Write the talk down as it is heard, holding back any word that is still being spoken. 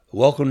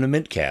Welcome to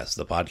Mintcast,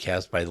 the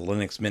podcast by the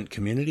Linux Mint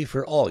community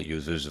for all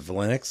users of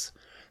Linux.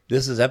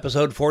 This is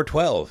episode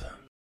 412.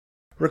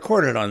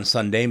 Recorded on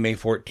Sunday, May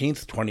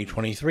 14th,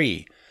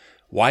 2023.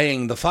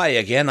 Whying the Fi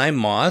again, I'm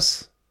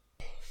Moss.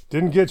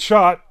 Didn't get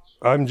shot,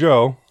 I'm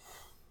Joe.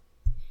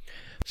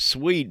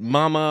 Sweet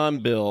Mama, I'm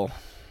Bill.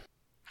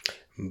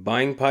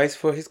 Buying pies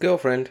for his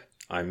girlfriend,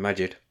 I'm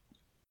Majid.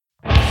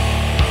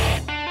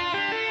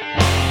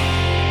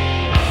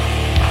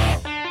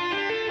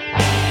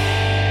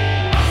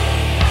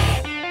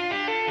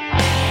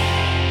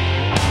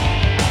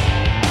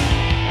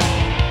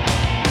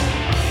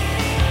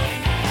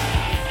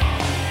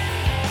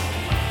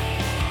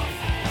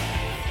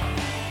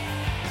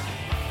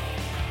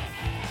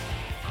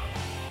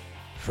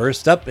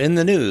 First up in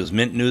the news,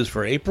 Mint news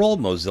for April,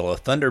 Mozilla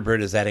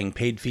Thunderbird is adding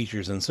paid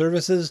features and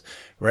services,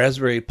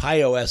 Raspberry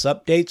Pi OS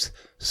updates,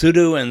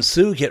 Sudo and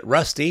Sue get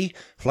rusty,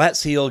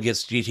 Flatseal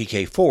gets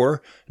GTK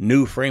 4,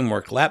 new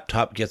framework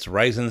laptop gets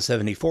Ryzen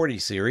 7040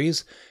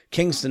 series,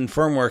 Kingston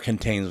firmware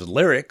contains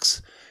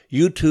lyrics,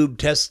 YouTube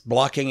tests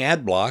blocking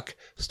adblock,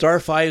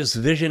 Star5's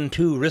Vision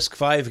 2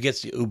 RISC-V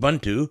gets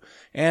Ubuntu,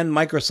 and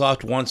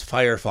Microsoft wants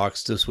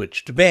Firefox to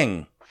switch to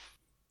Bing.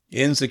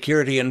 In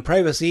security and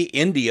privacy,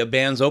 India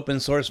bans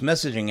open-source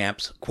messaging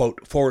apps,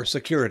 quote, for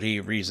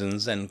security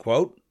reasons, end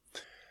quote.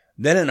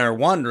 Then in our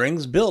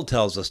wanderings, Bill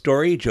tells a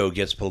story, Joe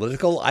gets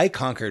political, I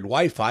conquered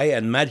Wi-Fi,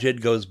 and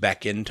Majid goes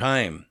back in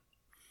time.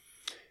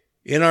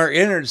 In our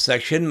innards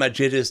section,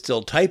 Majid is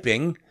still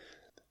typing,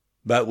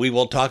 but we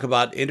will talk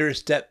about In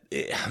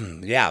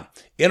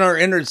our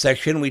innards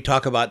section, we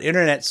talk about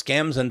internet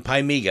scams and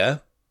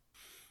Pymega.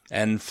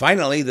 And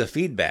finally, the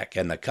feedback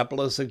and a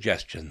couple of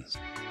suggestions.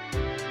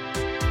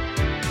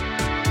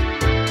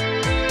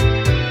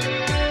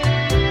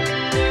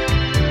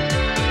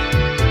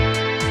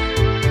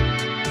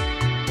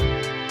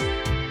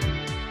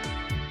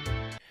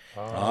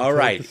 All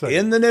right,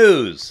 in the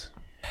news.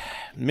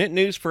 Mint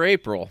news for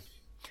April.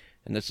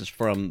 And this is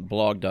from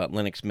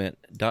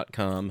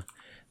blog.linuxmint.com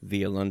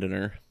via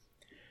Londoner.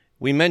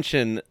 We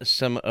mentioned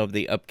some of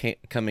the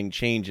upcoming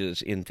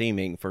changes in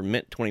theming for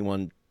Mint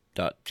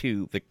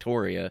 21.2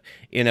 Victoria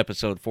in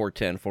episode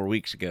 410 4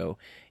 weeks ago.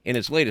 In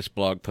his latest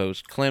blog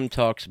post, Clem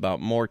talks about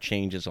more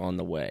changes on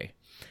the way.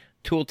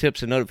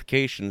 Tooltips and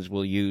notifications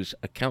will use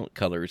account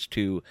colors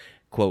to,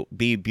 quote,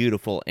 be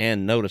beautiful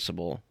and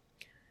noticeable.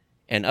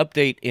 An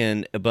update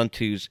in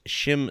Ubuntu's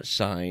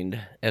shim-signed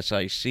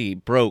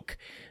SIC broke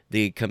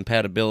the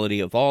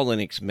compatibility of all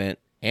Linux Mint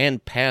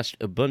and past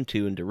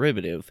Ubuntu and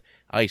derivative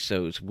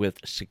ISOs with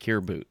Secure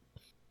Boot.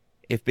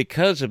 If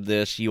because of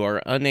this you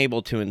are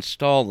unable to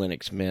install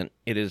Linux Mint,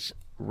 it is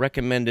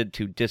recommended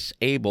to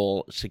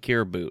disable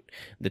Secure Boot.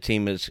 The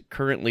team is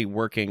currently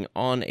working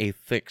on a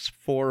fix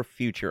for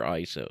future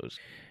ISOs.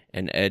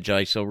 An Edge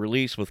ISO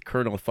release with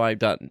kernel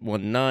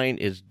 5.19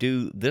 is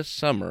due this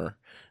summer,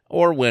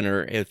 or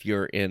winter if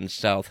you're in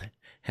South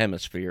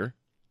Hemisphere.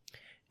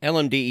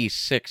 LMDE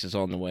 6 is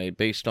on the way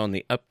based on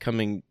the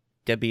upcoming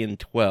Debian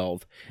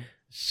 12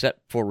 set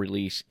for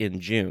release in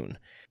June.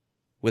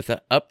 With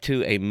up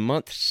to a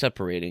month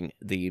separating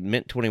the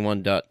Mint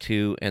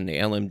 21.2 and the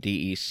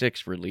LMDE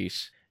 6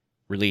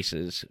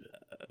 releases,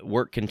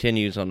 work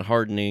continues on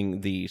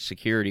hardening the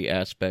security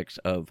aspects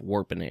of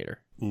Warpinator.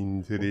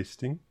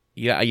 Interesting.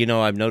 Yeah,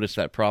 I've noticed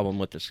that problem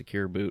with the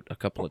Secure Boot a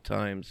couple of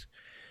times.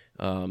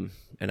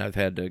 And I've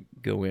had to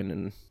go in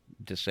and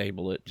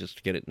disable it just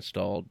to get it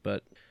installed.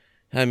 But,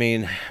 I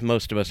mean,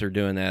 most of us are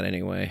doing that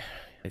anyway,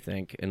 I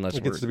think, unless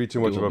it gets to be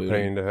too much of a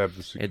pain to have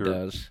the secure. It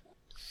does,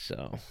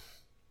 so.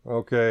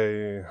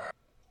 Okay.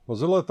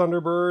 Mozilla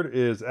Thunderbird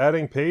is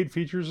adding paid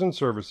features and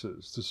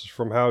services. This is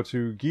from How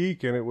to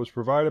Geek, and it was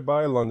provided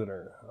by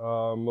Londoner.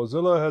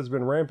 Mozilla has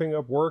been ramping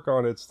up work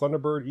on its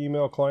Thunderbird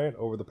email client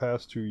over the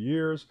past 2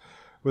 years,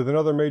 with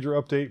another major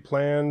update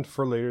planned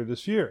for later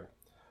this year.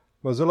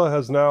 Mozilla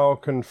has now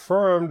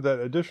confirmed that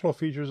additional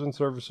features and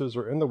services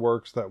are in the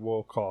works that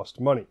will cost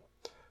money.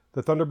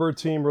 The Thunderbird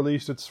team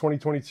released its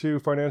 2022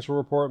 financial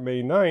report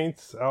May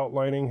 9th,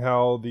 outlining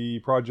how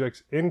the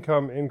project's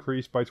income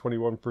increased by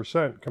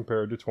 21%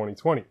 compared to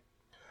 2020.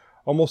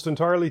 Almost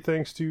entirely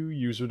thanks to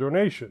user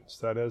donations.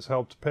 That has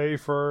helped pay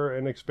for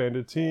an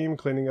expanded team,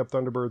 cleaning up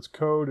Thunderbird's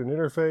code and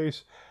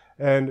interface,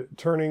 and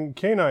turning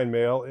Canine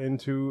Mail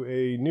into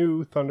a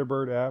new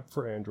Thunderbird app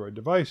for Android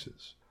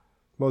devices.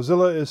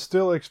 Mozilla is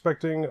still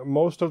expecting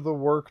most of the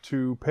work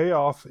to pay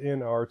off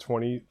in our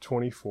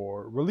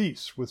 2024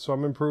 release, with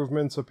some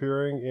improvements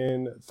appearing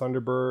in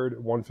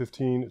Thunderbird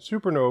 1.15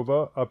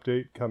 Supernova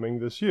update coming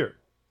this year.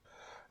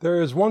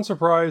 There is one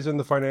surprise in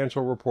the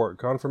financial report,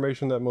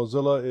 confirmation that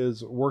Mozilla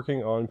is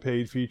working on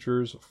paid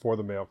features for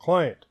the mail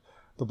client.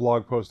 The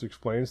blog post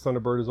explains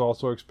Thunderbird is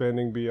also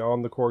expanding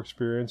beyond the core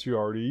experience you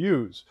already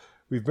use.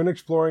 We've been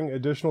exploring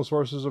additional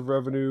sources of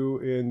revenue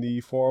in the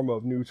form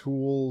of new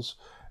tools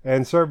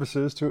and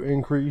services to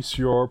increase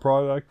your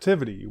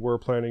productivity. We're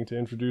planning to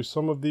introduce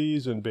some of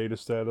these in beta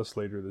status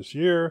later this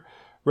year.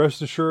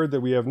 Rest assured that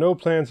we have no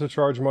plans to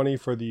charge money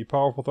for the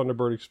powerful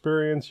Thunderbird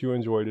experience you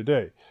enjoy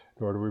today,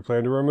 nor do we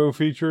plan to remove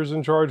features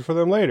and charge for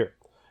them later.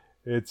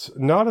 It's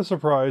not a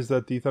surprise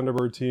that the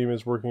Thunderbird team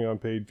is working on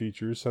paid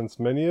features, since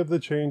many of the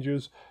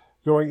changes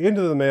going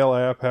into the Mail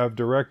app have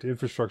direct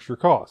infrastructure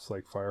costs,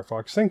 like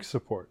Firefox Sync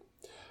support.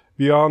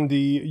 Beyond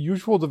the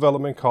usual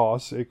development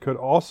costs, it could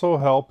also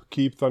help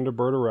keep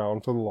Thunderbird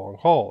around for the long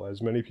haul,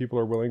 as many people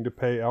are willing to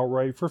pay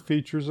outright for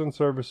features and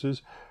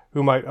services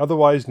who might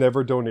otherwise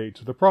never donate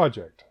to the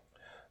project.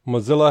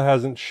 Mozilla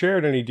hasn't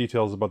shared any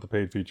details about the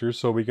paid features,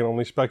 so we can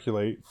only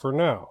speculate for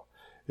now.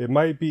 It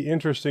might be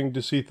interesting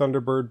to see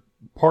Thunderbird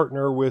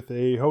partner with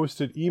a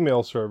hosted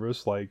email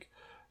service like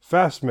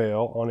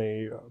Fastmail on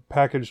a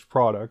packaged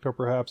product, or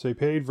perhaps a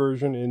paid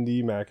version in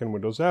the Mac and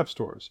Windows app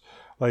stores.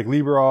 Like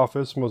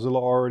LibreOffice, Mozilla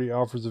already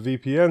offers a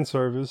VPN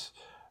service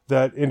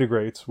that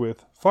integrates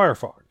with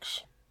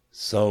Firefox.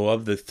 So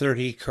of the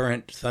 30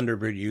 current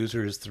Thunderbird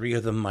users, 3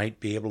 of them might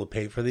be able to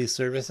pay for these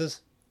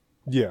services?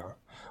 Yeah.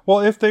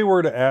 Well, if they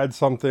were to add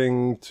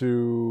something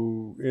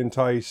to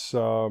entice,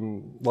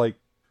 like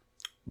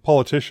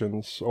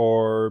politicians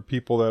or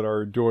people that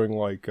are doing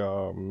like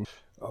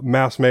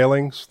mass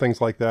mailings,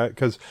 things like that,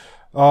 because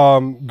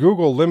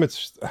Google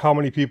limits how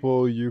many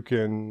people you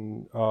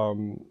can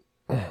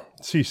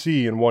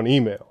CC in one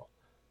email.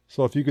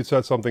 So if you could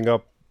set something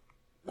up,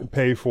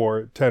 pay for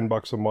it,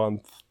 $10 a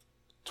month,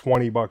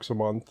 $20 a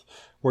month,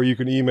 where you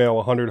can email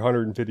 100,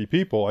 150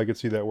 people, I could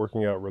see that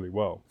working out really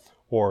well.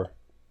 Or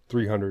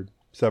 300,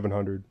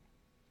 700,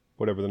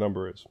 whatever the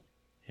number is.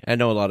 I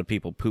know a lot of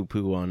people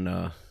poo-poo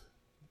on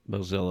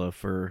Mozilla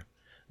for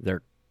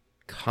their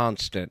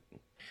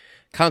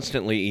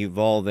constantly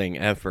evolving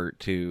effort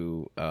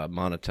to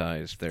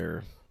monetize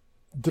their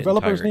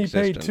developers need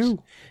existence. paid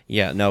too.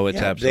 Yeah, no, it's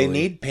absolutely. They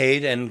need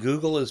paid, and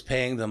Google is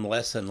paying them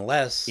less and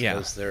less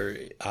as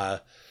their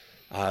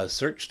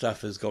search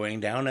stuff is going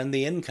down, and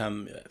the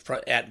income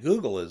at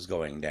Google is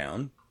going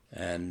down,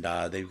 and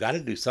they've got to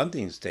do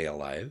something to stay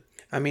alive.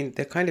 I mean,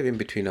 they're kind of in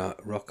between a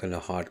rock and a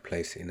hard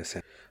place in a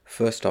sense.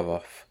 First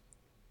off,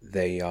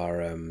 they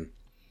are,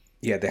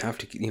 they have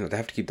to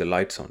keep the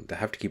lights on. They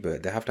have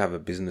to have a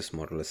business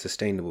model, a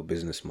sustainable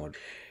business model.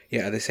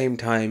 Yeah, at the same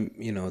time,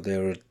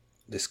 they're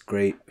this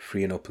great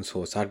free and open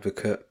source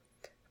advocate,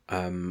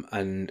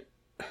 and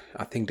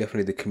I think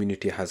definitely the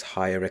community has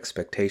higher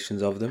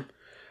expectations of them,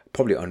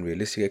 probably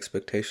unrealistic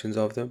expectations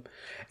of them.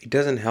 It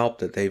doesn't help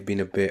that they've been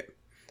a bit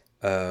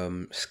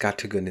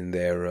scattergun in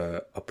their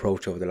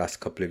approach over the last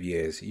couple of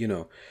years,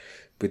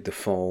 with the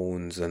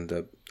phones and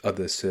the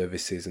other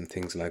services and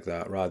things like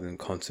that, rather than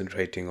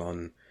concentrating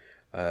on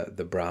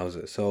the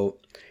browser. So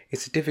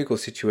it's a difficult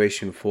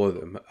situation for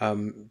them.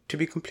 To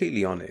be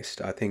completely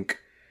honest, I think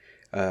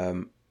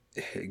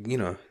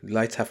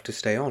lights have to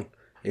stay on.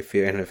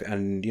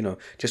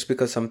 Just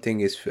because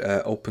something is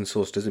open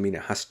source doesn't mean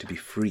it has to be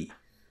free.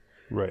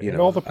 Right.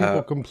 And all the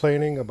people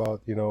complaining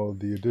about,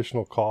 the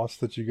additional costs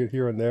that you get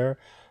here and there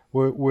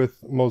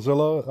with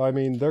Mozilla, I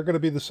mean, they're going to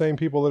be the same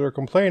people that are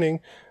complaining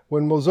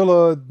when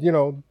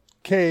Mozilla,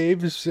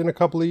 caves in a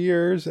couple of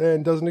years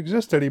and doesn't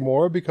exist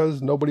anymore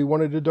because nobody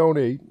wanted to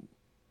donate.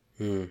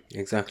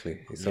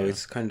 Exactly. So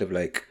it's kind of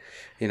like,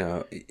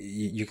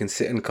 you can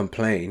sit and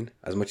complain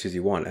as much as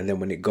you want, and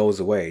then when it goes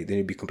away, then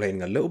you'll be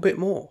complaining a little bit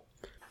more.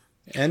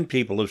 And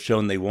people have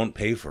shown they won't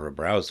pay for a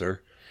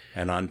browser.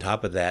 And on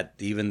top of that,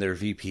 even their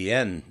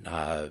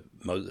VPN,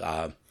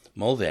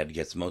 Molvad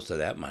gets most of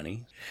that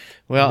money.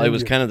 Well, it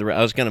was kind of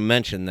I was going to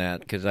mention that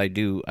because I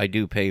do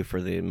pay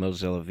for the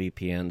Mozilla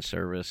VPN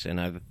service,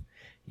 and I've,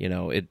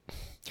 it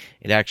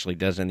actually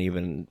doesn't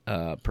even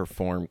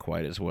perform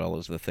quite as well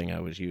as the thing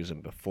I was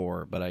using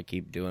before, but I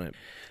keep doing it.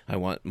 I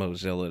want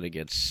Mozilla to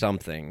get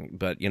something,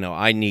 but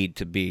I need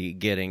to be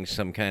getting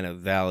some kind of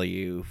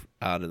value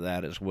out of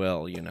that as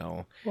well.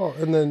 Well,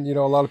 and then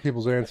a lot of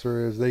people's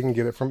answer is they can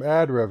get it from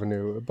ad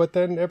revenue, but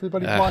then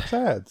everybody blocks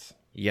ads.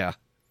 Yeah.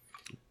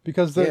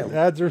 Because the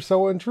ads are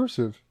so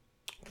intrusive.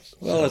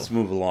 Well, let's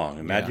move along.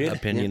 Imagine.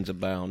 Opinions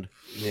abound.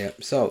 Yeah.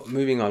 So,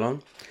 moving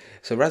on.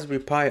 So, Raspberry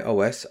Pi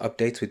OS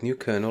updates with new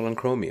kernel on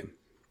Chromium.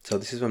 So,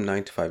 this is from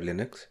 9 to 5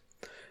 Linux.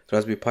 The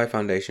Raspberry Pi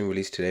Foundation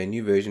released today a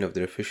new version of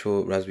their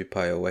official Raspberry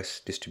Pi OS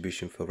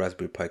distribution for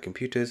Raspberry Pi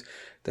computers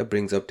that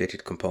brings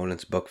updated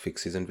components, bug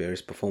fixes, and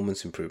various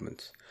performance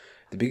improvements.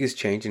 The biggest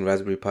change in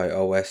Raspberry Pi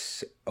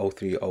OS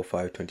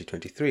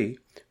 03/05/2023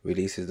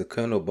 release is the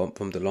kernel bump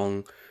from the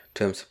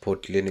long-term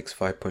supported Linux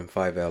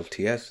 5.5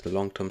 LTS to the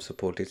long-term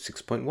supported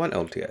 6.1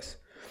 LTS.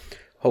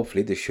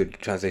 Hopefully, this should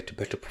translate to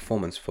better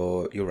performance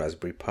for your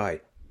Raspberry Pi.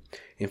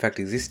 In fact,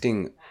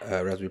 existing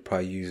Raspberry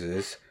Pi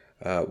users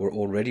often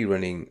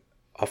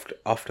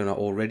are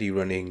already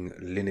running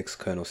Linux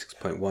kernel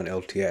 6.1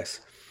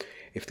 LTS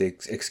if they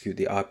execute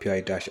the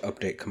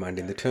RPI-update command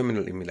in the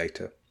terminal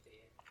emulator.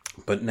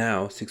 But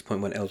now,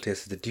 6.1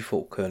 LTS is the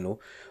default kernel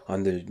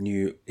on the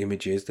new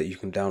images that you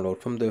can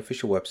download from the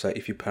official website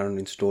if you plan on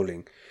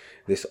installing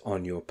this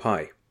on your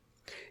Pi.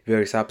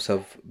 Various apps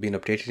have been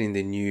updated in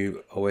the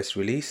new OS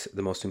release.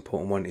 The most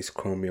important one is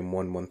Chromium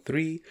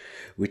 113,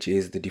 which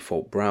is the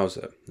default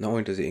browser. Not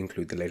only does it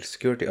include the latest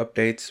security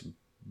updates,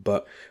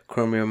 but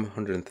Chromium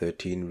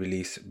 113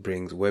 release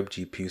brings Web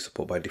GPU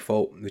support by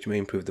default, which may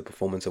improve the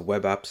performance of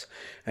web apps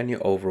and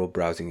your overall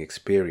browsing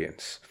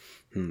experience.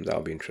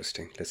 That'll be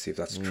interesting. Let's see if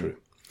that's true.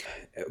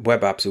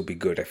 Web apps will be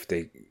good if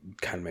they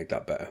can make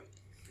that better.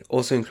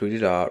 Also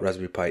included are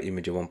Raspberry Pi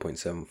Imager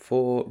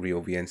 1.74,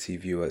 Rio VNC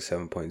Viewer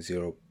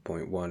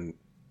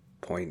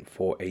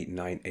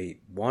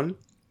 7.0.1.48981.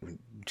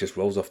 Just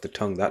rolls off the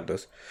tongue, that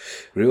does.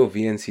 Rio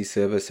VNC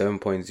Server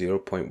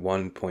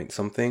 7.0.1 point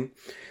something,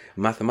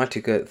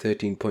 Mathematica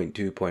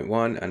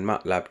 13.2.1, and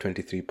MATLAB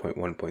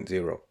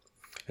 23.1.0.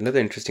 Another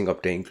interesting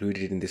update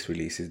included in this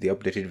release is the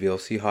updated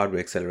VLC hardware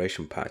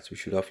acceleration patch, which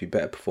should offer you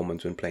better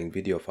performance when playing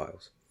video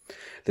files.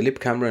 The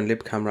libcamera and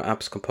libcamera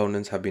apps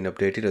components have been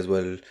updated as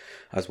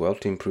well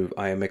to improve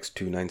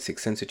IMX296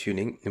 sensor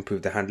tuning,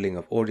 improve the handling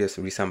of audio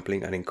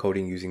resampling and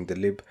encoding using the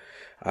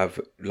libav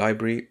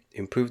library,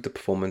 improved the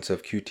performance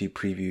of Qt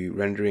preview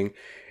rendering,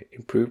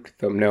 improved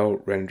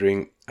thumbnail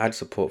rendering, add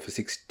support for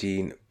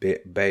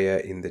 16-bit Bayer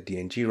in the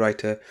DNG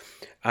writer,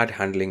 add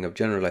handling of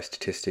generalized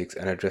statistics,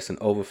 and address an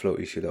overflow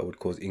issue that would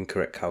cause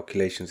incorrect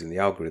calculations in the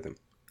algorithm.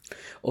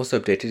 Also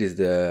updated is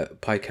the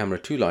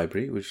PyCamera 2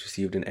 library, which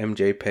received an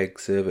MJPEG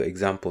server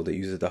example that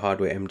uses the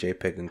hardware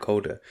MJPEG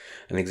encoder,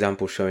 an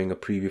example showing a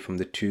preview from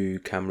the two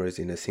cameras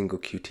in a single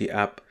Qt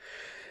app,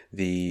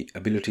 the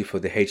ability for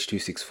the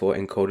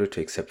H.264 encoder to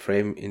accept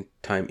frame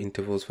time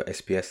intervals for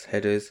SPS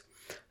headers,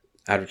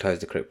 advertise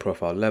the correct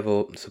profile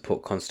level,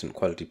 support constant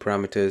quality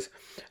parameters,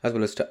 as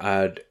well as to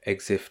add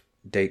EXIF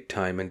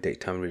datetime and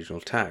datetime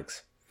original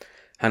tags.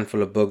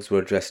 Handful of bugs were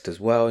addressed as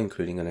well,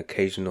 including an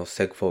occasional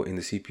segfault in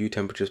the CPU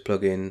temperatures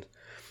plugin,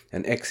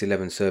 an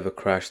X11 server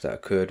crash that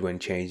occurred when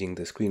changing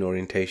the screen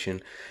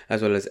orientation,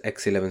 as well as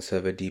X11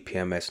 server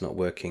DPMS not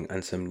working,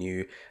 and some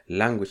new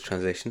language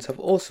translations have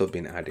also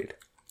been added.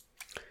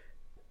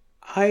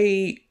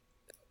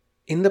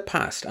 In the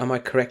past, am I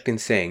correct in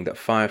saying that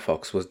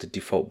Firefox was the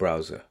default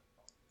browser?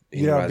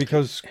 Yeah,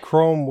 because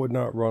Chrome would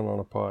not run on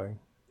a Pi.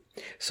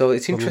 So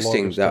it's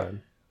interesting that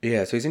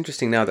so it's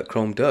interesting now that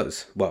Chrome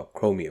does. Well,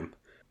 Chromium.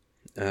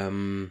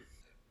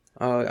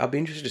 I'll be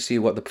interested to see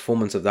what the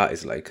performance of that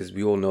is like, because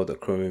we all know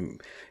that Chromium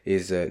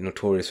is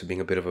notorious for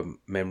being a bit of a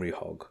memory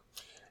hog.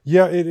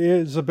 Yeah, it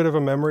is a bit of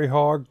a memory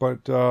hog,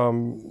 but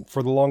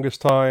for the longest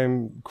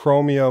time,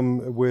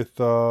 Chromium with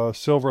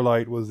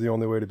Silverlight was the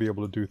only way to be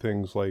able to do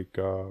things like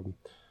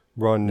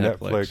run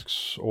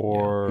Netflix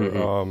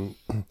or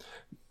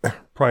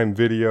Prime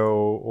Video,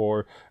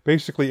 or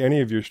basically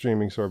any of your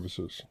streaming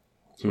services.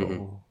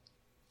 So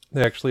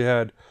they actually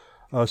had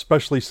a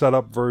specially set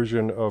up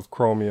version of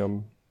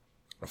Chromium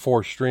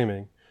for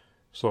streaming.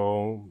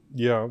 So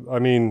yeah, I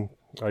mean,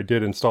 I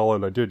did install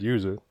it, I did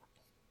use it,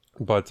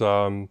 but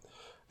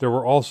there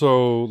were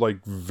also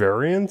like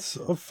variants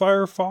of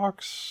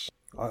Firefox.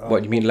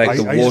 What you mean, like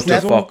the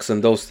WaterFox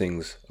and those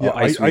things? Yeah,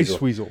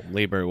 Iceweasel,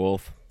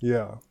 LibreWolf.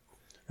 Yeah.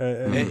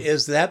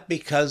 Is that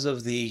because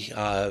of the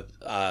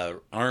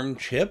ARM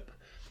chip?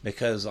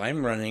 Because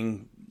I'm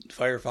running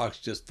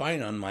Firefox just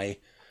fine on my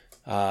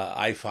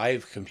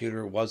i5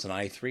 computer. It was an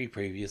i3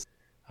 previous.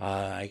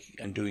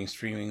 I'm doing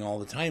streaming all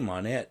the time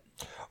on it.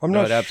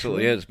 It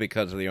absolutely is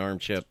because of the ARM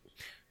chip.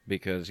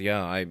 Because,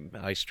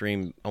 I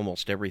stream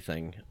almost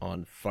everything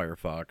on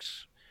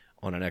Firefox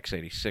on an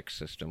x86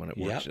 system, and it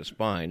works just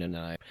fine. And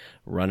I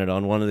run it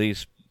on one of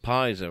these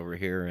Pis over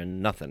here,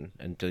 and nothing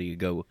until you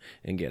go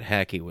and get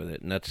hacky with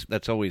it. And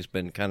that's always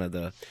been kind of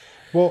the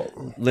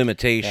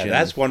limitation. Yeah,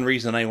 that's one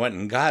reason I went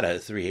and got a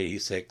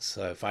 386,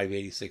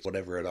 586,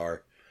 whatever it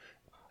are.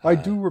 I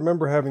do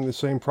remember having the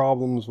same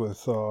problems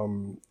with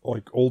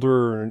like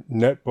older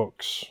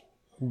netbooks,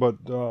 but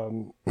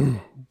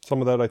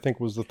some of that I think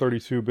was the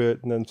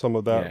 32-bit, and then some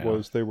of that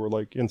was they were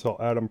like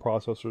Intel Atom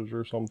processors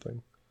or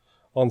something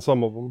on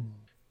some of them.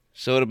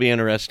 So it'll be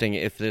interesting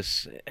if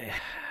this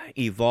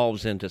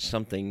evolves into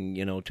something,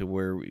 to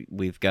where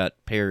we've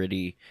got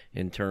parity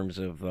in terms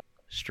of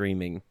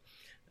streaming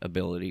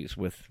abilities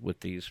with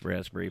these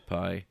Raspberry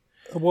Pi.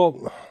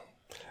 Well,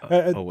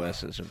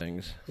 OSs and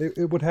things.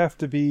 It would have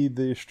to be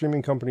the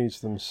streaming companies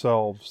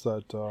themselves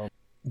that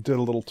did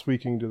a little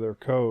tweaking to their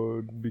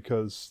code,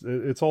 because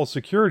it's all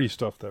security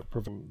stuff that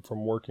prevents them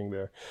from working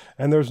there.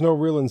 And there's no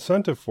real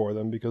incentive for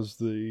them because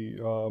the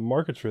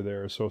market share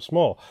there is so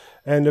small.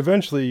 And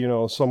eventually,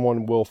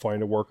 someone will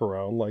find a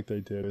workaround like they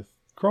did with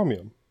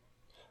Chromium.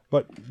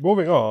 But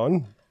moving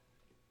on,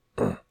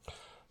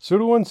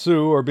 Sudo and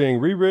Su are being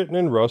rewritten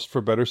in Rust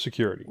for better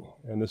security.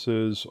 And this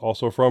is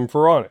also from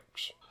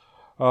Phoronix.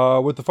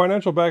 With the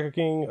financial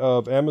backing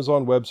of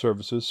Amazon Web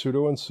Services,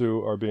 Sudo and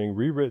Su are being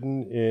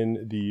rewritten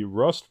in the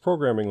Rust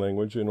programming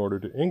language in order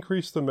to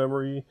increase the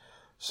memory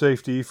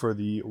safety for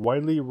the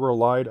widely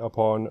relied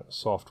upon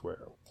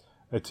software.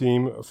 A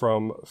team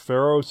from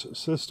Pharos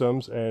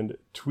Systems and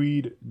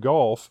Tweed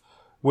Golf,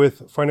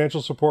 with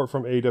financial support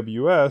from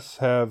AWS,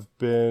 have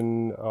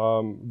been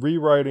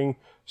rewriting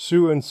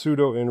Su and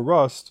Sudo in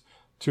Rust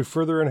to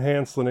further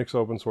enhance Linux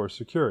open source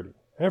security.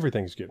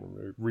 Everything's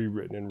getting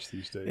rewritten in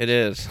these days. It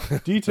is.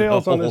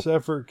 Details on this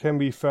effort can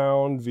be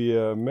found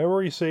via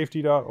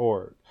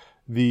memorysafety.org.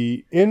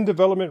 The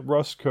in-development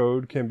Rust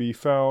code can be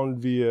found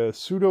via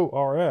sudo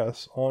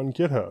rs on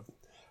GitHub.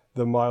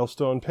 The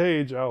milestone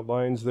page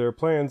outlines their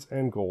plans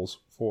and goals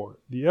for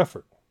the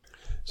effort.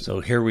 So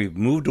here we've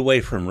moved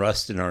away from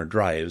Rust in our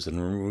drives and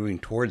we're moving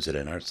towards it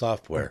in our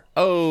software.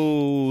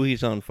 Oh,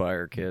 he's on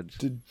fire, kids.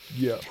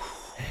 Yeah.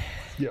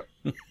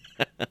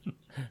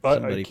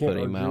 Somebody I can't put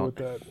him argue out. with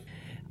that.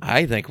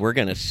 I think we're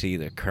going to see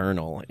the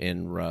kernel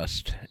in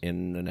Rust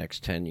in the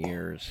next 10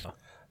 years,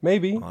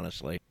 Maybe.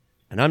 honestly.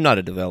 And I'm not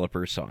a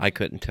developer, so I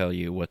couldn't tell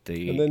you what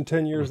the And then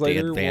 10 years what the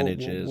later,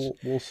 advantage is.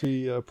 we'll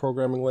see a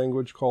programming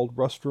language called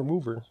Rust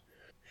Remover.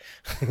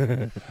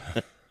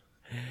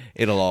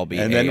 It'll all be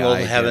And then AI we'll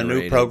have a new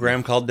generated.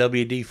 program called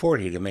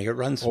WD-40 to make it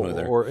run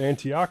smoother. Or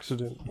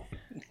antioxidant.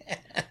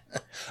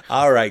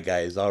 All right,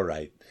 guys, all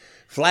right.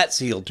 Flat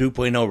Seal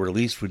 2.0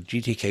 released with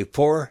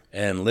GTK4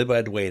 and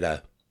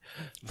libadwaita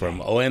from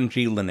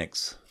OMG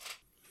Linux.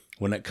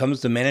 When it comes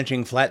to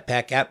managing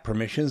Flatpak app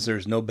permissions,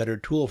 there's no better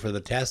tool for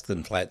the task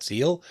than Flat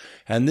Seal,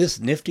 and this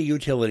nifty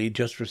utility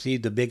just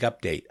received a big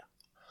update.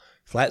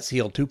 Flat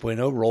Seal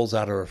 2.0 rolls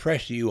out a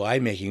refreshed UI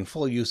making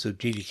full use of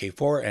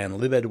GTK4 and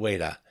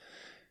libadwaita.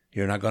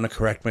 You're not going to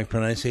correct my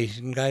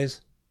pronunciation, guys?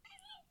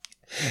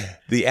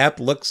 The app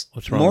looks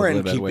What's wrong more with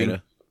in keeping...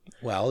 libadwaita?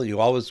 Well, you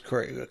always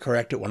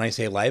correct it when I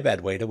say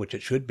libadwaita, which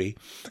it should be.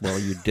 Well,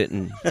 you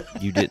didn't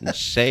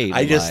say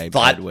I just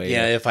thought, libadwaita.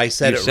 yeah, if I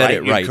said You it said right,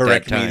 it right you'd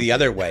correct that me time. the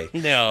other way.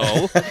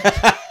 No.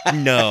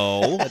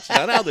 No, that's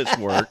not how this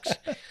works.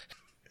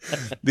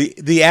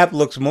 The app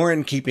looks more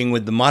in keeping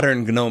with the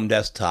modern GNOME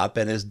desktop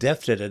and is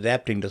deft at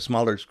adapting to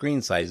smaller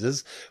screen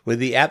sizes, with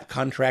the app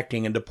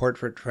contracting into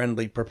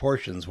portrait-friendly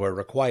proportions where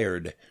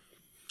required.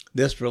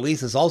 This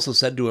release is also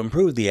said to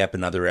improve the app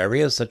in other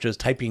areas, such as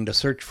typing to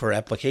search for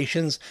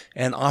applications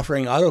and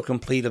offering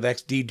autocomplete of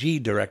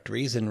XDG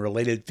directories in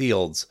related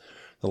fields.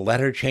 The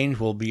latter change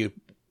will be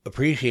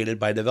appreciated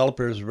by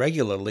developers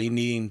regularly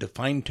needing to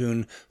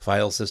fine-tune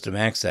file system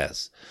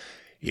access.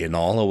 In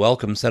all, a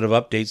welcome set of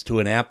updates to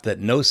an app that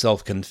no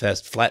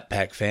self-confessed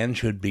Flatpak fan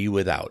should be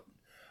without.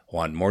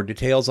 Want more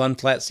details on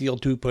Flat Seal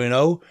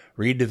 2.0?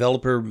 Read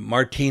developer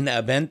Martin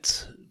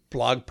Abent's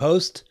blog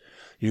post.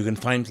 You can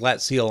find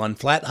Flat Seal on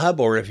FlatHub,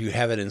 or if you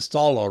have it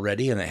installed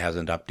already and it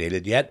hasn't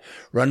updated yet,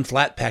 run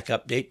Flatpak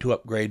update to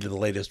upgrade to the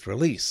latest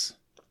release.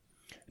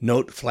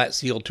 Note Flat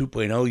Seal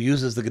 2.0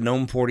 uses the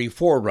GNOME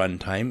 44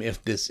 runtime.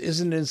 If this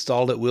isn't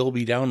installed, it will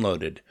be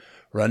downloaded.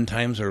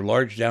 Runtimes are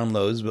large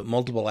downloads, but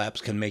multiple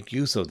apps can make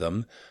use of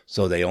them,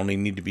 so they only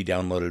need to be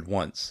downloaded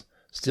once.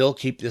 Still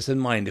keep this in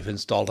mind if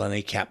installed on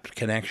a capped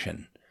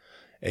connection.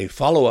 A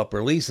follow-up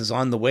release is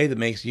on the way that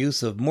makes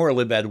use of more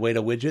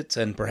libadwaita widgets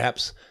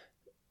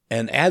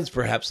and adds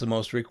perhaps the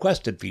most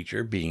requested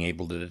feature, being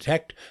able to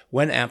detect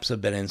when apps have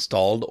been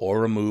installed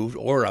or removed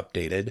or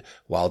updated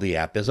while the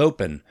app is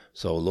open,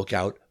 so look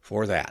out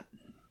for that.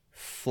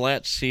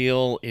 Flat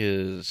Seal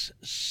is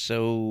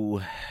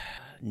so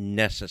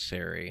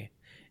necessary.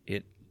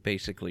 It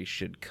basically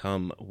should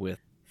come with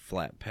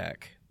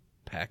Flatpak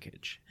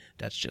package.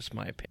 That's just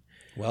my opinion.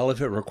 Well,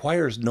 if it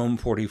requires GNOME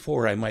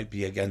 44, I might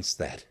be against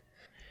that.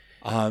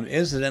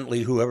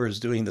 Incidentally, whoever's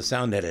doing the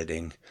sound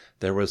editing,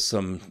 there was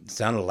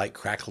sounded like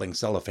crackling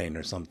cellophane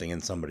or something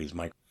in somebody's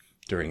mic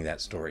during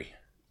that story.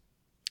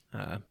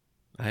 I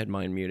had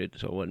mine muted,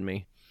 so it wasn't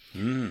me.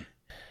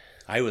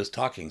 I was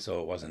talking,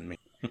 so it wasn't me.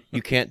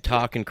 You can't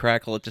talk and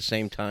crackle at the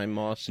same time,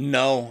 Moss?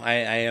 No, I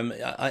am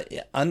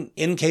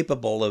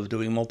incapable of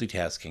doing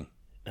multitasking.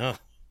 Oh.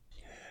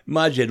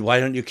 Majid, why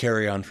don't you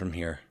carry on from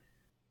here?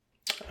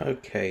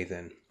 Okay,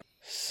 then.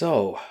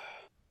 So,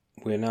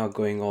 we're now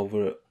going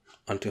over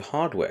onto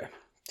hardware.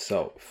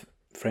 So,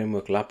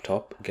 Framework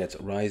laptop gets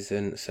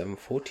Ryzen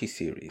 740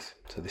 series.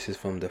 So this is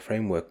from the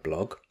Framework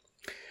blog.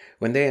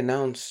 When they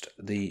announced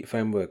the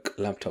Framework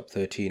Laptop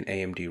 13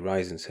 AMD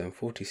Ryzen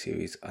 740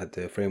 series at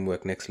the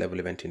Framework Next Level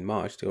event in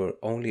March, they were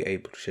only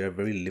able to share a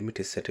very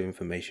limited set of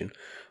information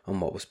on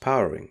what was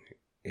powering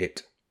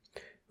it.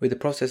 With the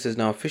processors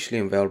now officially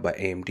unveiled by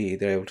AMD,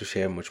 they're able to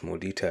share much more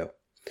detail.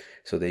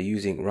 So they're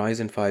using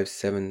Ryzen 5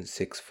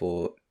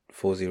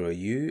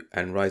 7640U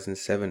and Ryzen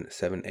 7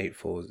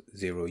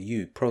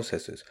 7840U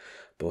processors,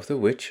 both of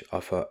which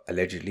offer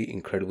allegedly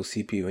incredible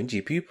CPU and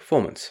GPU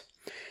performance.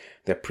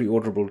 They're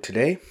pre-orderable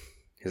today,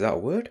 is that a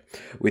word?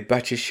 With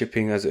batches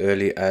shipping as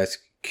early as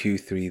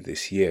Q3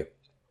 this year.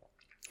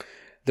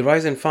 The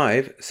Ryzen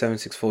 5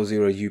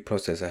 7640U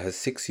processor has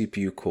 6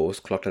 CPU cores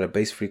clocked at a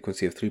base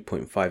frequency of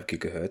 3.5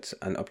 GHz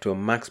and up to a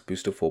max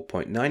boost of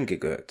 4.9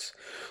 GHz,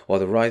 while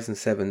the Ryzen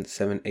 7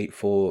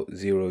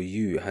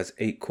 7840U has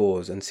 8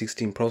 cores and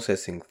 16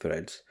 processing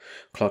threads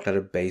clocked at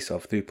a base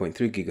of 3.3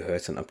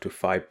 GHz and up to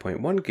 5.1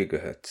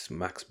 GHz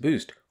max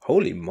boost.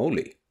 Holy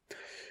moly!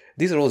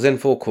 These are all Zen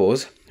 4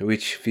 cores,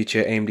 which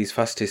feature AMD's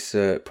fastest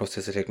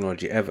processor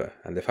technology ever,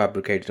 and they're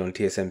fabricated on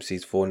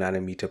TSMC's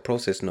 4nm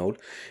process node,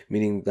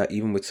 meaning that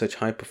even with such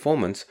high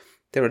performance,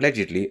 they're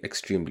allegedly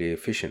extremely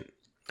efficient.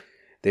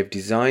 They've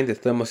designed the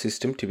thermal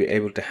system to be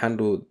able to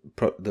handle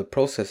the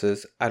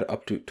processors at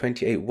up to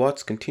 28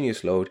 watts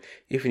continuous load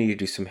if you need to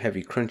do some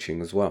heavy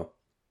crunching as well.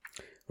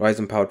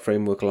 Ryzen-powered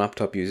framework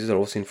laptop users are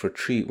also in for a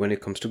treat when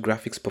it comes to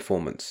graphics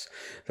performance.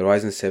 The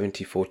Ryzen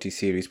 7040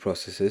 series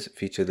processors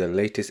feature the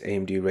latest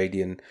AMD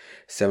Radeon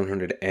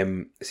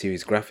 700M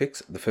series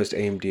graphics, the first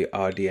AMD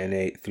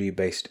RDNA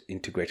 3-based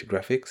integrated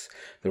graphics.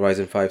 The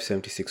Ryzen 5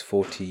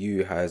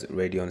 7640U has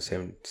Radeon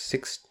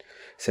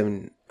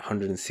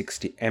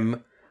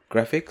 760M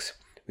graphics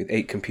with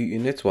 8 compute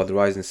units, while the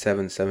Ryzen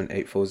 7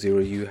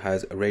 7840U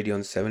has a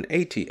Radeon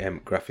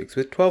 780M graphics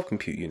with 12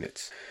 compute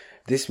units.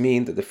 This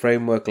means that the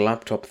Framework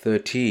Laptop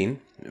 13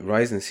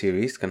 Ryzen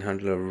series can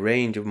handle a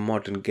range of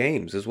modern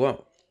games as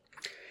well.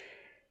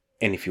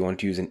 And if you want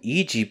to use an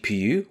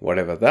eGPU,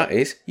 whatever that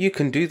is, you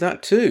can do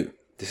that too.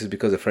 This is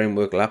because the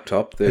Framework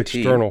Laptop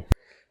 13... External.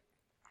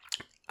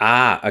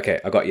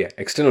 Okay, I got you.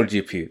 External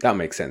GPU. That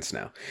makes sense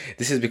now.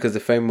 This is because the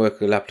Framework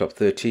Laptop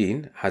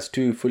 13 has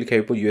 2 fully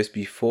capable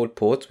USB forward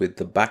ports with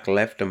the back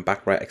left and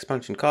back right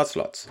expansion card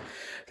slots.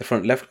 The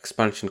front left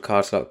expansion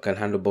card slot can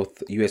handle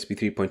both USB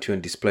 3.2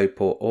 and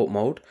DisplayPort Alt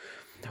mode,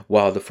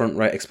 while the front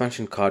right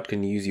expansion card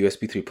can use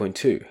USB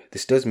 3.2.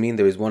 This does mean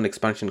there is one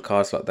expansion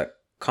card slot that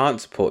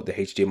can't support the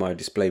HDMI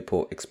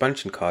DisplayPort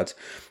expansion cards,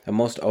 and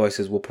most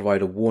OSs will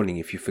provide a warning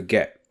if you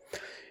forget.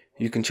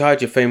 You can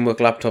charge your Framework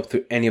laptop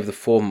through any of the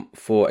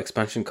four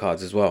expansion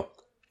cards as well.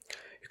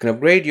 You can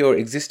upgrade your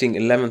existing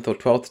 11th or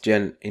 12th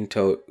gen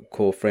Intel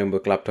Core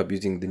Framework laptop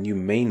using the new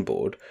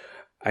mainboard,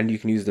 and you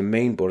can use the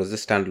mainboard as a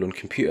standalone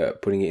computer,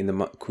 putting it in the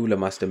Cooler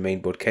Master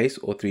mainboard case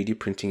or 3D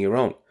printing your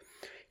own.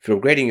 If you're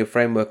upgrading your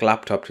Framework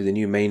laptop to the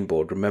new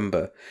mainboard,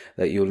 remember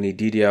that you'll need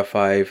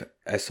DDR5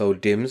 SO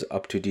DIMMs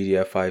up to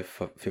DDR5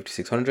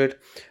 5600,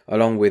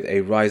 along with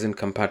a Ryzen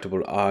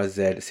compatible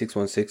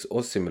RZ616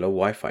 or similar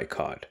Wi-Fi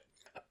card.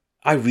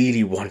 I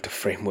really want a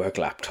Framework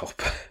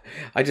laptop.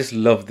 I just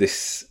love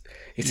this.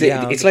 It's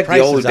like the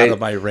old days. Out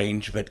of my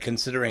range, but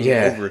considering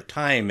over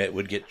time it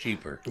would get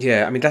cheaper.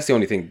 Yeah, I mean that's the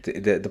only thing.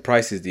 The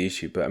price is the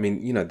issue, but I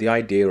mean the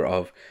idea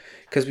of,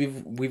 because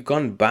we've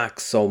gone back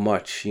so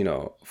much,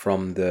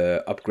 from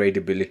the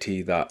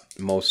upgradability that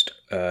most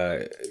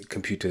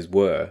computers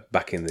were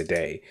back in the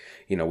day,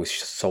 with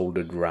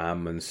soldered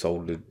RAM and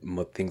soldered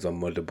things on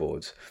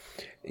motherboards.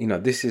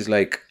 This is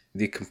like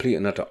the complete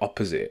and utter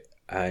opposite.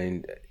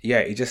 And yeah,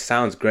 it just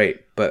sounds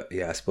great, but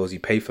yeah, I suppose you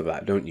pay for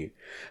that, don't you?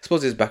 I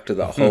suppose it's back to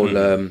that whole,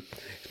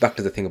 it's back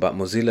to the thing about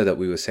Mozilla that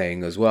we were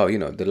saying as well.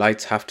 The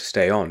lights have to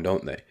stay on,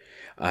 don't they?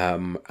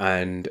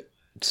 And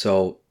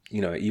so,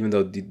 even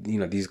though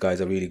these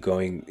guys are really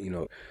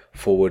going,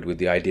 forward with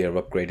the idea of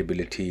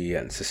upgradability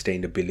and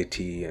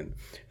sustainability and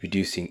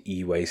reducing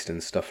e-waste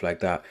and stuff like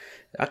that,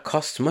 that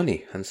costs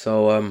money. And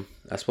so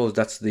I suppose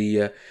that's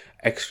the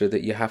extra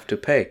that you have to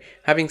pay.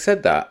 Having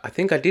said that, I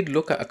think I did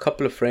look at a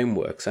couple of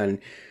frameworks, and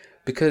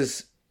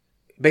because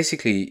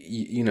basically,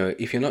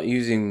 if you're not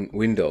using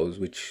Windows,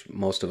 which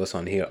most of us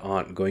on here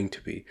aren't going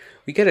to be,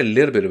 we get a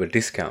little bit of a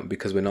discount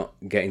because we're not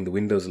getting the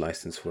Windows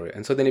license for it.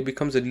 And so then it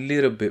becomes a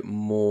little bit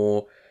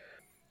more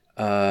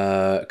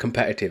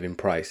competitive in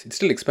price. It's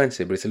still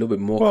expensive, but it's a little bit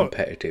more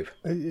competitive.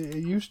 It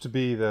used to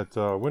be that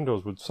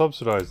Windows would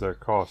subsidize that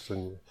cost,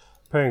 and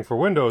paying for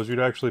Windows, you'd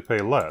actually pay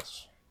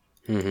less.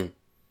 Mm-hmm.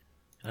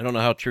 I don't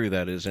know how true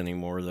that is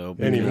anymore, though.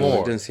 But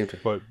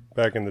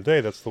back in the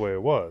day, that's the way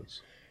it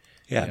was.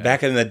 Yeah,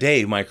 back in the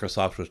day,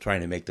 Microsoft was trying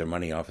to make their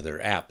money off of their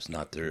apps,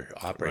 not their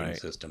operating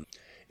system.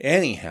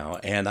 Anyhow,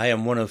 and I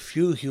am one of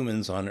few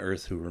humans on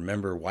Earth who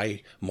remember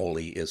why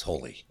moly is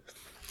holy.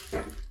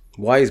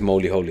 Why is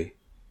moly holy?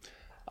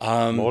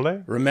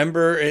 Mole?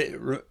 Remember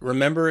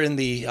in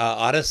the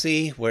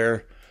Odyssey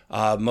where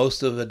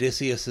most of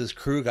Odysseus's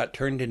crew got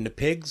turned into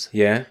pigs?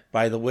 Yeah.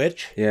 By the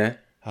witch? Yeah.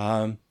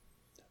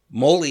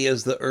 Moly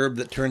is the herb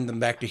that turned them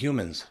back to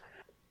humans.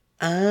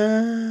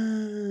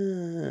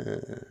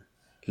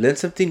 Learn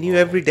something new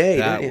every day.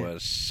 That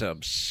was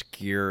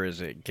obscure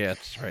as it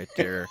gets right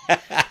there.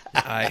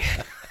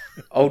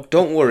 Oh,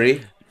 don't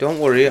worry.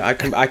 I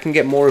can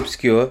get more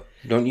obscure.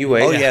 Don't you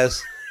wait. Oh,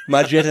 yes.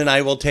 Mudget and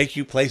I will take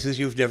you places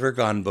you've never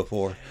gone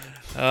before.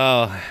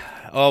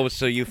 Oh,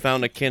 so you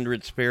found a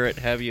kindred spirit,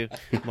 have you,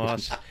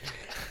 Moss?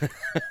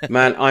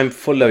 Man, I'm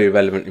full of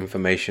irrelevant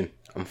information.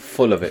 I'm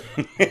full of it.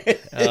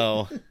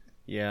 Oh,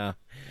 yeah.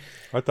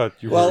 I thought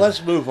you were... Well,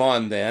 let's move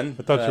on then.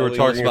 I thought you were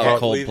talking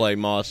about Coldplay,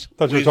 Moss. I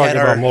thought you were talking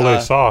about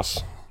mole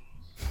sauce.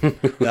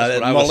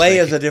 Mole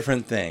is a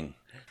different thing.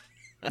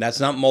 That's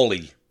not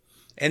moly.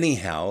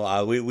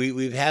 Anyhow,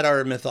 we've had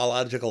our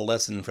mythological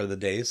lesson for the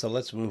day, so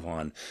let's move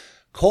on.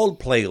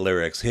 Coldplay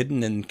lyrics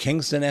hidden in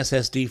Kingston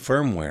SSD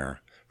firmware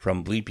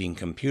from Bleeping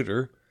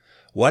Computer.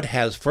 What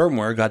has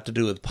firmware got to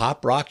do with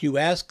pop rock, you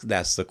ask?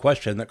 That's the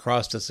question that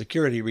crossed a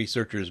security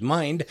researcher's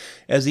mind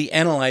as he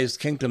analyzed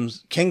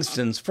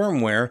Kingston's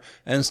firmware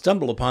and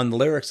stumbled upon the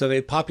lyrics of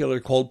a popular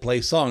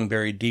Coldplay song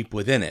buried deep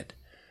within it.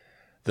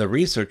 The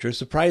researcher,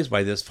 surprised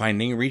by this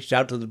finding, reached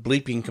out to the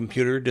Bleeping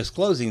Computer,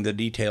 disclosing the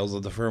details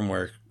of the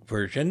firmware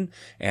version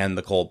and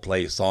the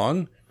Coldplay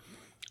song.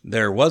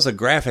 There was a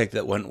graphic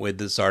that went with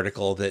this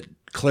article that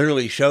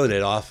clearly showed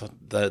it off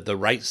the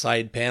right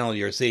side panel.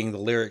 You're seeing the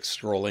lyrics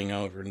scrolling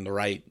over on the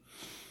right.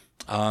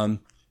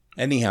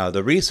 Anyhow,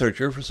 the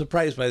researcher was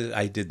surprised by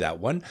I did that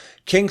one.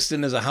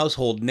 Kingston is a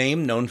household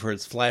name known for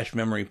its flash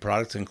memory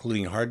products,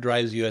 including hard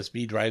drives,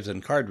 USB drives,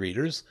 and card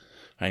readers.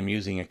 I'm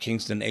using a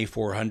Kingston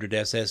A400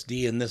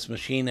 SSD in this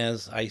machine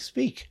as I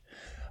speak.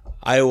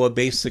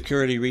 Iowa-based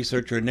security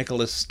researcher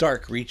Nicholas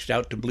Stark reached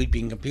out to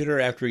Bleeping Computer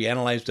after he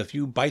analyzed a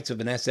few bytes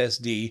of an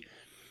SSD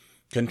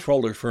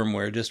controller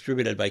firmware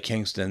distributed by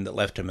Kingston that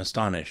left him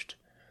astonished.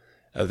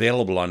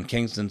 Available on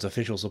Kingston's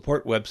official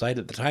support website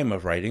at the time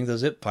of writing, the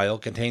zip file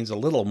contains a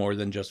little more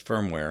than just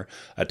firmware,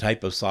 a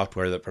type of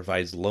software that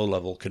provides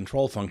low-level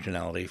control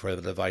functionality for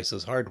the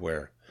device's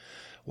hardware.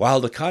 While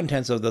the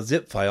contents of the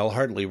zip file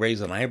hardly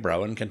raise an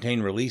eyebrow and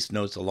contain release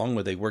notes along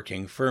with a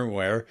working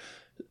firmware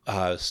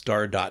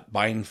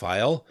star.bind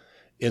file,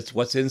 it's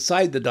what's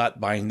inside the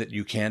 .bind that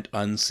you can't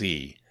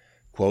unsee.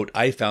 Quote,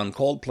 I found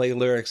Coldplay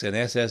lyrics in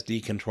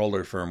SSD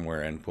controller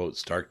firmware, end quote,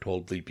 Stark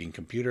told Bleeping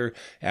Computer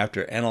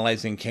after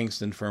analyzing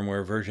Kingston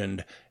firmware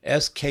versioned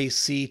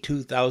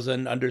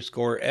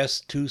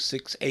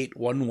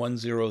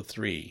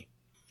SKC2000_S2681103.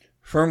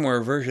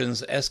 Firmware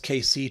versions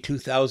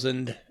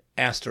SKC2000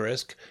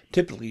 *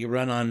 typically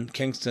run on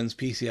Kingston's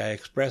PCI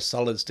Express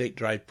solid-state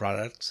drive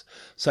products,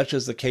 such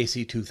as the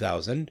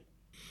KC2000.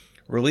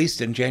 Released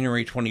in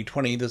January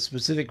 2020, the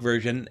specific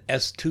version,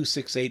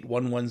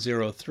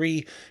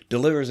 S2681103,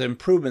 delivers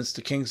improvements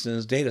to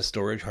Kingston's data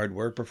storage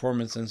hardware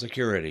performance and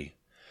security.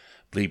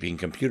 Bleeping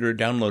Computer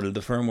downloaded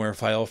the firmware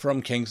file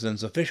from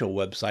Kingston's official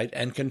website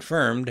and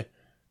confirmed...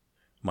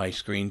 My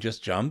screen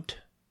just jumped.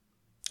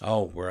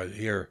 Oh, we're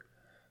here.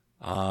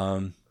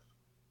 And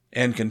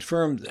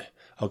confirmed...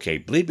 Okay,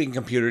 Bleeping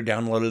Computer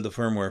downloaded the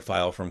firmware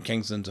file from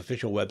Kingston's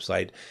official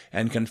website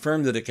and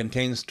confirmed that it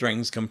contains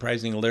strings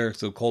comprising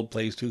lyrics of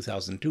Coldplay's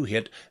 2002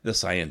 hit, The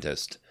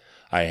Scientist.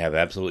 I have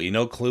absolutely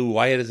no clue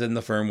why it is in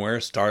the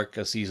firmware. Stark,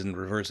 a seasoned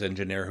reverse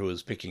engineer who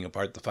is picking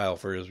apart the file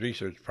for his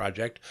research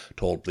project,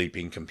 told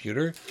Bleeping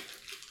Computer.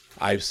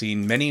 I've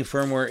seen many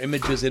firmware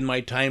images in my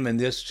time, and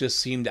this just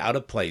seemed out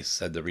of place,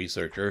 said the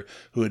researcher,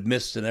 who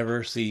admits to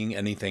never seeing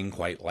anything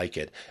quite like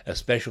it,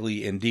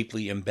 especially in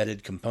deeply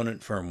embedded component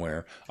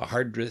firmware, a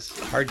hard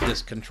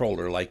disk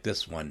controller like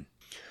this one.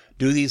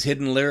 Do these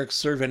hidden lyrics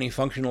serve any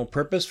functional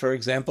purpose, for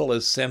example,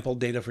 as sample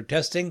data for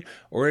testing,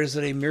 or is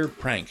it a mere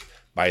prank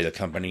by the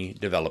company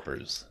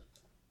developers?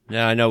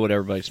 Yeah, I know what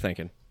everybody's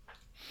thinking.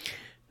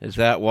 Is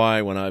that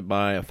why when I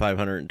buy a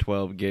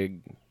 512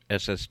 gig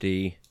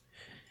SSD...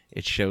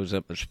 it shows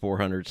up as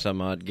 400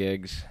 some odd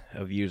gigs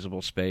of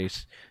usable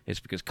space? It's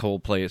because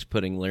Coldplay is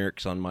putting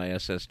lyrics on my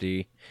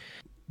SSD.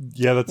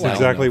 Yeah, that's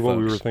exactly what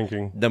we were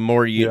thinking. The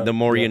more you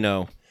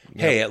know.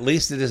 Hey, at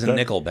least it isn't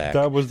Nickelback.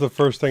 That was the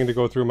first thing to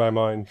go through my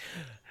mind.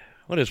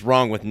 What is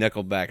wrong with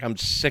Nickelback? I'm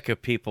sick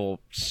of people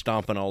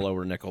stomping all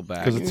over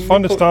Nickelback. Because it's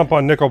fun to stomp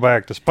on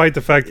Nickelback, despite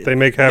the fact that they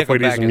make halfway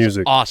Nickelback decent is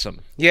music.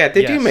 Awesome. Yeah,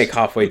 they do make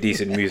halfway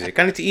decent music,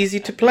 and it's easy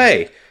to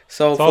play.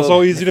 So it's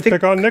also easy to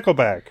pick on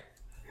Nickelback.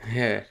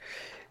 Yeah.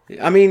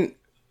 I mean,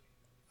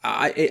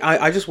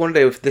 I just wonder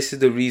if this is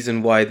the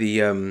reason why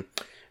the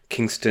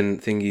Kingston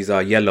thingies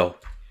are yellow.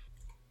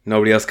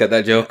 Nobody else get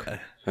that joke?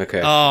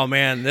 Okay. Oh,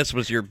 man, this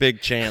was your big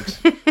chance.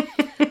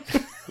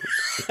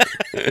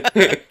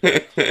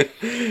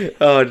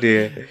 Oh,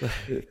 dear.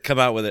 Come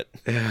out with it.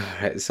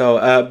 Right,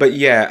 so, but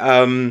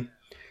yeah,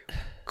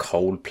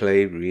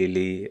 Coldplay,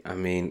 really? I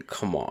mean,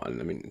 come on.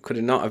 I mean, could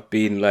it not have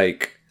been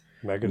like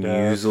Megadeth,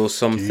 Muse or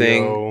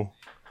something? Dio.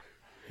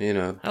 You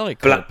know, I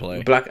like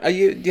Coldplay. I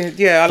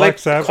like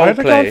Sabbath. Coldplay. I'd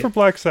have gone for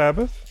Black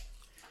Sabbath.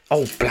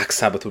 Oh, Black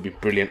Sabbath would be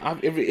brilliant.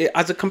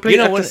 As a complete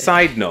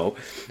side note,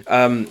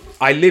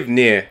 I live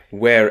near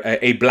where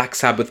a Black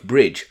Sabbath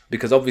bridge,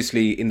 because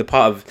obviously in the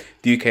part of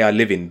the UK I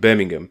live in,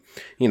 Birmingham,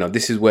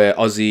 this is where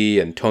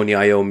Ozzy and Tony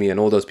Iommi and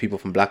all those people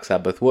from Black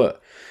Sabbath were.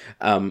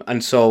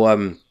 And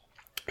so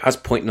that's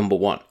point number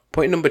one.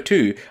 Point number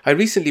two, I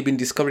recently been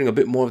discovering a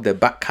bit more of their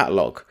back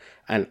catalogue.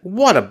 And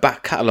what a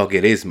back catalogue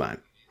it is,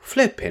 man.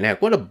 Flipping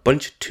heck, what a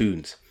bunch of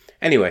tunes.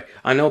 Anyway,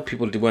 I know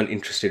people weren't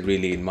interested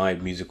really in my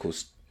musical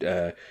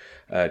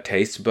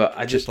tastes, but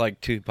I just like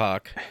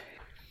Tupac.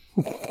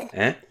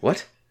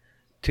 What?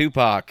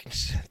 Tupac,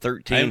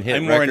 13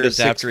 hit more records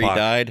into after he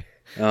died.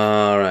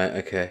 All right,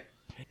 okay.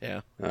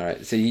 Yeah. All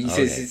right. So you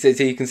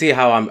can see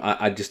how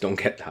I just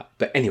don't get that.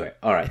 But anyway,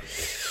 all right.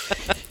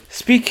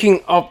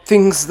 Speaking of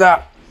things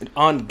that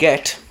aren't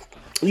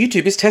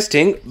YouTube is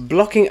testing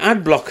blocking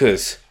ad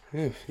blockers.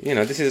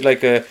 This is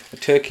like a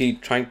turkey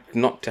trying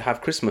not to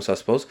have Christmas, I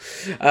suppose.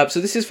 So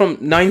this is from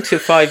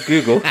 9to5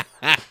 Google.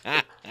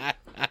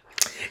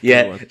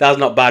 Yeah, that was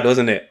not bad,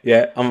 wasn't it?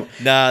 Yeah. No,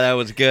 that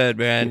was good,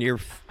 man. You're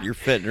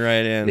fitting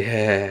right in.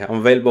 Yeah, I'm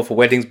available for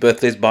weddings,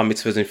 birthdays, bar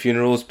mitzvahs, and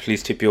funerals.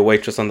 Please tip your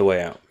waitress on the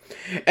way out.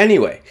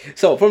 Anyway,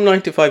 so from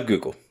 9to5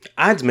 Google.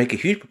 Ads make a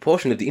huge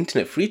proportion of the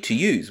internet free to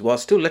use while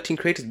still letting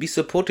creators be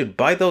supported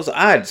by those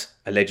ads,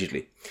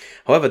 allegedly.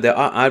 However, there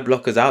are ad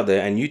blockers out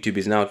there, and YouTube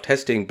is now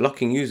testing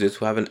blocking users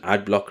who have an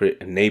ad blocker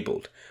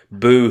enabled.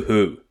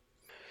 Boo-hoo.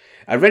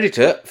 A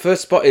Redditor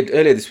first spotted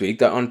earlier this week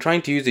that on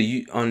trying to use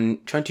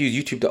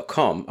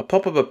YouTube.com, a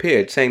pop-up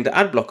appeared saying that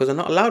ad blockers are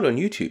not allowed on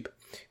YouTube.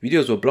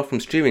 Videos were blocked from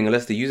streaming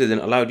unless the user then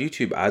allowed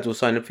YouTube ads or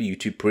signed up for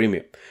YouTube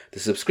Premium, the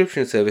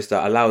subscription service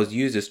that allows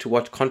users to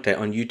watch content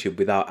on YouTube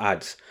without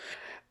ads.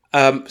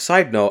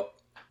 Side note,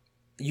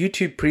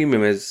 YouTube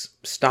Premium is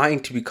starting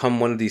to become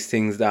one of these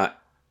things that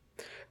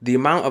the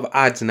amount of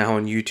ads now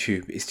on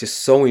YouTube is just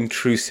so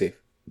intrusive,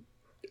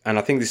 and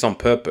I think this on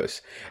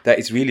purpose, that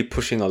it's really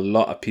pushing a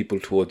lot of people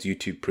towards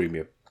YouTube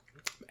Premium.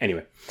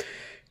 Anyway,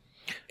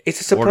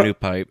 it's a surprise. Or new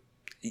pipe.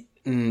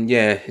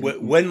 Yeah.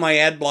 When my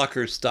ad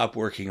blockers stop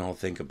working, I'll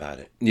think about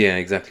it. Yeah,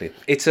 exactly.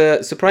 It's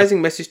a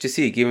surprising message to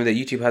see, given that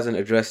YouTube hasn't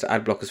addressed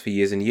ad blockers for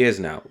years and years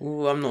now.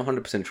 Ooh, I'm not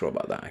 100% sure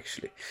about that,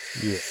 actually.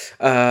 Yeah.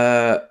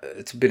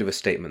 It's a bit of a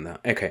statement,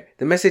 that. Okay.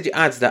 The message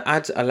adds that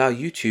ads allow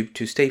YouTube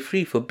to stay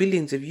free for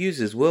billions of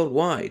users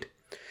worldwide.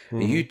 A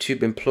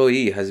YouTube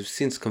employee has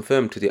since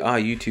confirmed to the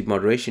YouTube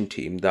moderation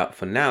team that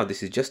for now,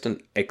 this is just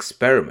an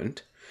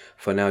experiment.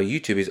 For now,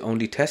 YouTube is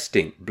only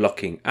testing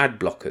blocking ad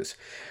blockers.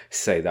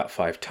 Say that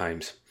 5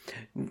 times.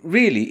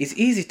 Really, it's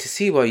easy to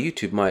see why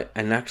YouTube might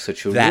enact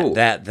such a rule.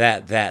 That.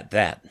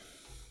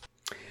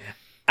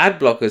 Ad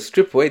blockers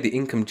strip away the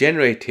income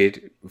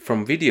generated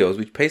from videos,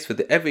 which pays for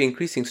the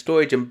ever-increasing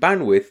storage and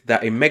bandwidth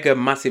that a mega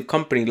massive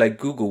company like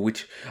Google,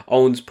 which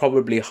owns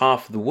probably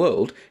half the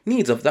world,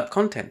 needs of that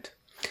content.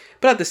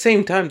 But at the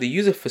same time, the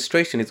user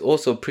frustration is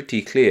also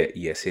pretty clear.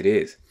 Yes, it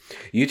is.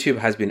 YouTube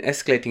has been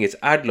escalating its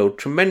ad load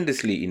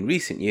tremendously in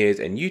recent years,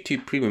 and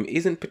YouTube Premium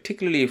isn't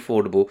particularly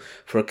affordable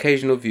for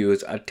occasional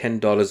viewers at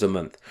 $10 a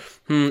month.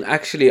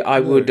 Actually, I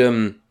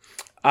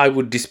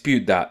would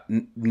dispute that.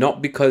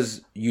 Not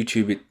because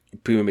YouTube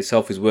Premium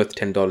itself is worth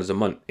 $10 a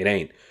month. It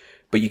ain't.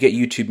 But you get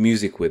YouTube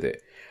Music with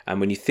it. And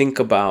when you think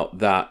about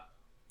that,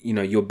 you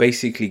know, you're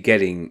basically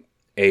getting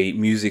a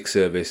music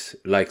service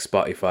like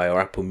Spotify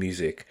or Apple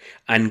Music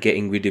and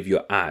getting rid of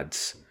your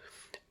ads.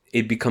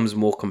 It becomes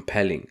more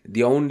compelling.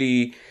 The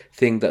only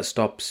thing that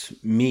stops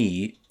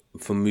me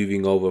from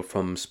moving over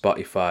from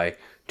Spotify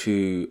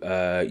to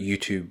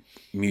YouTube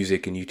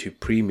Music and YouTube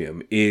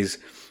Premium is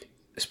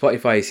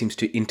Spotify seems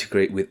to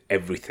integrate with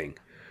everything.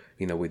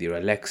 You know, with your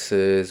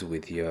Alexas,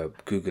 with your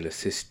Google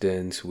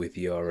Assistants, with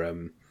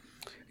your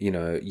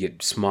your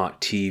smart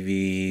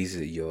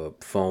TVs, your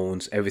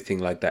phones, everything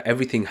like that.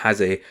 Everything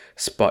has a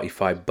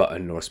Spotify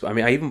button.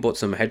 I even bought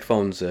some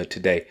headphones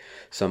today,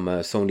 some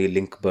Sony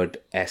LinkBud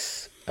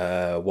S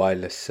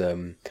wireless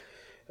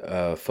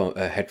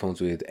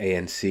headphones with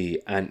ANC,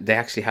 and they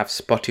actually have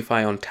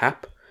Spotify on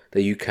tap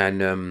that you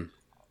can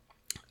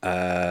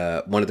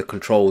one of the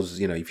controls,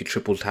 you know, if you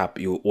triple tap,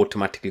 you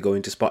automatically go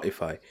into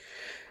Spotify.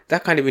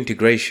 That kind of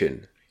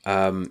integration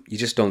you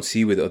just don't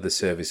see with other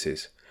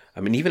services. I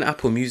mean, even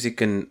Apple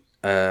Music and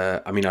I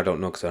don't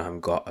know because I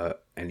haven't got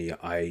any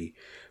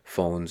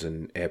iPhones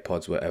and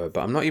AirPods, whatever,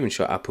 but I'm not even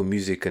sure Apple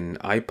Music and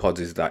iPods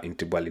is that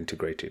well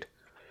integrated.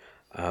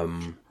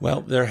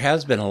 Well, there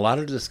has been a lot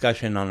of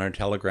discussion on our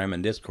Telegram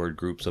and Discord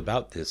groups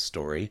about this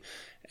story,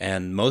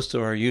 and most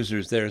of our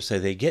users there say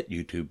they get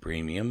YouTube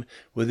Premium,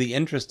 with the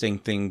interesting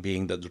thing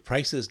being that the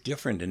price is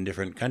different in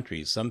different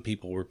countries. Some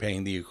people were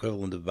paying the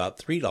equivalent of about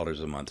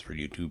 $3 a month for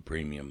YouTube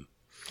Premium.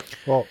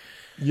 Well,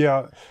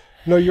 yeah.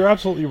 No, you're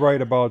absolutely right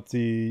about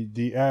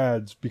the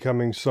ads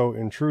becoming so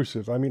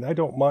intrusive. I mean, I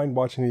don't mind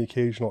watching the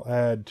occasional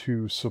ad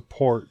to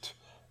support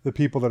the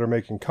people that are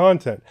making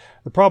content.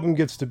 The problem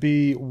gets to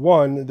be,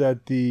 one,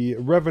 that the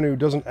revenue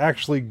doesn't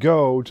actually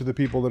go to the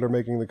people that are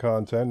making the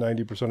content.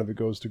 90% of it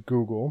goes to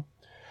Google.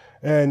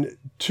 And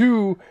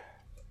two,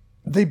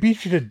 they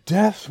beat you to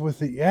death with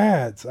the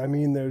ads. I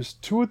mean, there's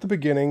 2 at the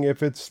beginning.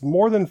 If it's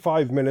more than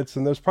 5 minutes,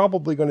 then there's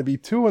probably going to be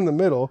 2 in the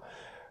middle.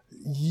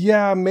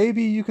 Yeah,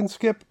 maybe you can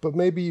skip, but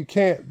maybe you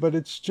can't. But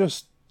it's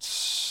just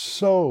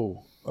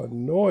so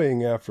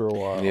annoying after a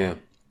while. Yeah.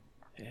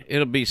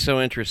 It'll be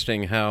so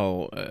interesting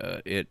how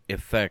it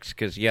affects,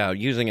 because,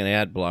 using an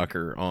ad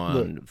blocker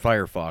on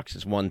Firefox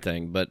is one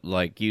thing, but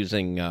like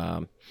using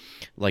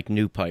like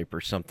NewPipe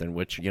or something,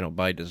 which,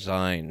 by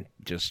design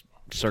just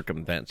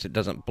circumvents. It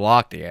doesn't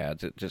block the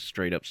ads, it just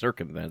straight up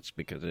circumvents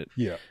because it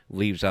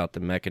leaves out the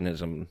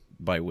mechanism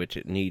by which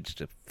it needs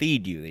to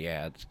feed you the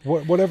ads.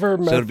 Whatever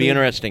method, so it'll be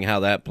interesting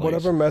how that plays.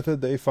 Whatever method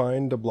they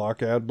find to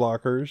block ad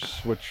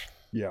blockers, which,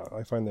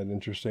 I find that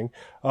interesting.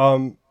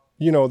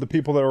 The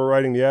people that are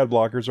writing the ad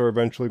blockers are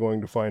eventually going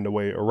to find a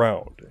way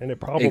around, and it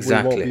probably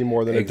won't be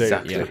more than a day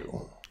or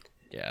two.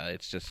 Yeah,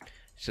 it's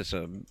just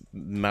a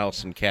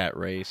mouse and cat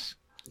race.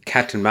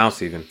 Cat and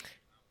mouse, even.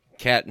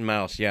 Cat and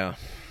mouse, yeah.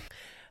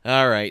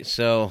 All right,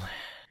 so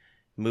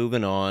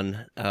moving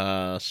on.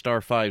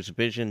 Star 5's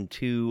Vision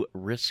 2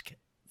 Risk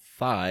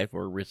 5,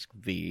 or Risk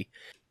V,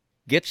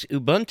 gets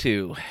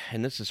Ubuntu,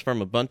 and this is from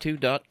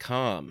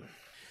Ubuntu.com.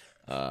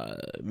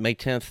 May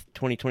 10th,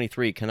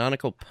 2023,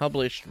 Canonical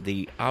published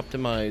the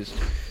optimized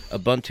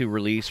Ubuntu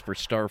release for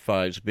Star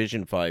 5's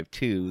Vision 5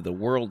 2, the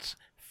world's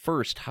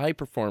first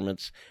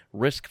high-performance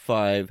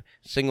RISC-V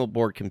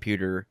single-board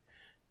computer,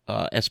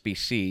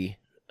 SBC,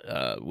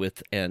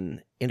 with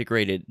an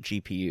integrated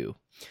GPU.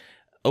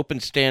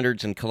 Open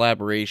standards and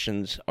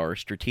collaborations are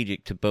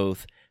strategic to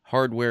both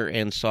hardware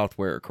and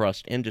software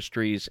across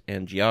industries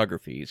and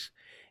geographies.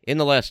 In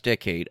the last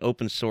decade,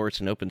 open source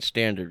and open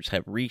standards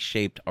have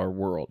reshaped our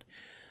world.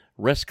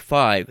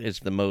 RISC-V is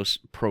the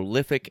most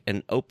prolific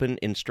and open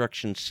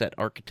instruction set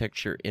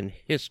architecture in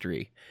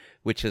history,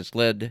 which has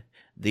led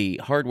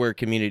the hardware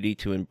community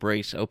to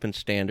embrace open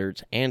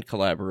standards and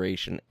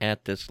collaboration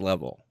at this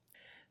level.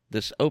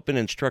 This open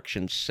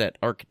instruction set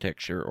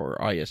architecture, or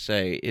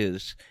ISA,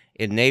 is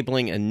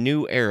enabling a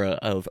new era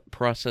of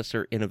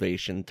processor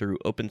innovation through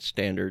open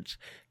standard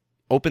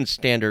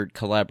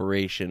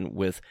collaboration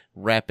with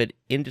rapid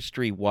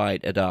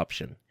industry-wide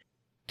adoption.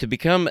 To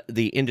become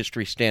the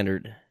industry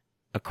standard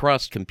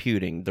across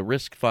computing, the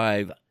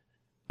RISC-V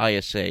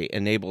ISA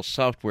enables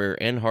software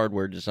and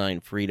hardware design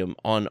freedom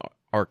on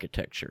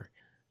architecture.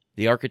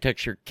 The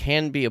architecture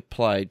can be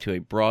applied to a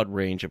broad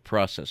range of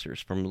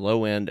processors, from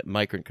low-end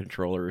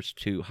microcontrollers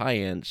to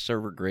high-end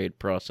server-grade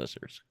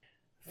processors.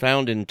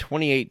 Founded in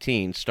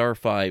 2018,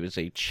 Star5 is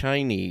a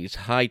Chinese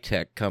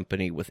high-tech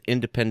company with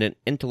independent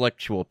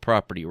intellectual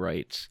property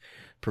rights,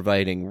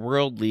 providing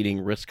world-leading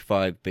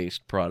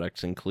RISC-V-based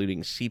products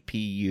including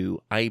CPU,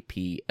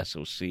 IP,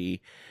 SoC,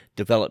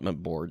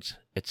 development boards,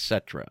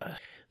 etc.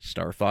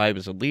 Star5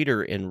 is a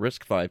leader in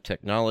RISC-V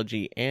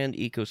technology and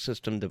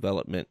ecosystem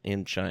development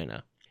in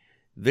China.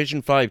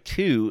 Vision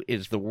 5.2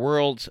 is the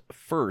world's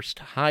first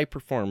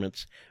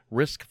high-performance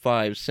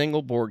RISC-V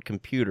single-board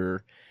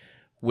computer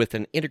with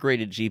an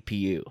integrated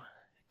GPU.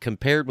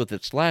 Compared with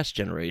its last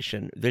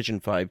generation, Vision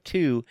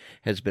 5.2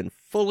 has been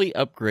fully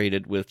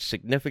upgraded with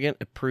significant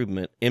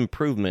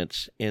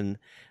improvements in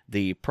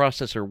the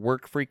processor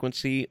work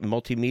frequency,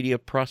 multimedia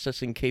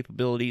processing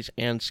capabilities,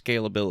 and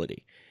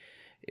scalability.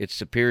 Its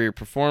superior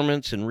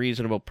performance and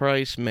reasonable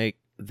price make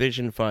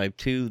Vision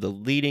 5.2 the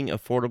leading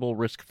affordable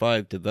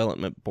RISC-V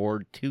development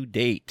board to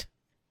date.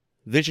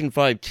 Vision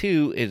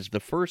 5.2 is the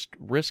first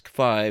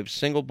RISC-V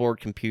single-board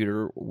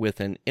computer with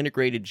an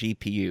integrated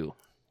GPU,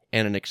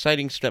 and an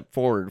exciting step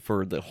forward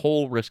for the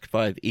whole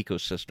RISC-V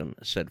ecosystem,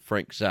 said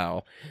Frank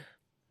Zhao,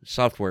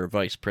 software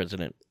vice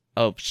president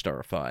of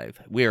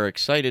Star5. We are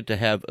excited to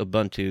have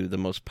Ubuntu, the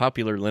most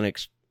popular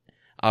Linux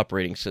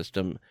operating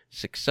system,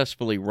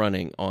 successfully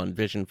running on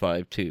Vision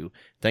 5.2,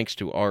 thanks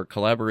to our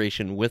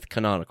collaboration with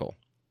Canonical.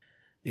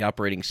 The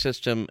operating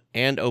system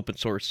and open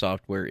source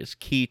software is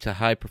key to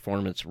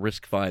high-performance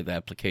RISC-V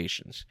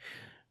applications.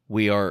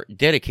 We are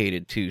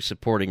dedicated to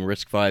supporting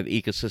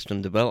RISC-V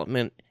ecosystem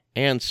development,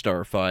 and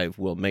Star5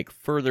 will make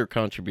further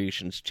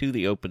contributions to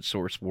the open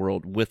source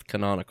world with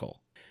Canonical.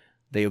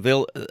 The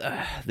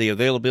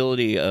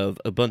availability of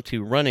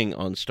Ubuntu running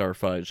on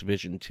Star5's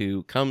Vision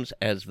 2 comes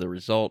as the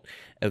result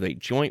of a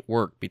joint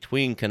work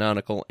between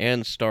Canonical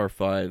and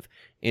Star5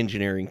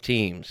 engineering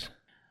teams.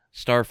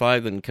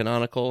 Star5 and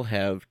Canonical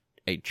have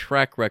a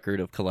track record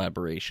of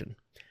collaboration.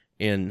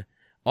 In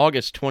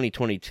August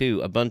 2022,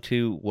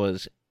 Ubuntu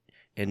was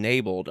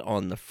enabled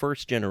on the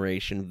first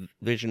generation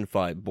Vision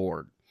 5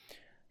 board.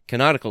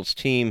 Canonical's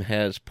team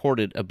has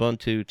ported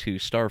Ubuntu to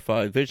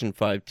Star5 Vision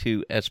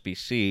 5.2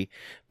 SBC,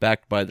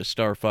 backed by the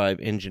Star5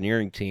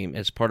 engineering team,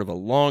 as part of a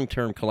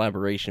long-term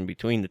collaboration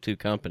between the two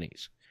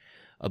companies.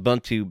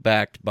 Ubuntu,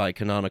 backed by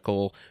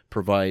Canonical,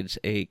 provides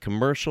a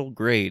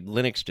commercial-grade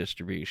Linux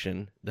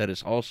distribution that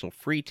is also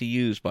free to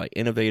use by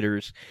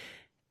innovators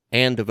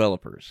and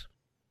developers.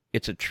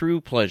 It's a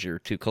true pleasure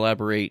to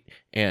collaborate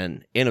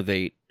and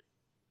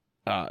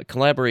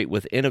collaborate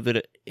with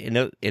innovative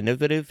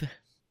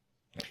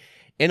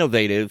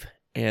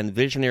and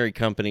visionary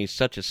companies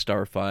such as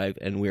Star5,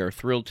 and we are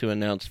thrilled to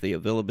announce the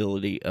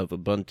availability of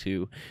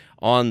Ubuntu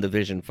on the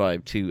Vision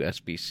 5.2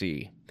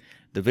 SBC.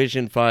 The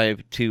Vision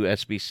 5.2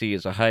 SBC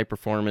is a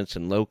high-performance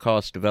and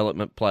low-cost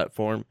development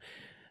platform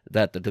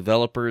that the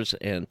developers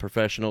and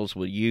professionals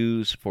will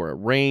use for a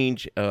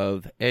range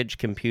of edge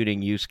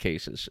computing use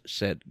cases,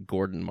 said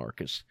Gordon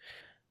Marcus,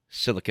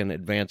 Silicon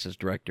Advances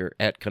Director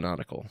at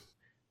Canonical.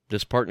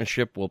 This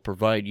partnership will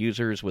provide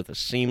users with a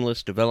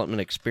seamless development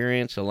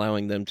experience,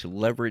 allowing them to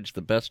leverage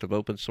the best of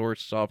open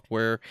source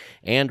software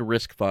and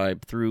RISC-V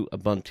through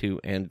Ubuntu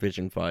and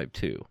Vision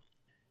 5.2.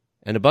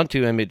 An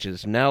Ubuntu image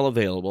is now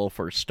available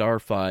for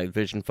Star5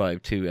 Vision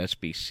 5.2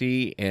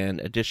 SBC, and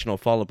additional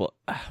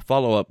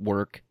follow-up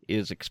work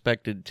is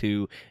expected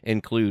to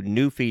include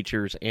new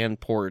features and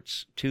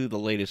ports to the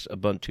latest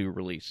Ubuntu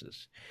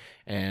releases.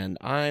 And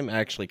I'm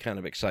actually kind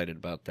of excited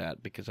about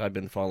that, because I've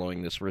been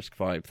following this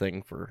RISC-V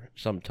thing for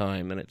some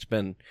time, and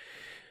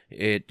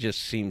it just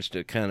seems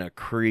to kind of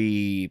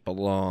creep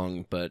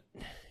along, but,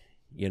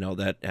 you know,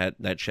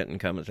 that shouldn't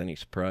come as any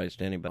surprise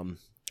to anybody.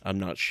 I'm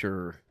not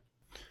sure.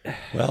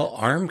 Well,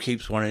 ARM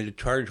keeps wanting to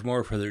charge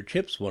more for their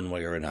chips one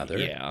way or another.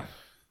 Yeah.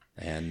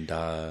 And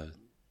that's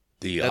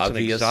obvious... an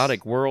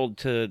exotic world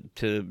to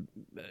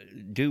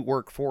do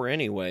work for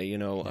anyway,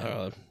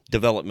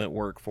 development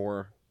work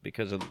for,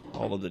 because of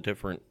all of the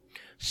different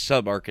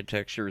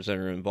sub-architectures that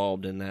are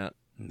involved in that.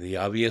 The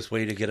obvious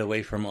way to get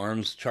away from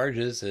ARM's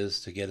charges is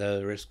to get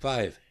a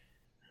RISC-V.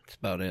 That's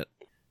about it.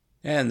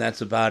 And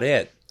that's about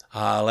it.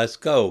 Let's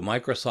go.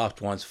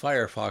 Microsoft wants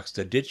Firefox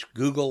to ditch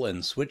Google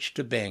and switch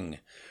to Bing.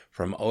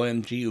 From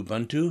OMG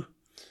Ubuntu,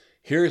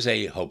 here's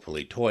a,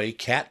 hopefully toy,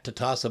 cat to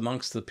toss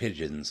amongst the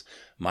pigeons.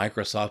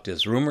 Microsoft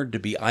is rumored to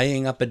be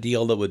eyeing up a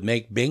deal that would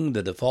make Bing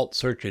the default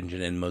search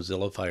engine in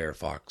Mozilla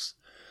Firefox.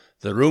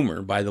 The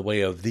rumor, by the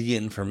way of the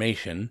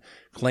information,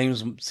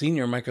 claims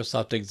senior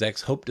Microsoft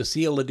execs hope to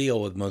seal a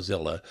deal with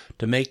Mozilla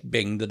to make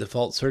Bing the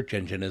default search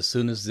engine as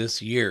soon as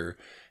this year,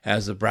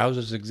 as the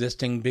browser's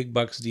existing big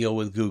bucks deal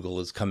with Google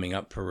is coming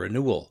up for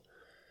renewal.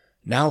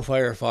 Now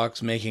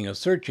Firefox making a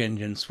search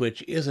engine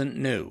switch isn't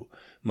new.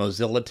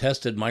 Mozilla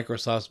tested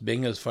Microsoft's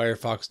Bing as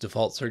Firefox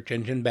default search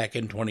engine back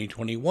in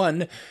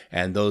 2021,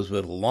 and those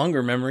with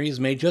longer memories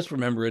may just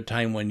remember a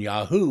time when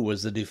Yahoo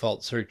was the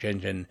default search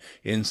engine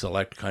in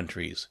select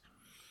countries.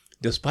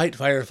 Despite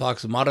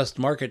Firefox's modest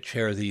market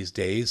share these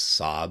days,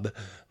 sob,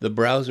 the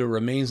browser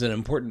remains an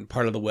important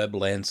part of the web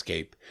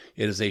landscape.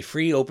 It is a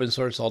free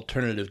open-source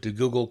alternative to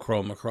Google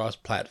Chrome across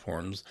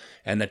platforms,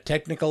 and a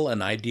technical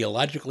and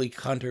ideologically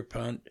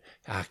counterpoint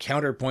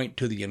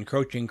to the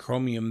encroaching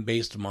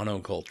Chromium-based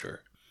monoculture.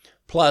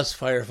 Plus,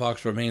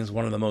 Firefox remains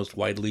one of the most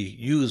widely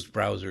used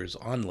browsers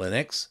on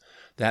Linux.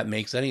 That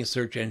makes any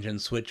search engine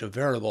switch a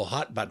veritable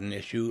hot-button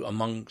issue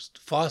amongst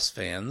FOSS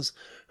fans,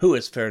 who,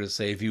 it's fair to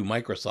say, view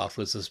Microsoft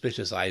with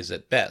suspicious eyes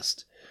at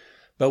best.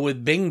 But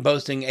with Bing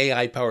boasting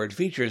AI-powered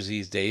features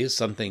these days,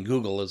 something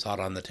Google is hot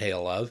on the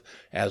tail of,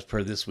 as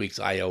per this week's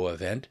I.O.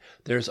 event,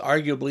 there's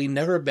arguably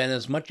never been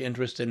as much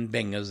interest in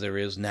Bing as there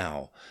is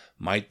now.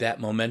 Might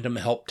that momentum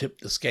help tip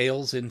the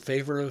scales in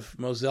favor of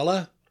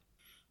Mozilla?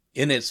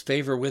 In its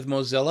favor with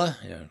Mozilla?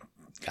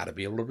 Gotta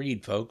be able to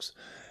read, folks.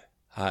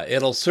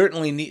 It'll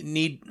certainly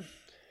need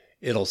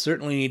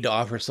to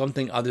offer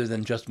something other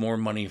than just more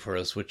money for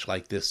a switch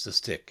like this to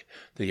stick.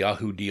 The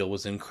Yahoo deal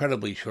was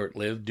incredibly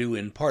short-lived, due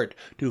in part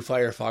to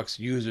Firefox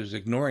users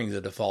ignoring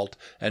the default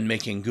and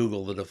making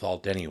Google the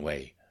default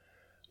anyway.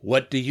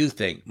 What do you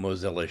think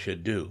Mozilla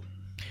should do?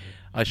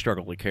 I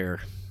struggle to care.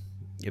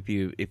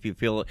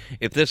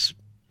 If this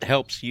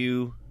helps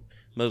you,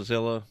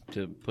 Mozilla,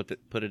 to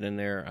put it in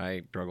there,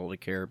 I struggle to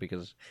care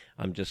because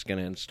I'm just going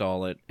to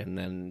install it and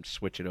then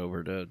switch it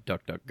over to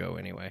DuckDuckGo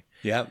anyway.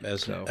 Yeah,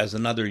 as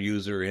another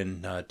user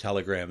in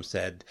Telegram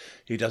said,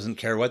 he doesn't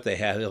care what they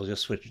have; he'll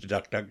just switch to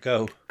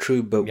DuckDuckGo.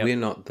 True, but we're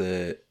not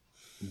the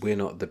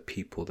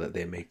people that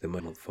they make the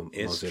money from.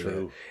 It's Mozilla.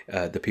 True.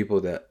 The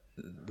people that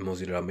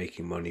Mozilla are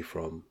making money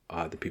from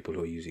are the people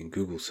who are using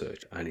Google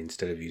search, and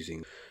instead of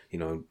using,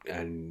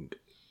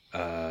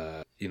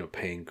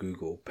 paying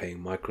Google, paying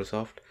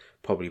Microsoft,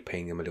 probably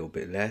paying them a little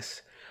bit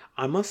less.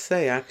 I must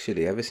say,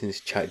 actually, ever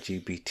since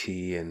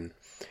ChatGPT and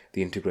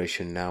the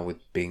integration now with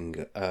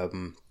Bing,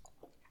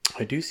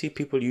 I do see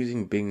people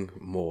using Bing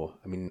more.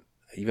 I mean,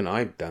 even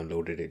I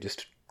downloaded it just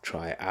to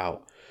try it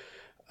out,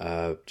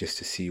 just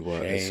to see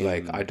what it's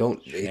like.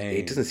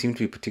 It doesn't seem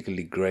to be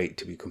particularly great,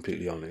 to be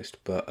completely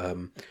honest. But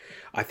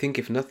I think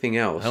if nothing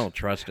else, I don't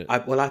trust it.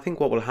 I think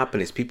what will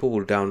happen is people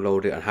will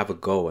download it and have a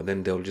go, and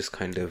then they'll just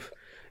kind of,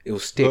 it'll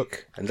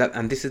stick.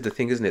 And this is the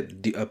thing, isn't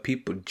it?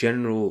 People,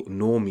 general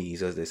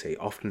normies, as they say,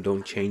 often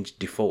don't change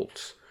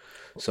defaults.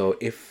 So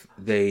if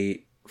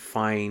they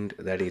find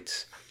that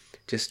it's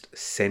just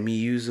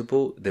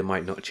semi-usable, they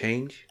might not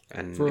change.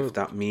 And if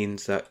that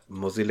means that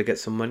Mozilla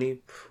gets some money,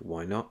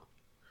 why not?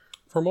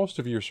 For most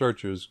of your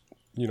searches,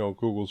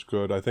 Google's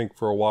good. I think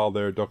for a while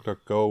there,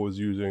 DuckDuckGo was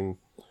using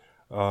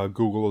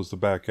Google as the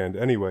back end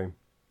anyway.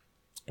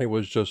 It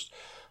was just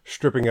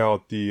stripping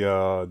out the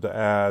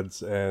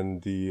ads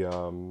and the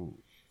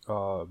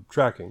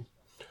tracking.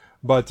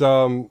 But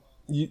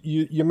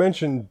you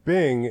mentioned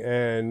Bing,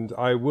 and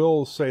I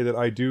will say that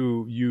I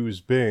do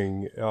use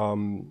Bing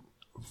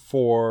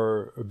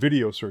for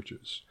video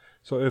searches.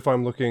 So if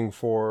I'm looking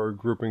for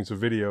groupings of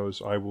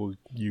videos, I will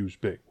use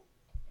Bing.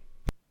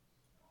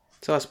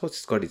 So I suppose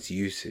it's got its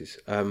uses.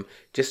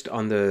 Just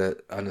on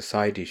a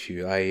side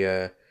issue,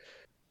 I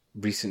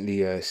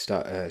recently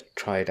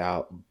tried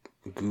out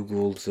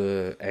Google's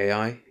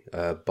AI,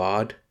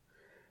 Bard.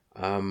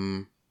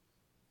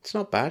 It's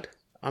not bad.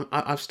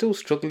 I'm still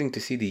struggling to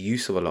see the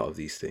use of a lot of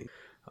these things.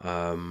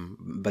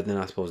 But then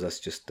I suppose that's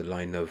just the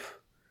line of,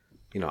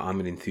 I'm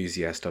an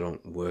enthusiast. I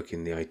don't work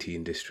in the IT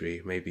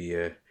industry. Maybe,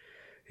 I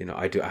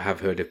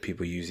have heard of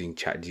people using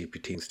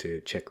ChatGPT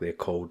to check their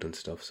code and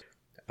stuff.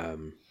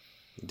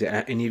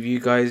 Did any of you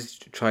guys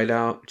tried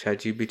out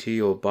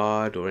ChatGPT or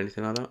Bard or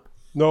anything like that?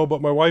 No,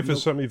 but my wife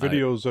has sent me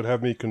videos that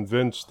have me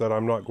convinced that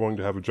I'm not going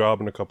to have a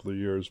job in a couple of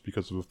years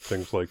because of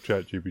things like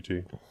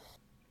ChatGPT.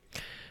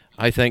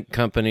 I think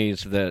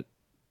companies that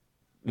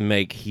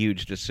make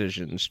huge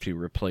decisions to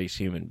replace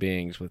human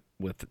beings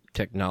with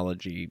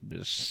technology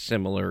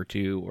similar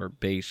to or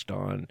based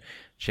on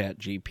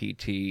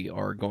ChatGPT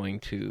are going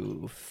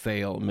to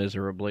fail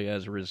miserably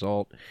as a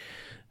result.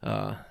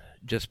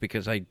 Just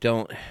because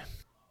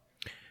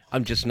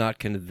I'm just not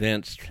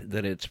convinced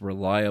that it's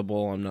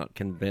reliable. I'm not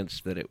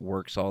convinced that it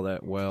works all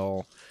that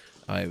well.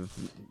 I've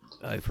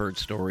heard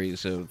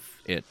stories of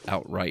it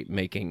outright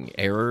making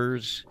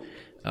errors.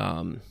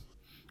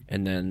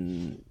 And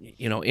then,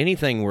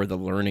 anything where the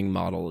learning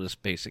model is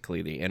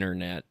basically the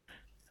internet,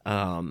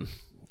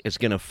 is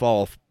going to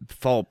fall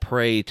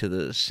prey to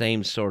the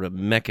same sort of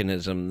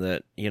mechanism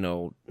that,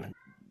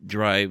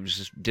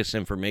 drives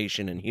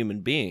disinformation in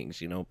human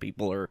beings.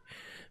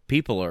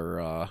 People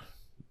are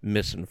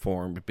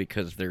misinformed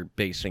because they're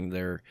basing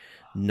their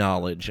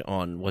knowledge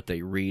on what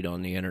they read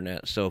on the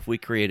internet. So if we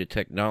create a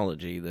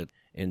technology that's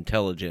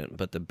intelligent,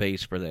 but the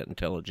base for that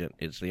intelligent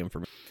is the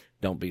information,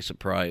 don't be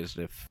surprised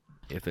if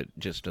it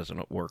just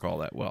doesn't work all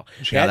that well.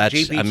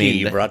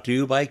 ChatGPT brought to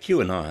you by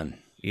QAnon.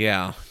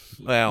 Yeah.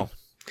 Well,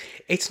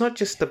 it's not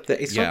just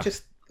not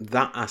just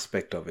that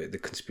aspect of it, the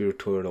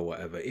conspiratorial or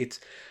whatever.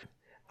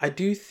 I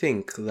do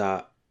think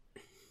that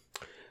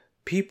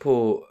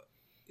people,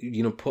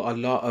 put a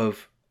lot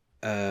of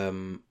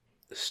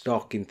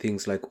stock in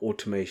things like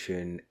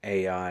automation,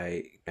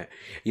 AI,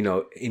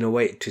 in a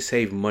way to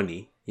save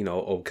money,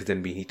 or because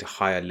then we need to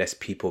hire less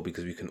people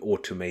because we can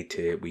automate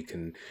it, we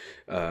can,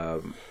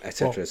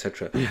 etc.,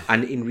 etc.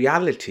 And in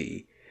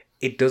reality,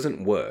 it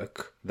doesn't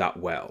work that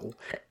well.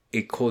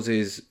 It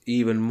causes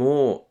even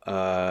more,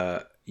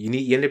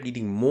 you end up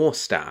needing more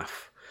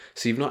staff.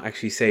 So you've not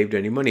actually saved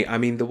any money. I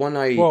mean, the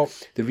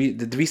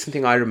recent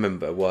thing I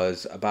remember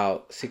was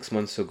about 6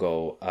 months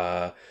ago.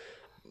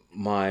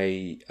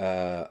 My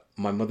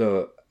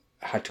mother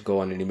had to go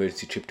on an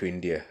emergency trip to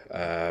India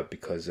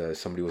because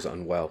somebody was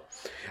unwell,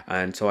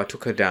 and so I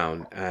took her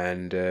down,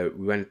 and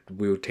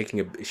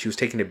she was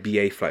taking a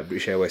BA flight,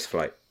 British Airways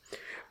flight,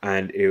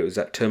 and it was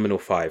at Terminal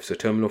 5. So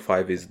Terminal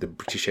 5 is the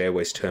British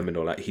Airways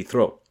terminal at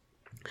Heathrow,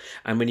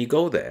 and when you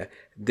go there,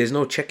 there's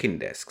no check-in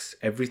desks.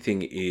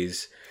 Everything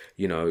is,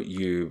 you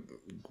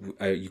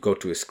go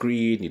to a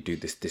screen, you do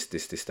this,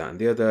 that, and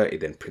the other. It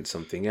then prints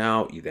something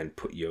out. You then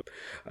put your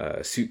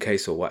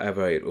suitcase or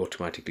whatever. It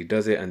automatically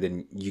does it, and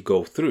then you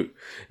go through.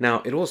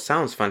 Now, it all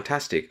sounds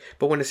fantastic,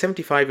 but when a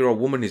 75-year-old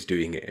woman is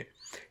doing it,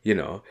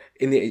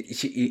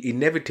 she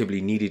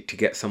inevitably needed to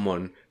get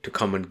someone to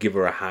come and give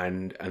her a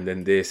hand, and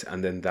then this,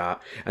 and then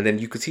that, and then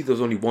you could see there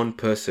was only one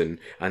person,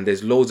 and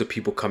there's loads of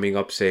people coming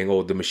up saying,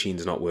 "Oh, the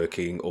machine's not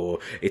working," or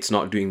 "It's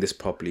not doing this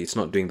properly, it's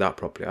not doing that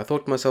properly." I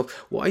thought to myself,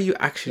 what are you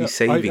actually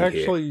saving here? I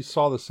actually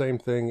saw the same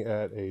thing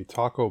at a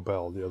Taco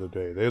Bell the other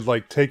day. They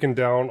had taken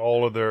down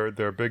all of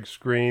their big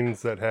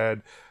screens that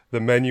had the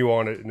menu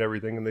on it and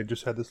everything, and they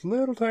just had this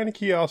little tiny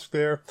kiosk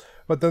there,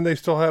 but then they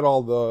still had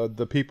all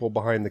the people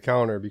behind the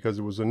counter because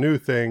it was a new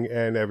thing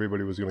and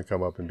everybody was going to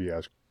come up and be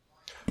asked.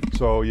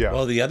 So yeah.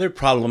 Well, the other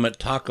problem at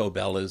Taco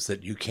Bell is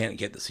that you can't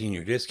get the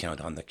senior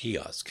discount on the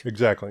kiosk.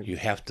 Exactly. You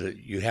have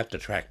to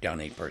track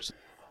down a person.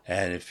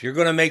 And if you're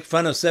going to make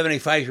fun of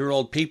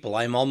 75-year-old people,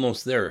 I'm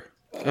almost there.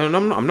 And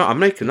I'm not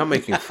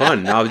making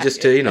fun. I was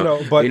just,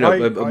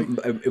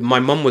 my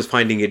mum was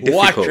finding it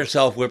difficult. Watch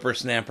yourself,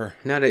 whippersnapper.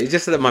 No, it's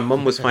just that my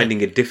mum was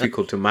finding it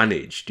difficult to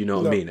manage. Do you know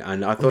what I mean?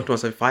 And I thought to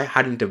myself, if I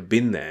hadn't have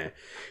been there,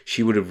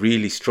 she would have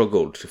really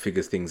struggled to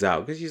figure things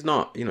out because she's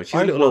not, she's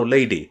a little old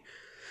lady.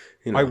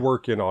 I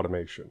work in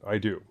automation. I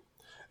do.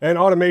 And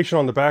automation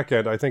on the back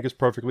end, I think, is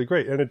perfectly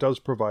great. And it does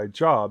provide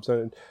jobs.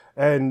 And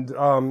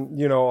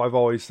I've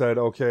always said,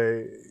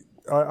 okay,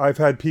 I've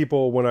had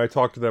people, when I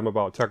talk to them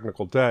about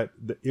technical debt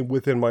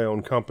within my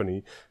own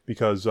company,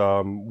 because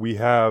we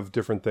have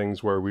different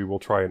things where we will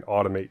try and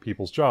automate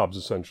people's jobs,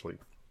 essentially.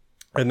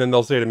 And then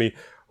they'll say to me,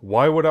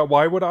 why would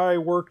I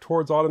work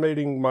towards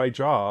automating my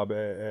job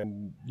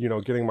and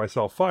getting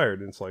myself fired?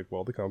 And it's like,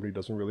 well, the company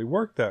doesn't really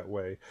work that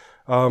way.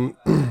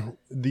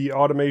 The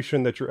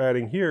automation that you're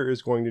adding here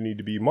is going to need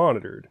to be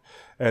monitored,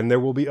 and there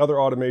will be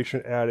other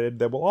automation added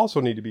that will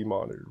also need to be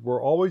monitored.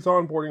 We're always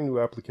onboarding new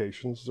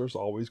applications. There's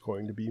always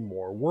going to be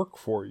more work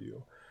for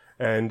you,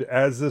 and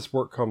as this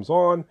work comes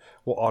on,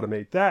 we'll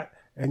automate that,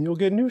 and you'll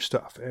get new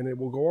stuff, and it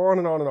will go on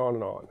and on and on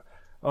and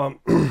on.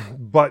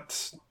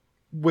 But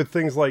with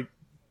things like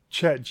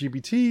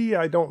ChatGPT,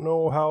 I don't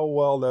know how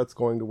well that's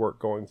going to work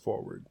going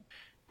forward.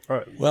 All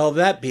right. Well,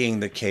 that being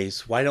the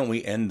case, why don't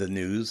we end the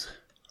news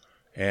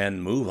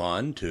and move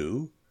on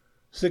to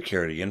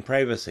security and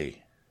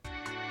privacy?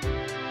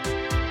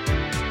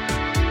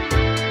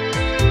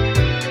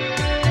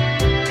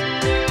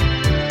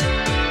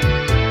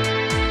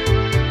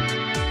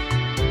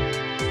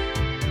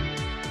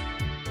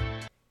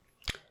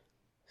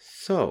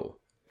 So,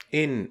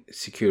 in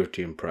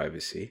security and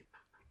privacy,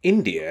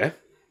 India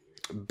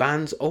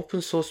bans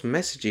open source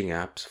messaging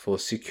apps for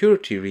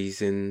security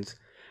reasons,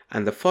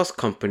 and the first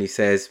company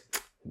says,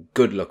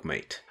 good luck,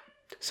 mate.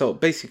 So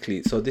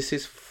basically, this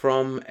is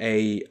from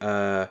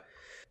it's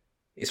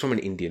from an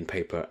Indian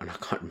paper, and I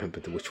can't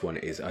remember which one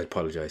it is. I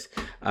apologize.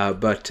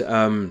 But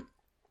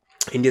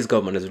India's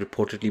government has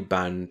reportedly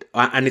banned,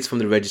 and it's from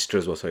the Register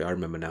as well. Sorry, I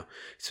remember now.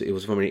 So it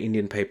was from an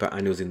Indian paper,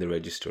 and it was in the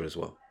Register as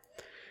well.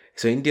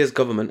 So India's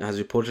government has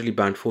reportedly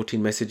banned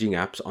 14 messaging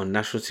apps on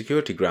national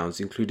security grounds,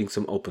 including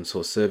some open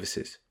source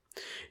services.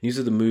 News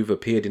of the move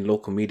appeared in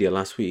local media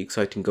last week,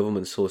 citing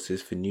government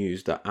sources for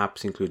news that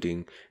apps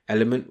including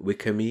Element,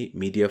 Wikami,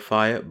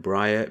 Mediafire,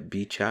 Briar,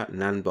 BChat,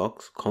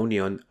 Nanbox,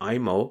 Konion,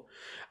 IMO,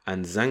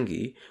 and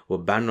Zangi were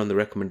banned on the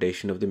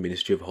recommendation of the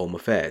Ministry of Home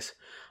Affairs.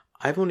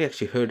 I've only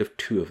actually heard of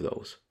 2 of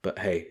those, but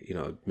hey,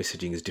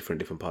 messaging is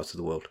different parts of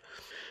the world.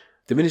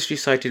 The ministry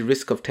cited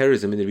risk of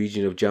terrorism in the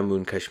region of Jammu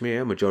and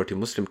Kashmir, a majority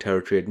Muslim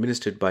territory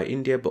administered by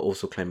India but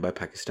also claimed by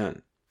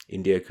Pakistan.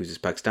 India accuses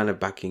Pakistan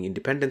of backing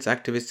independence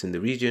activists in the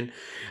region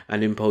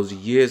and imposed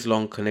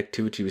years-long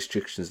connectivity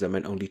restrictions that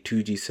meant only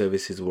 2G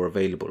services were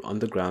available on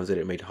the grounds that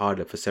it made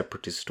harder for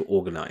separatists to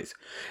organize.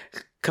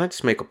 Can I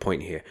just make a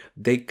point here?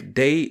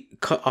 They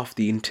cut off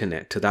the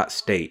internet to that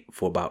state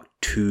for about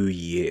 2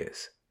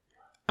 years.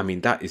 I mean,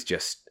 that is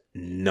just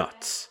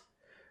nuts.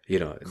 You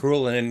know,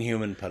 Cruel and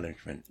inhuman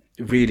punishment.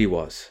 it really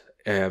was.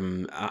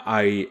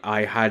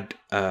 I had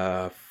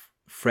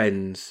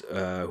friends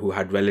who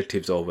had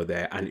relatives over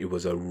there, and it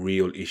was a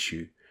real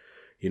issue,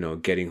 you know,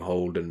 getting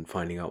hold and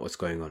finding out what's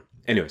going on.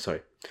 Anyway,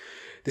 sorry.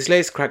 This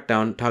latest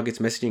crackdown targets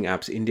messaging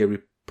apps India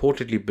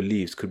reportedly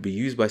believes could be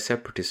used by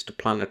separatists to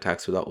plan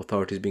attacks without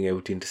authorities being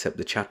able to intercept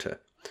the chatter.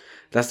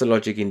 That's the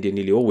logic India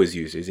nearly always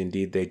uses.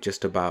 Indeed, they're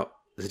just about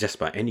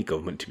any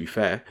government, to be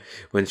fair,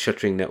 when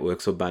shuttering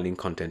networks or banning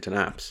content and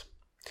apps.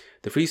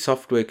 The Free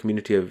Software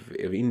Community of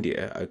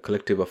India, a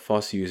collective of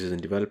FOSS users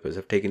and developers,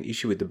 have taken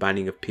issue with the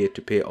banning of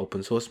peer-to-peer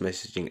open source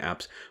messaging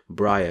apps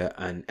Briar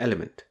and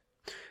Element.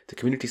 The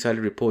community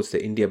cited reports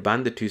that India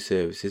banned the two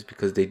services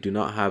because they do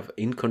not have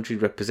in-country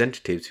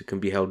representatives who can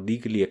be held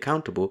legally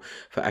accountable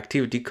for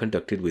activity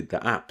conducted with the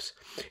apps.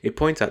 It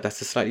points out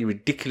that's a slightly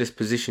ridiculous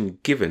position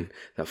given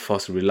that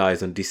FOSS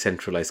relies on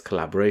decentralized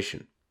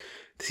collaboration.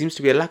 There seems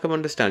to be a lack of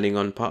understanding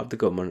on part of the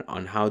government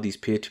on how these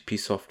peer-to-peer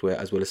software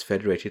as well as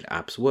federated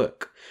apps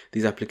work.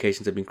 These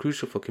applications have been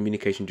crucial for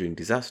communication during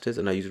disasters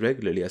and are used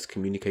regularly as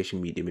communication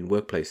medium in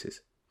workplaces,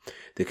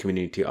 the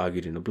community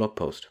argued in a blog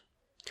post.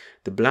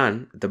 The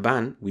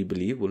ban, we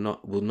believe, will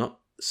not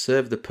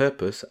serve the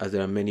purpose, as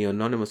there are many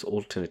anonymous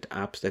alternate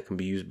apps that can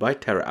be used by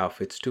terror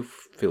outfits to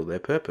fulfill their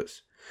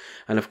purpose.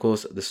 And of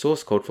course, the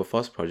source code for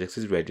FOSS projects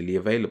is readily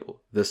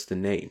available, thus the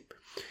name,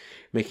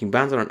 making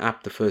bans on an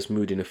app the first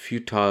move in a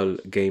futile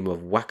game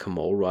of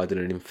whack-a-mole rather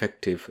than an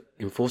effective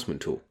enforcement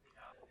tool.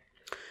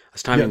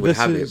 As timing would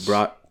have it,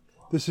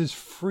 this is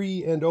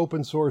free and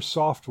open source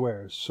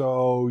software,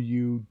 so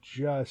you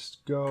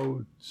just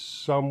go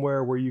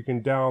somewhere where you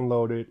can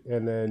download it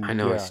and then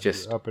it's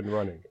just you're up and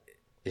running.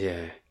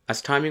 Yeah.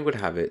 As timing would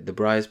have it, the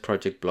Briar's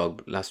project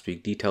blog last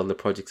week detailed the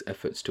project's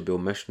efforts to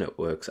build mesh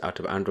networks out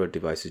of Android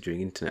devices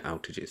during internet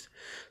outages,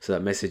 so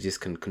that messages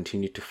can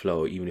continue to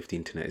flow even if the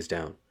internet is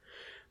down.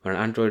 When an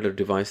Android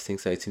device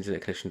thinks that its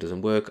internet connection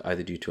doesn't work,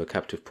 either due to a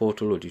captive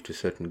portal or due to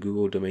certain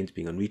Google domains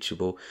being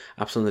unreachable,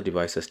 apps on the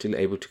device are still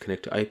able to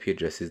connect to IP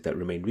addresses that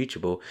remain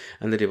reachable,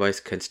 and the device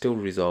can still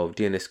resolve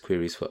DNS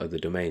queries for other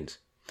domains,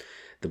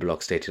 the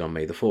blog stated on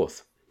May the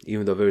 4th.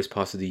 Even though various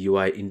parts of the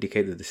UI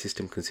indicate that the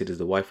system considers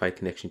the Wi-Fi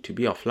connection to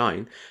be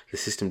offline, the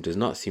system does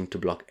not seem to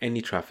block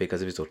any traffic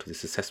as a result of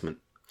this assessment.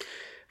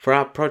 For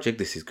our project,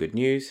 this is good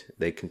news.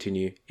 They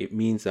continue. It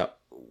means that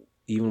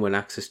even when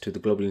access to the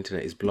global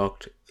internet is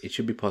blocked, it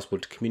should be possible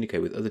to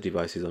communicate with other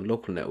devices on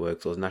local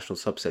networks or national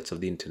subsets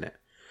of the internet.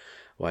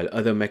 While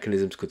other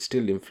mechanisms could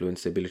still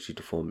influence the ability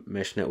to form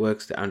mesh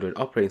networks, the Android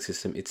operating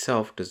system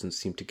itself doesn't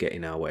seem to get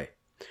in our way.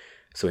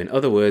 So in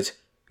other words,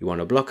 you want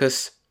to block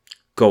us?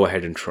 Go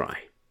ahead and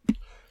try.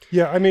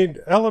 Yeah, I mean,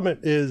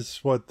 Element is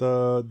what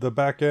the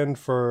back end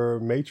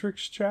for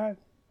Matrix chat.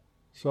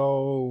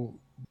 So,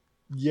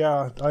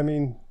 yeah, I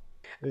mean,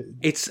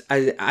 it's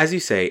as you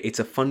say, it's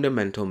a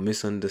fundamental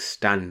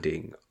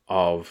misunderstanding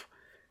of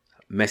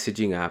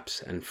messaging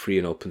apps and free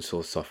and open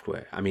source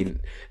software. I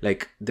mean,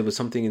 like there was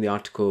something in the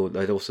article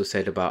that also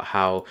said about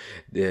how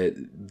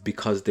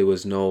because there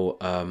was no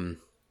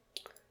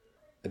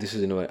this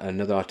is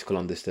another article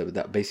on this,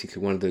 that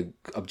basically one of the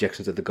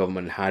objections that the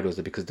government had was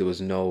that because there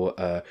was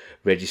no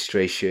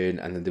registration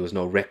and then there was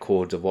no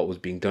records of what was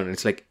being done. And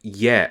it's like,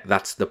 yeah,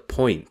 that's the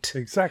point.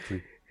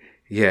 Exactly.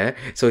 Yeah.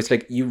 So it's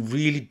like you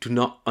really do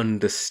not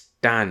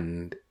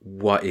understand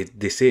what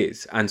this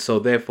is. And so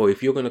therefore,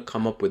 if you're going to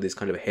come up with this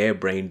kind of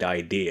harebrained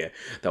idea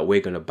that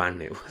we're going to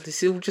ban it, well,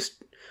 this is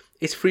just,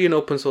 it's free and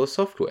open source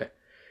software,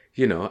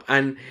 you know,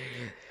 and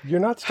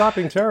you're not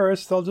stopping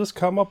terrorists. They'll just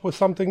come up with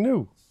something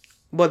new.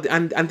 Well,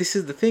 and this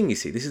is the thing, you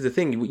see. This is the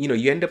thing. You know,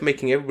 you end up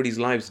making everybody's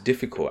lives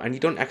difficult and you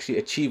don't actually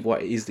achieve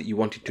what it is that you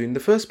wanted to in the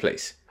first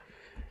place.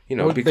 You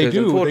know, well, because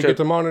they get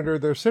to monitor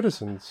their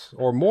citizens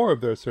or more of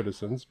their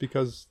citizens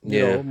because, you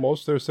know,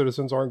 most of their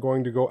citizens aren't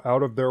going to go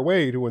out of their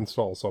way to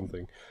install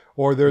something.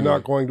 Or they're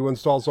not going to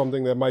install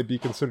something that might be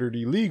considered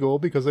illegal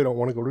because they don't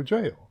want to go to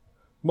jail.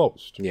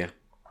 Most. Yeah.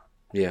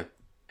 Yeah.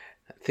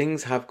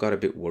 Things have got a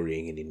bit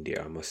worrying in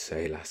India, I must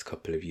say, last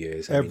couple of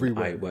years.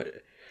 Everywhere.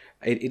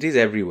 It is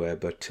everywhere,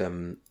 but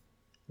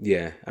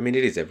yeah, I mean,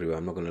 it is everywhere,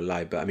 I'm not going to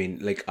lie. But I mean,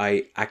 like,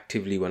 I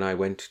actively, when I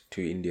went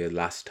to India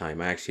last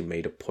time, I actually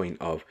made a point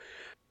of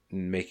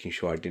making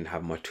sure I didn't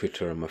have my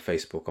Twitter and my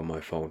Facebook on my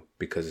phone,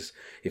 because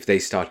if they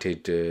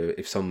started,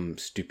 if some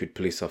stupid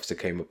police officer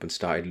came up and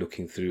started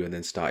looking through and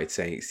then started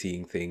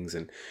seeing things,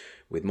 and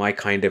with my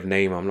kind of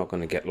name, I'm not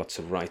going to get lots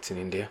of rights in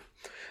India.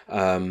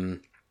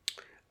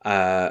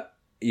 Yeah,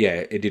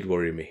 it did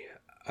worry me.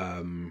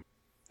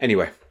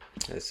 Anyway,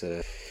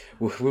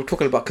 we were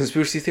talking about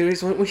conspiracy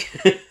theories, weren't we?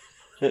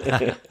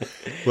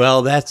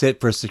 Well, that's it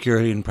for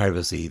security and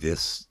privacy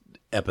this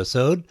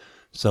episode.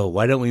 So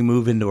why don't we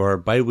move into our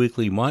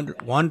bi-weekly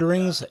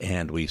wanderings,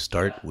 and we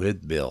start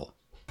with Bill.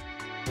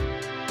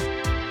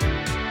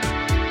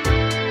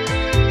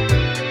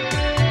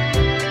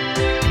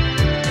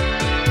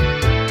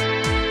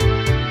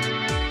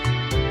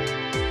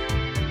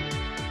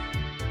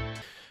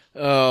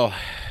 Oh,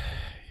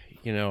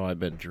 I've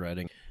been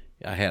dreading.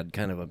 I had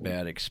kind of a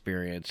bad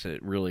experience.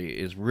 It really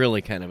is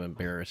kind of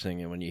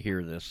embarrassing. And when you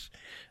hear this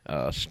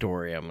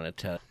story, I'm going to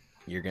tell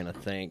you, you're going to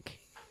think,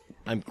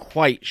 I'm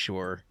quite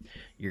sure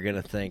you're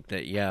going to think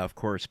that, yeah, of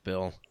course,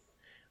 Bill,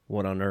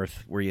 what on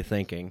earth were you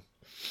thinking?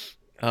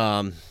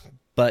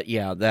 But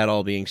yeah, that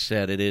all being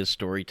said, it is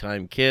story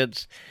time,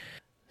 kids.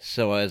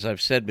 So as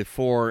I've said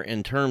before,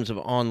 in terms of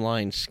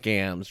online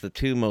scams, the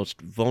two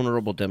most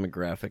vulnerable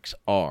demographics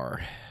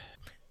are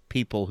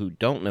people who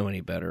don't know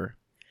any better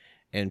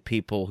and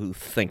people who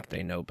think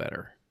they know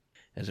better.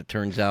 As it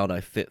turns out, I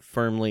fit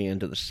firmly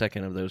into the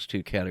second of those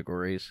two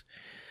categories.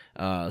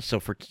 So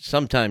for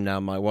some time now,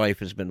 my wife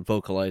has been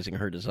vocalizing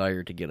her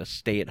desire to get a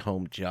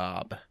stay-at-home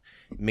job,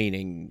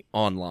 meaning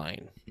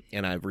online.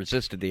 And I've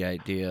resisted the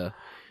idea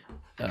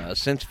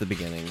since the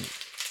beginning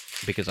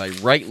because I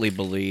rightly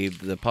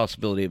believed the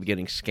possibility of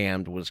getting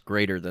scammed was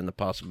greater than the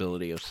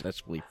possibility of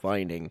successfully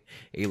finding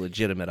a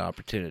legitimate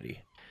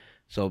opportunity.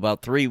 So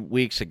about 3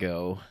 weeks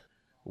ago,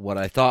 what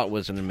I thought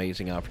was an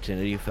amazing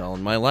opportunity fell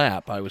in my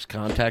lap. I was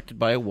contacted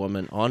by a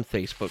woman on my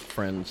Facebook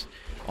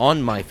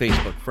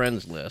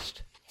friends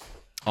list,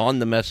 on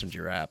the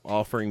Messenger app,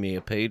 offering me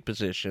a paid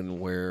position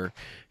where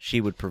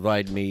she would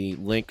provide me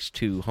links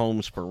to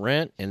homes for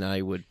rent, and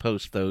I would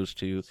post those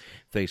to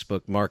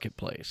Facebook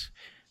Marketplace.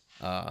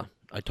 I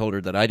told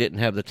her that I didn't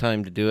have the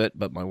time to do it,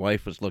 but my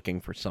wife was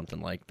looking for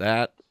something like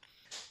that.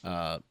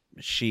 I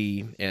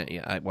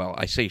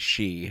say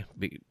she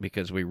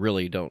because we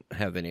really don't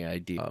have any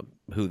idea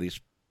who this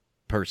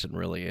person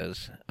really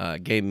is,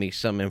 gave me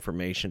some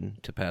information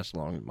to pass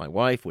along to my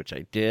wife, which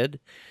I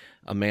did.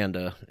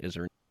 Amanda is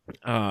her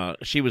name.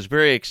 She was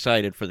very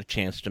excited for the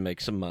chance to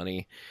make some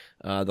money.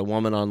 The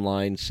woman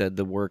online said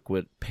the work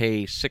would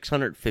pay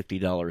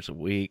 $650 a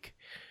week,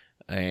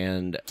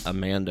 and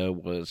Amanda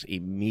was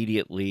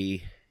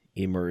immediately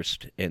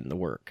immersed in the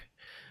work.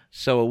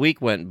 So a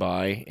week went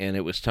by, and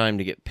it was time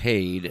to get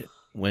paid.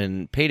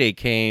 When payday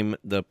came,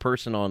 the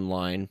person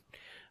online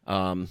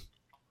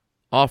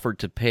offered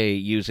to pay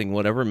using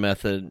whatever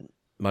method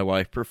my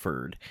wife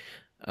preferred.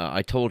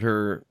 I told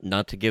her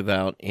not to give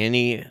out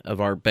any of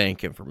our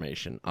bank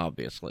information,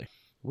 obviously.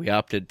 We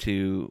opted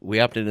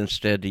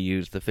instead to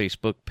use the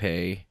Facebook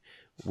Pay,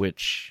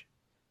 which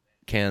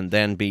can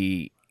then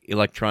be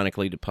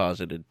electronically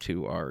deposited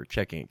to our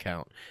checking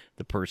account.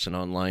 The person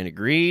online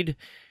agreed,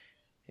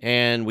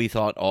 and we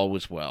thought all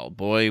was well.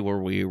 Boy,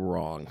 were we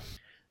wrong.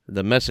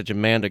 The message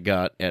Amanda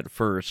got at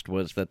first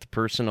was that the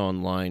person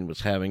online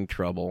was having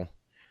trouble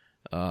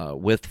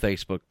with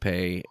Facebook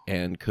Pay,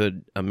 and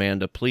could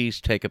Amanda please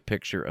take a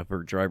picture of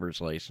her driver's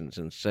license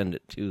and send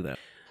it to them.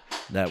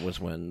 That was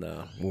when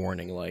the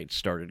warning lights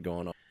started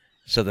going on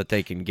so that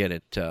they can get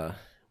it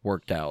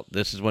worked out.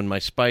 This is when my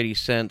spidey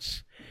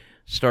sense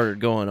started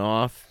going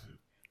off.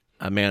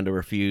 Amanda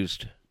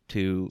refused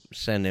to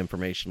send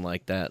information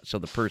like that, so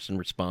the person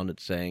responded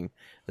saying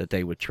that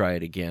they would try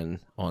it again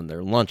on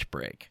their lunch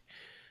break.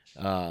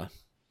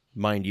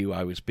 Mind you,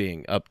 I was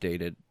being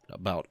updated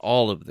about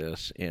all of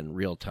this in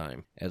real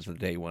time as the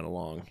day went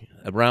along.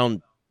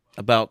 Around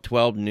about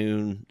 12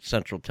 noon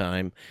Central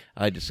Time,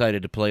 I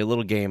decided to play a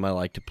little game I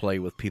like to play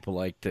with people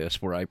like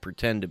this, where I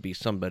pretend to be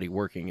somebody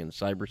working in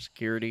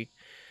cybersecurity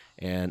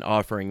and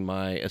offering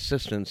my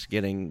assistance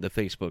getting the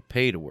Facebook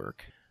Pay to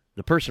work.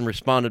 The person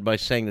responded by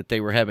saying that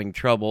they were having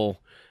trouble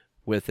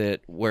with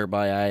it,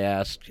 whereby I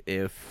asked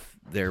if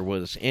there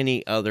was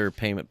any other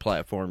payment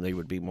platform they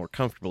would be more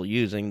comfortable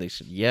using. They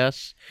said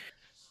yes.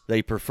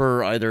 They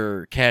prefer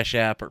either Cash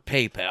App or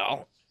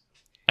PayPal.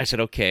 I said,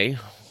 okay,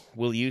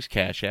 we'll use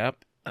Cash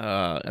App.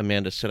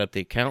 Amanda set up the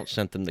account,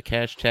 sent them the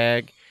cash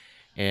tag,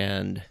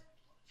 and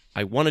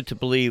I wanted to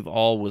believe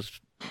all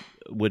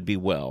would be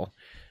well.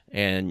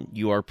 And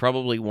you are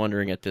probably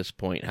wondering at this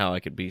point how I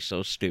could be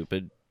so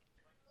stupid.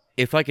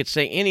 If I could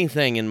say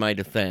anything in my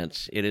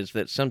defense, it is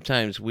that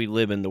sometimes we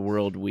live in the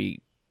world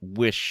we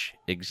wish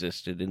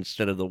existed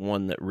instead of the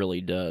one that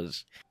really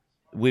does.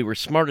 We were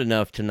smart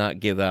enough to not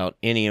give out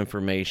any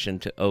information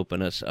to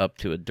open us up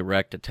to a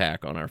direct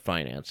attack on our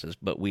finances,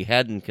 but we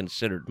hadn't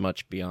considered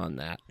much beyond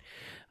that.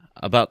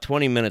 About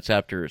 20 minutes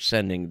after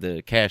sending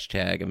the cash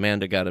tag,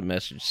 Amanda got a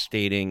message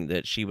stating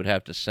that she would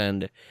have to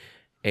send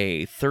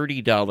a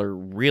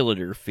 $30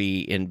 realtor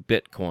fee in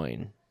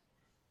Bitcoin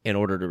in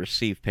order to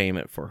receive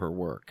payment for her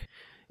work.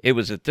 It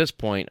was at this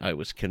point I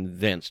was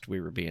convinced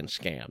we were being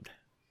scammed.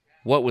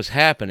 What was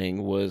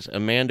happening was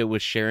Amanda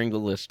was sharing the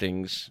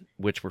listings,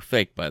 which were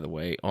fake, by the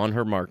way, on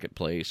her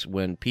marketplace.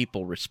 When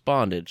people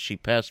responded, she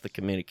passed the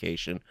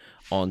communication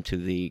on to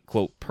the,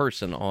 quote,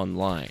 person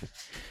online.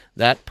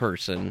 That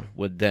person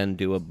would then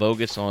do a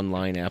bogus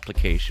online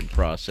application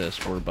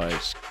process whereby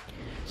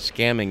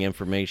scamming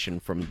information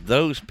from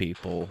those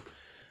people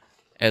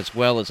as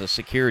well as a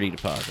security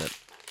deposit.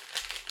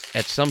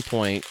 At some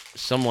point,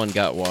 someone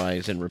got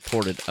wise and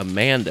reported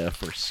Amanda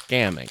for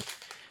scamming,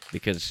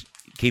 because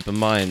keep in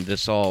mind,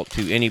 this all,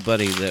 to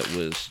anybody that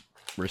was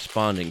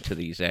responding to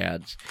these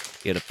ads,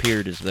 it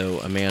appeared as though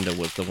Amanda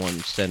was the one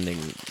sending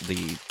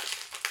the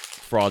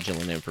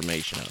fraudulent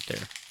information out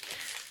there.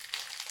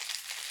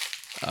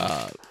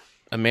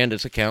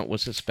 Amanda's account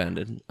was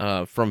suspended.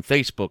 From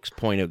Facebook's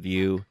point of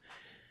view,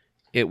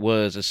 it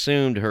was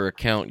assumed her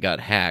account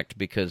got hacked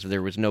because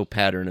there was no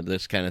pattern of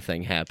this kind of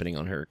thing happening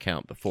on her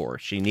account before.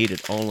 She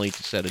needed only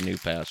to set a new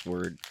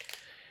password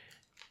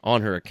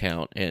on her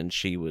account, and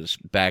she was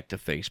back to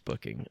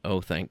Facebooking.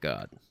 Oh, thank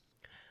God.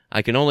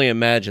 I can only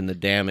imagine the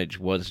damage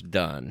was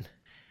done.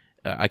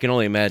 I can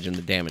only imagine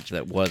the damage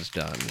that was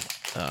done.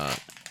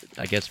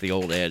 I guess the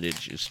old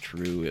adage is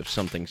true. If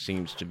something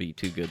seems to be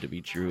too good to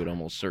be true, it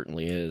almost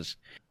certainly is.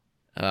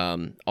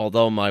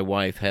 Although my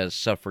wife has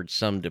suffered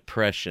some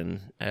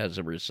depression as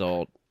a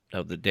result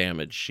of the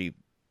damage she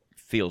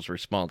feels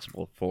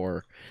responsible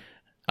for,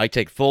 I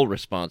take full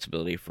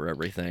responsibility for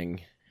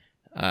everything.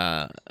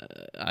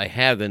 I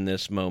have in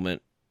this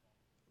moment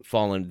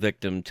fallen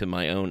victim to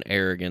my own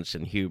arrogance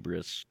and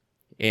hubris.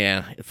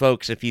 Yeah,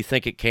 folks, if you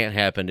think it can't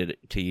happen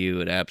to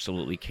you, it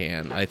absolutely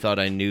can. I thought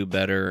I knew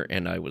better,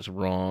 and I was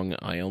wrong.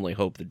 I only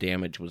hope the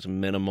damage was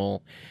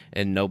minimal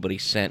and nobody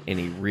sent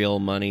any real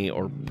money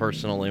or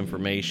personal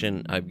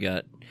information. I've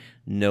got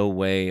no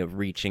way of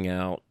reaching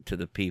out to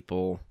the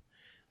people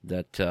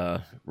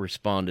that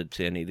responded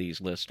to any of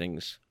these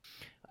listings.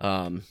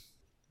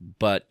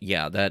 But,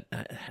 yeah,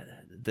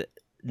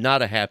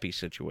 not a happy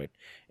situation.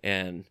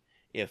 And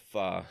if...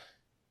 are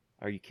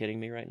you kidding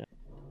me right now?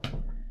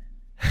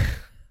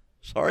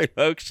 Sorry,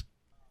 folks.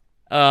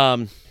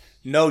 No,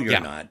 you're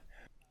not.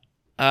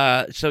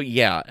 I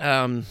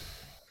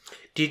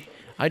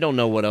don't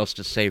know what else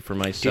to say for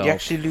myself. Did you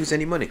actually lose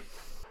any money?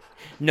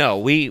 No,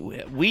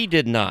 we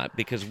did not,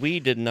 because we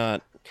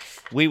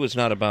was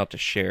not about to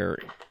share,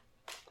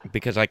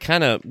 because I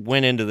kind of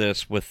went into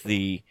this with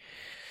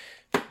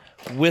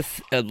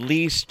at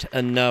least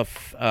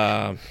enough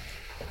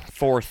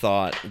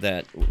forethought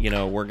that,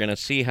 we're going to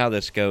see how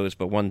this goes,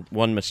 but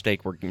one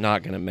mistake we're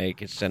not going to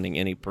make is sending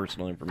any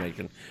personal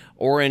information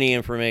or any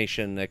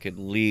information that could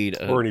lead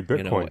or any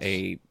Bitcoin. Or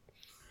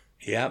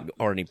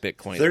any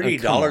Bitcoin.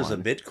 $30 a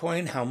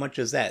Bitcoin? How much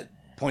is that?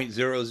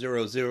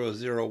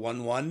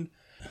 0.000011?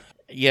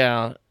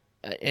 Yeah,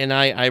 and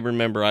I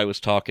remember I was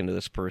talking to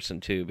this person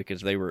too,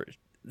 because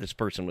this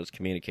person was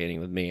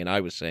communicating with me, and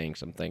I was saying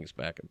some things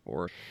back and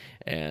forth,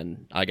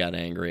 and I got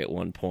angry at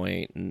one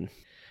point and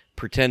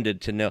pretended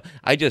to know.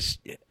 I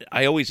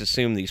always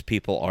assume these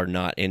people are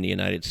not in the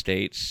United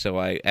States, so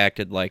I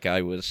acted like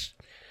I was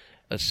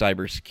a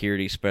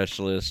cybersecurity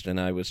specialist, and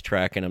I was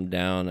tracking them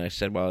down. I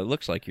said, well, it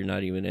looks like you're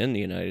not even in the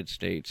United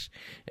States.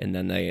 And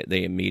then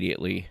they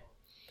immediately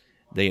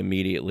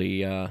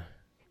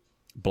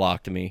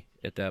blocked me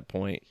at that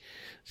point.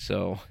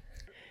 So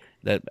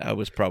that I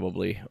was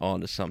probably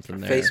onto something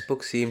there.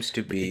 Facebook seems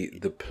to be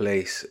the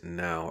place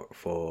now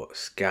for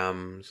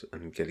scams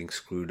and getting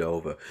screwed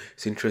over.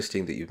 It's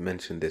interesting that you've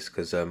mentioned this,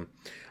 because I'm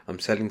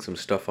selling some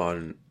stuff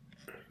on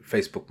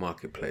Facebook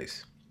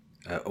Marketplace.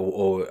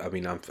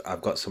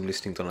 I've got some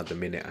listings on at the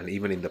minute, and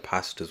even in the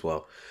past as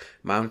well.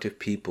 Amount of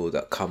people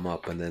that come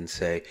up and then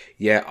say,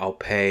 yeah, I'll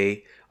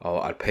pay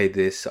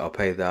this, I'll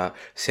pay that,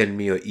 send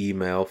me your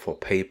email for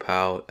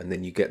PayPal, and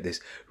then you get this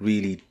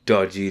really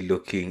dodgy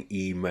looking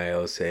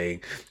email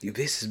saying,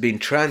 this has been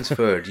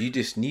transferred, you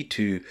just need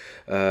to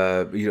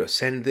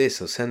send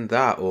this or send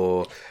that,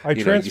 or I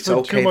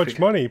transferred too much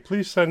money,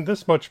 please send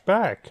this much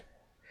back.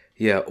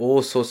 Yeah,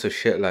 all sorts of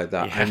shit like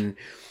that. Yeah. And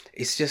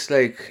it's just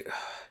like,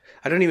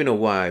 I don't even know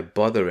why I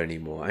bother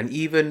anymore. And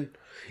even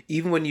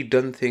when you've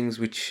done things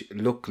which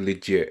look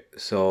legit.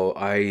 So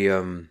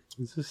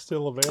is this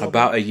still available?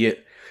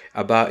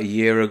 About a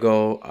year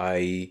ago,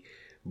 I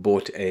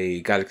bought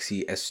a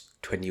Galaxy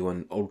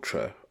S21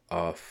 Ultra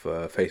off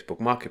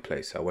Facebook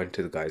Marketplace. I went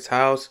to the guy's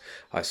house.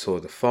 I saw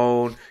the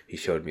phone. He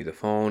showed me the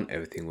phone.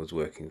 Everything was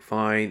working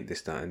fine.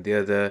 This, that, and the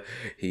other.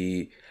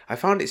 I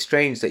found it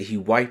strange that he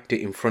wiped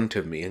it in front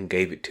of me and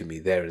gave it to me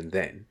there and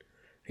then.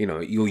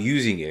 You're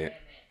using it,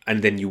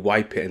 and then you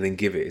wipe it and then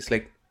give it. It's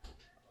like,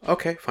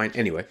 okay, fine.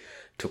 Anyway,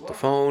 took the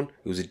phone.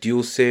 It was a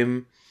dual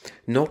SIM.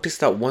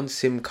 Noticed that one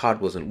SIM card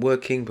wasn't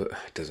working, but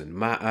it doesn't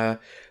matter.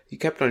 You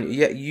kept on,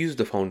 you used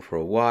the phone for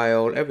a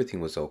while.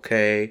 Everything was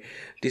okay.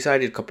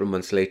 Decided a couple of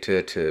months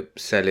later to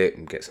sell it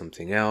and get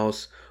something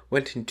else.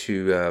 Went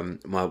into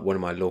one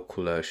of my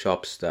local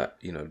shops that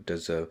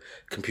does a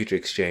computer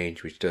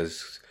exchange, which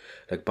does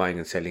like buying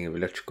and selling of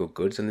electrical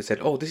goods. And they said,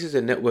 "Oh, this is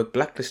a network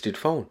blacklisted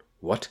phone."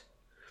 What?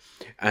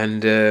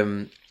 And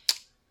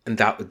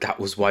that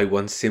was why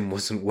one SIM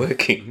wasn't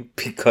working,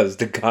 because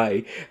the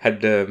guy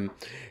had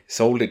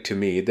sold it to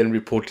me, then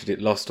reported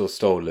it lost or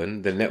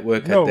stolen. The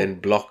network had then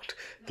blocked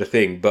the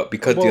thing, but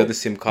because the other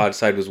SIM card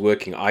side was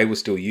working, I was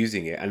still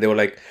using it, and they were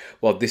like,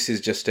 "Well, this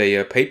is just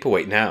a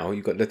paperweight now.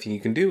 You've got nothing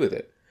you can do with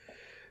it."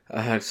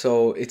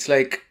 So it's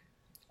like,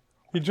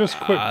 He just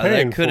quit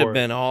paying that could for have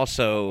been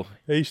also.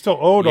 it. He still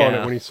owed on it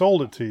Yeah. when he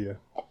sold it to you.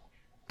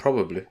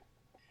 probably.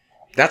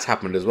 That's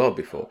happened as well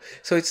before.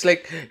 So it's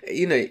like,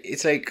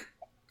 it's like,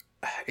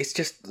 it's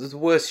just the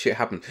worst shit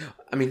happened.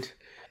 I mean,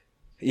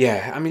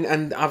 yeah, I mean,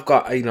 and I've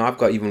got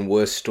even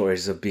worse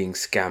stories of being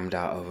scammed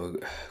out of a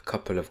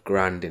couple of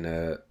grand in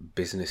a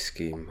business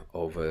scheme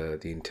over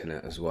the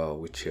internet as well,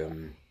 which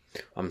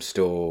I'm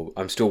still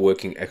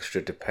working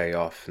extra to pay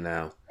off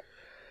now.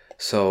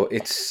 So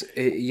it's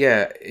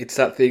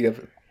that thing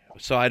of,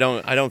 So I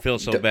don't feel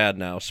so bad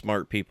now.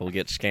 Smart people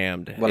get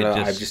scammed. well,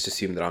 I've just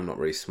assumed that I'm not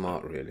very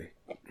smart, really.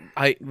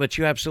 But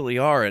you absolutely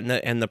are,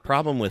 and the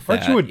problem with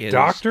Aren't that you a is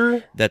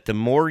doctor? that the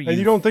more you And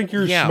you don't think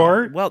you're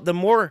smart? Well, the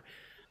more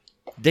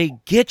they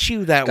get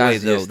you that way,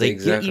 That's though. just They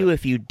exactly. get you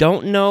if you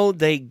don't know.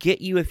 They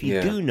get you if you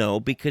Yeah. do know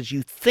because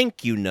you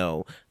think you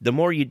know. The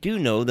more you do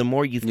know, the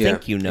more you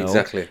think you know.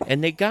 exactly.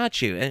 And they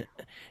got you,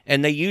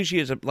 and they use you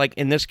as like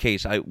in this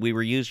case, we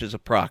were used as a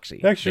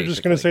proxy. Next, you're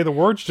just going to say the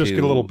words just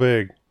get a little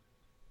big.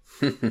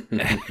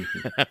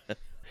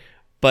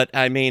 But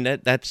I mean,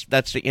 that's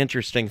the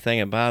interesting thing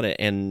about it,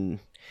 and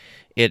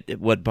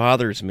what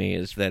bothers me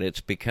is that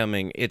it's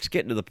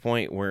getting to the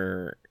point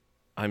where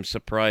I'm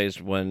surprised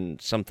when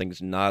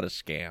something's not a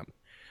scam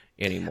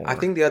anymore. I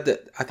think the other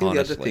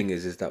honestly. thing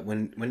is that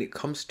when it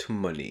comes to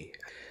money,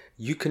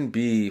 you can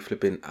be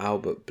flipping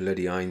Albert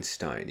bloody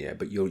Einstein, yeah,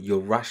 but your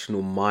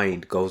rational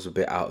mind goes a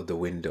bit out of the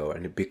window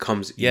and it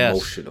becomes Yes.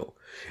 emotional.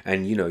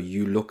 And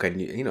you look and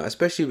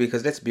especially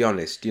because, let's be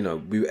honest,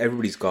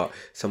 everybody's got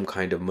some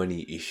kind of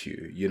money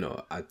issue,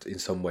 in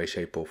some way,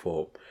 shape, or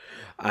form.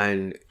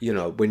 And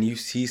when you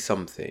see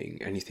something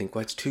and you think,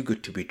 well, it's too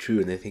good to be true,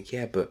 and they think,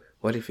 yeah, but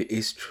what if it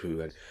is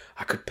true and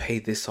I could pay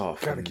this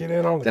off? Got to and get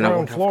in on the then I ground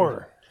won't have to-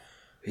 floor.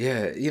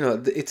 Yeah,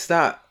 it's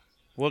that.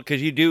 Well,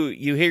 because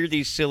you hear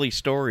these silly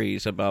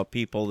stories about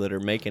people that are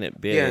making it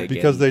big, Yeah.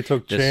 Because and they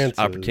took this chances.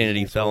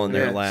 opportunity and fell in so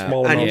their Yeah. lap.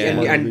 Small amounts And- of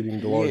money and-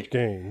 leading to large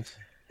gains.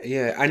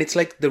 Yeah, and it's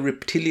like the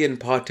reptilian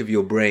part of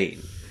your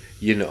brain,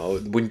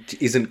 when it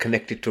isn't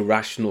connected to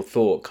rational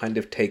thought, kind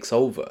of takes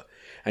over,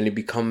 and it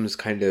becomes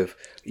kind of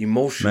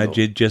emotional.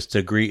 Majid just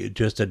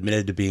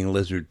admitted to being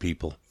lizard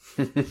people.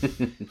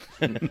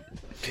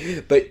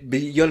 But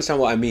you understand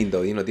what I mean,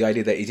 though. The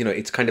idea that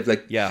it's kind of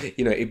like, Yeah.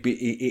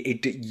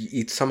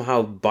 it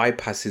somehow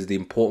bypasses the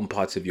important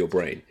parts of your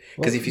brain.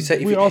 Because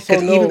We also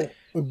know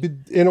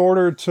in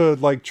order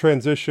to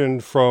transition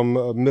from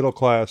middle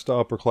class to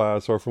upper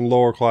class or from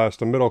lower class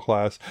to middle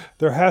class,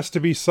 there has to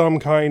be some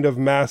kind of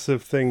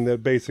massive thing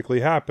that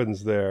basically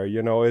happens there.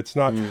 It's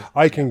not,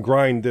 I can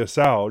grind this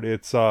out.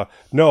 It's,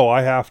 no,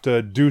 I have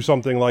to do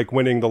something like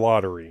winning the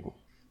lottery.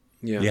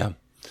 Yeah.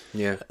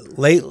 Yeah.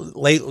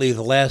 Lately,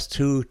 the last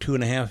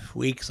 2.5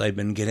 weeks, I've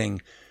been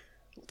getting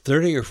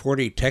 30 or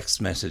 40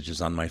 text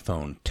messages on my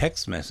phone.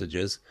 Text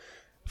messages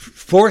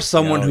for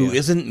someone who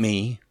isn't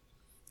me,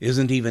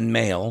 isn't even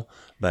male,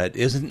 but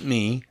isn't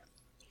me.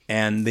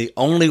 And the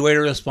only way to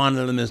respond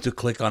to them is to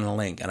click on a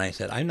link. And I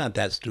said, I'm not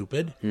that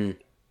stupid.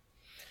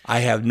 I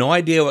have no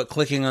idea what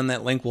clicking on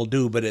that link will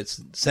do, but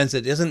since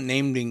it isn't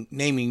naming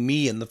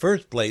me in the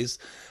first place,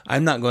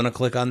 I'm not going to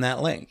click on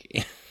that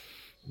link.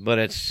 But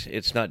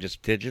it's not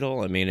just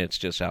digital. I mean, it's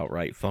just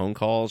outright phone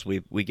calls.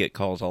 We get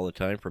calls all the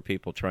time for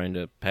people trying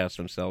to pass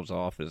themselves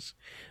off as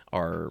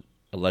our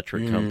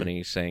electric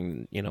company,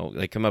 saying,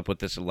 they come up with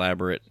this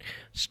elaborate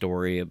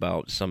story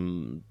about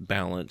some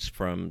balance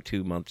from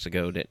 2 months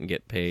ago didn't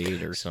get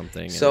paid or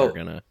something. So, and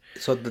they're gonna.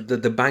 So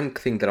the bank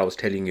thing that I was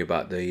telling you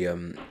about, the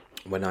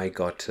when I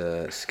got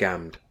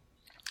scammed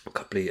a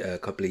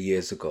couple of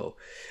years ago,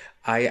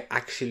 I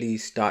actually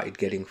started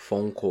getting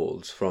phone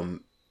calls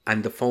from.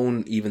 And the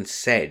phone even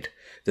said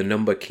the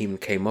number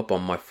came up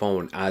on my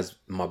phone as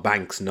my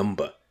bank's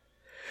number.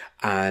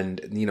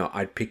 And,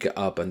 I'd pick it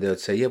up and they'd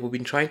say, yeah, we've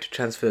been trying to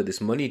transfer this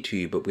money to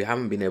you, but we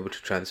haven't been able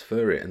to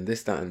transfer it, and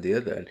this, that, and the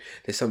other. And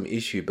there's some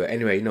issue. But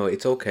anyway,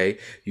 it's okay.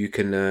 You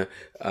can,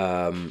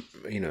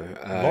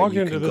 Log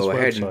you into can this go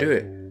ahead website and do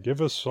it. and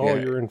give us all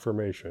Yeah. your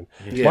information.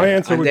 Yeah. My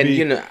answer And would then,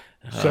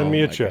 be, send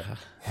me a my check. God.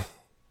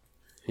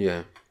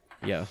 Yeah.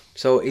 Yeah.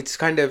 So it's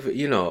kind of,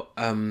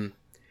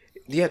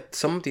 yeah,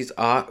 some of these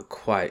are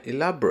quite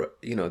elaborate.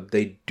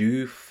 They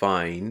do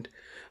find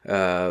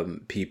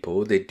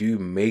people, they do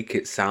make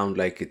it sound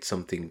like it's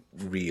something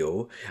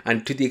real.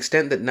 And to the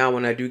extent that now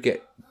when I do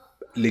get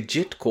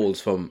legit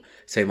calls from,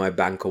 say, my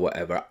bank or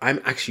whatever,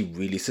 I'm actually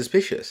really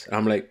suspicious. And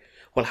I'm like,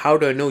 well, how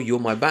do I know you're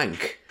my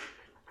bank?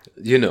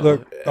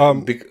 Look,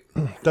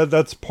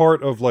 that's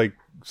part of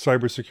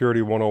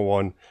cybersecurity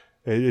 101.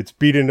 It's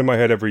beat into my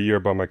head every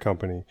year by my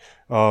company.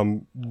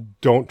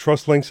 Don't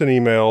trust links and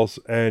emails,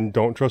 and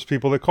don't trust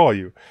people that call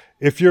you.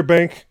 If your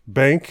bank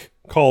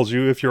calls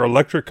you, if your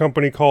electric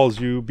company calls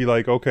you, be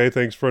like, okay,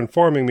 thanks for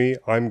informing me.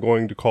 I'm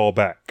going to call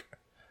back.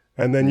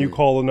 And then you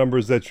call the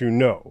numbers that you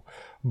know.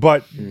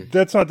 But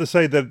that's not to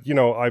say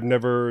that, I've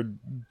never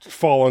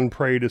fallen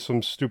prey to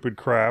some stupid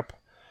crap.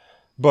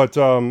 But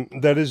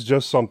that is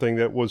just something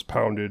that was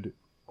pounded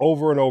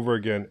over and over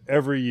again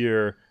every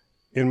year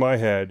in my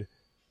head.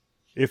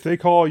 If they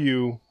call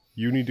you,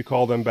 you need to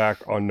call them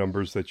back on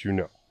numbers that you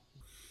know.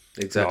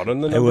 Exactly. Not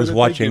on the I number was that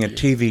watching they a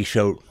give you. TV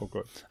show. Oh,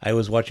 good. I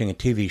was watching a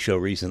TV show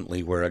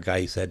recently where a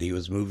guy said he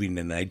was moving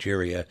to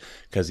Nigeria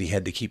because he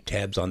had to keep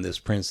tabs on this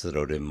prince that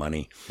owed him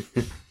money.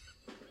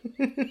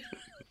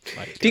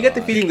 Do you get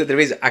the feeling that there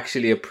is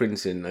actually a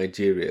prince in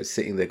Nigeria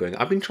sitting there going,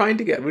 I've been trying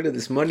to get rid of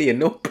this money and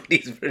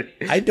nobody's very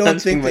I don't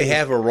answering think they my-"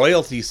 have a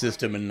royalty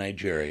system in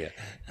Nigeria.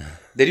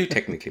 They do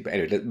technically, but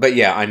anyway. But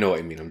yeah, I know what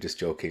I mean. I'm just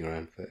joking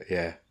around. But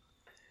yeah.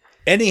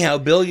 Anyhow,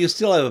 Bill, you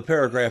still have a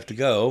paragraph to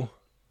go,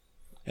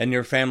 and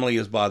your family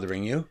is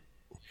bothering you.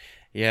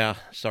 Yeah,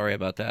 sorry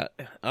about that.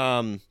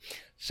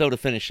 So to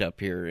finish up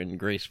here and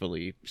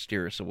gracefully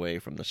steer us away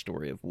from the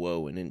story of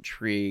woe and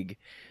intrigue,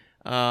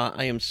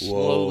 I am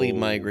slowly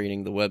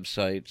migrating the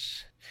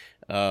websites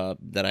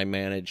that I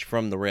manage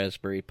from the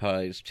Raspberry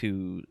Pis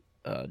to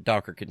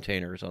Docker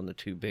containers on the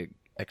two big.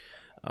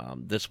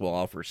 This will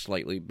offer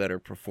slightly better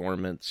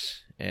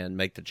performance and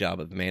make the job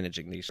of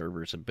managing these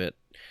servers a bit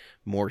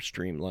more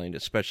streamlined,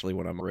 especially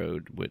when I'm on the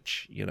road,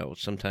 which,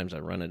 sometimes I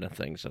run into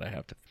things that I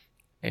have to.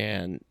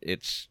 And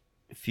it's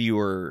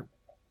fewer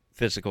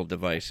physical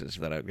devices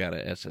that I've got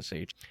to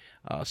SSH.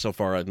 So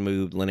far, I've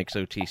moved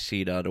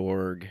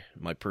linuxotc.org,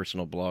 my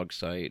personal blog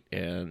site,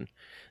 and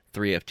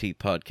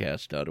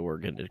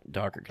 3ftpodcast.org into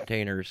Docker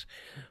containers,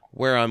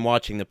 where I'm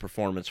watching the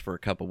performance for a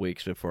couple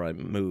weeks before I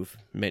move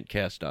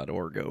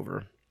mintcast.org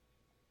over.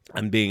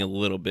 I'm being a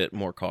little bit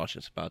more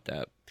cautious about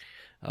that.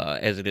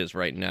 As it is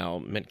right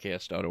now,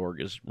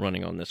 mintcast.org is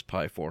running on this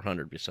Pi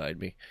 400 beside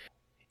me,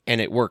 and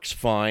it works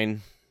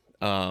fine.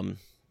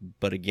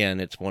 But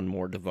again, it's one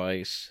more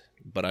device.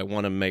 But I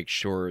want to make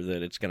sure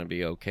that it's going to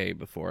be okay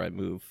before I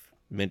move.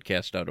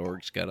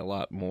 Mintcast.org's got a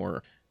lot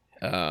more.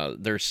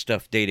 There's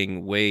stuff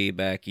dating way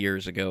back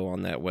years ago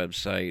on that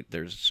website.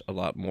 There's a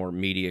lot more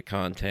media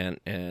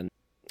content, and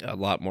a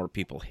lot more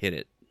people hit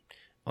it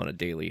on a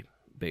daily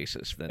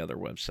basis than other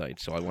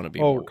websites. So I want to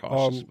be more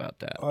cautious about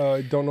that.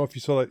 I don't know if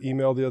you saw that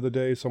email the other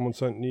day. Someone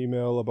sent an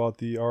email about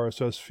the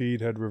RSS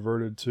feed had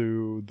reverted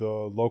to the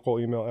local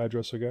email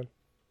address again.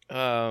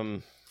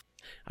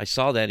 I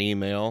saw that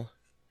email.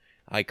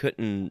 I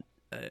couldn't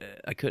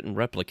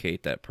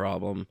replicate that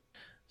problem,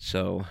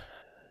 so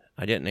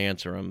I didn't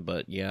answer him.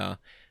 But yeah,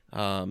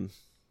 I'm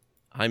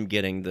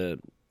getting the.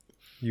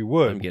 You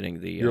would. I'm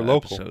getting the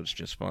local. episodes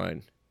just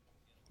fine.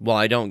 Well,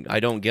 I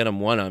don't get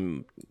them when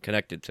I'm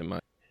connected to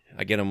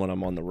I get them when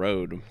I'm on the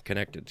road,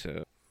 connected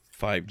to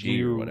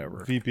 5G or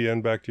whatever.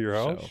 VPN back to your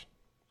house?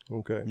 So,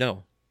 okay.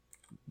 No,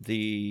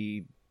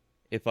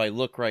 if I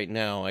look right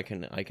now, I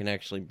can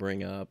actually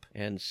bring up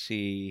and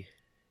see.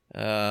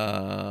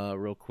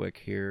 Real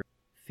quick here,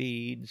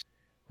 feeds.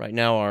 Right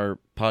now, our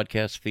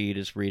podcast feed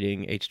is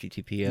reading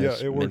HTTPS. Yeah,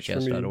 it works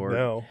for me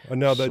now. And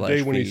now that /feed.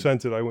 day when he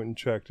sent it, I went and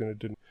checked and it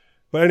didn't.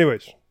 But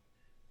anyways,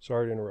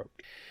 sorry to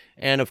interrupt.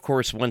 And of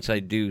course, once I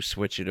do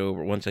switch it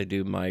over, once I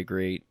do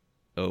migrate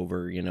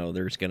over,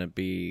 there's going to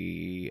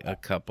be a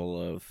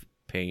couple of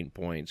pain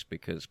points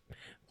because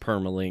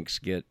permalinks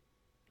get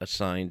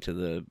assigned to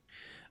the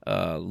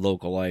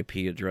local IP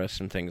address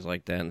and things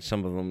like that, and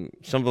some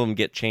of them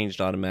get changed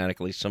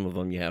automatically. Some of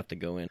them you have to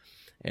go in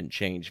and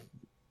change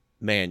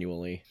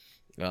manually.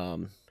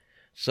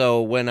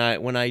 So when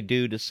I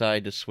do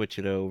decide to switch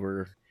it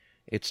over,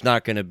 it's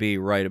not going to be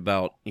right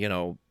about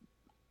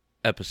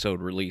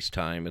episode release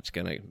time.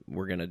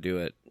 We're gonna do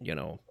it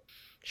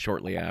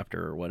shortly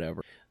after or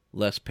whatever.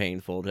 Less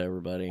painful to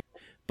everybody,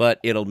 but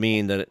it'll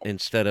mean that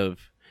instead of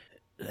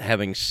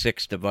having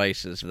 6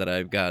 devices that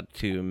I've got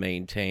to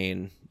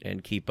maintain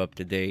and keep up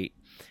to date,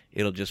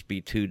 it'll just be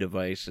 2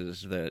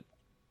 devices that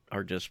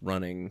are just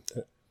running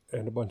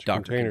and a bunch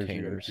Docker of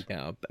containers.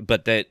 Yeah,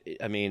 but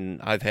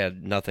I've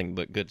had nothing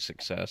but good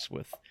success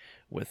with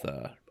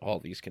all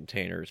these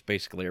containers.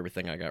 Basically,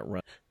 everything I got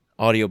run,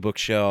 audio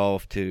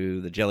bookshelf to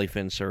the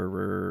Jellyfin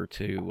server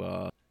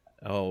to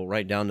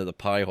right down to the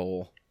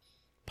Pi-hole.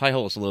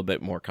 Pi-hole is a little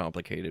bit more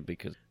complicated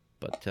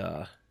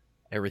but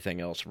everything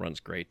else runs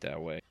great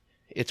that way.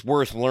 It's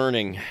worth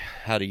learning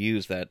how to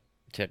use that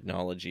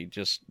technology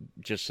just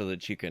so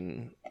that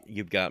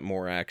you've got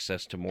more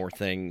access to more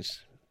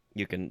things.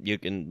 You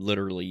can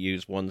literally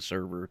use one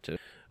server to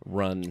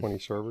run 20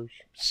 servers,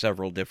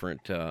 several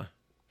different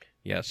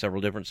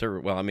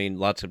servers. Well, I mean,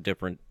 lots of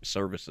different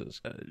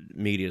services,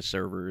 media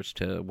servers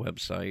to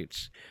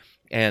websites.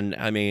 And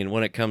I mean,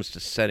 when it comes to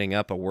setting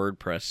up a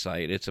WordPress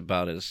site, it's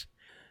about as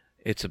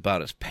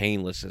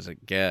painless as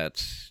it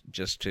gets,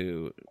 just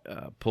to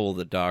pull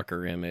the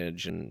Docker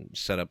image and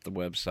set up the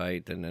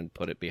website and then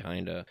put it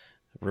behind a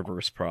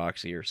reverse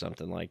proxy or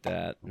something like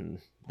that. And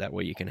that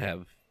way you can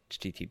have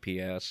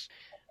HTTPS.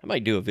 I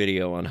might do a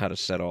video on how to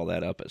set all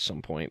that up at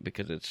some point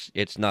because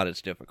it's not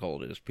as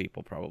difficult as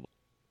people probably.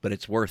 But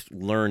it's worth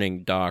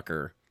learning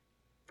Docker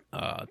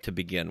to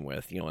begin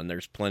with, and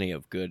there's plenty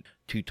of good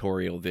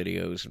tutorial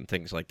videos and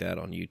things like that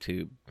on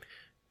YouTube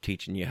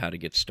teaching you how to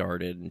get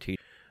started and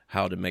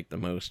how to make the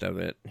most of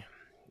it,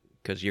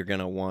 because you're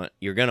gonna want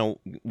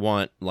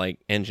like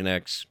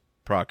Nginx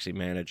proxy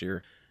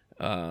manager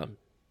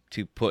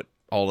to put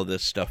all of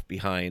this stuff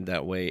behind.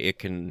 That way it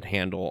can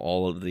handle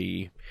all of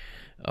the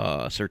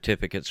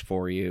certificates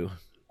for you,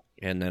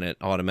 and then it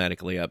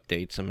automatically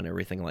updates them and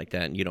everything like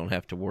that, and you don't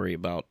have to worry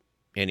about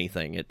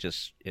anything. It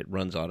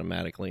runs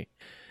automatically.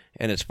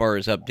 And as far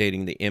as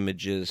updating the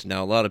images,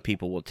 now a lot of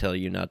people will tell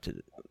you not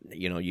to,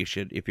 you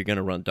should, if you're going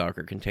to run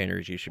Docker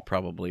containers, you should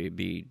probably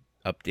be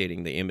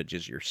updating the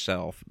images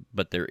yourself.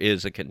 But there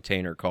is a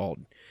container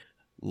called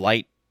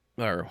Watchtower.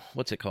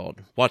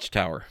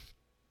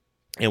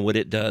 And what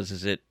it does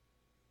is it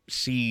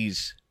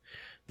sees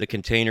the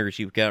containers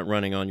you've got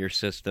running on your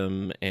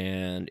system,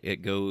 and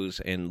it goes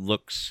and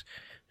looks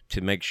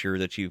to make sure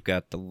that you've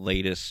got the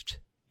latest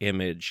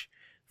image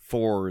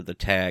for the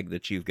tag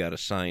that you've got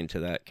assigned to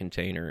that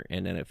container.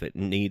 And then if it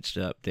needs to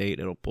update,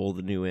 it'll pull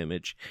the new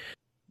image,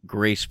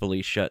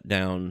 gracefully shut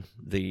down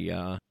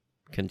the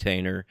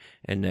container,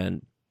 and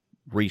then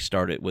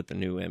restart it with the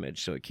new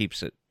image. So it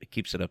keeps it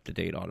up to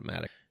date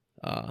automatic.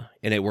 And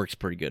it works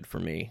pretty good for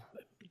me.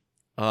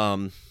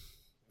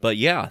 But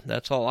yeah,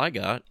 that's all I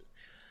got.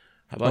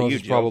 How about you,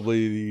 Joe? Joe?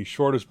 Probably the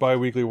shortest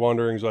bi-weekly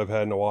wanderings I've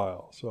had in a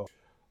while. So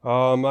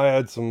I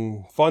had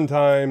some fun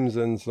times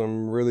and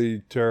some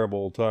really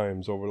terrible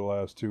times over the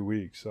last 2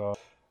 weeks.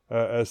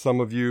 As some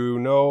of you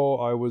know,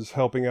 I was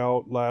helping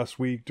out last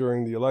week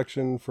during the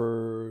election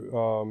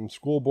for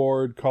school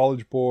board,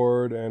 college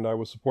board, and I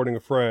was supporting a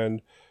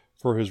friend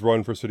for his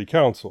run for city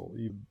council.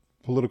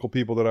 Political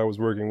people that I was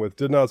working with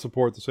did not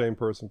support the same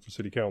person for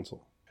city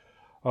council.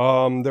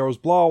 There was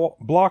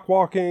block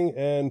walking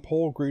and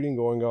poll greeting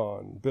going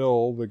on.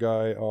 Bill, the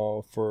guy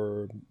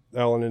for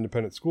Allen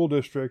Independent School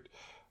District,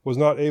 was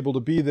not able to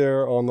be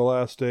there on the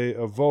last day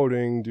of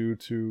voting due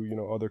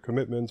to, other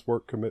commitments,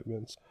 work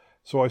commitments.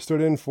 So I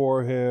stood in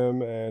for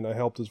him, and I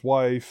helped his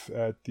wife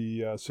at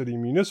the city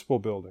municipal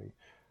building.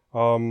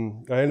 I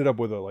ended up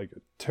with a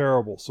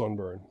terrible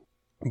sunburn,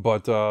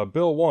 but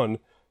Bill won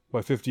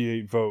by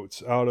 58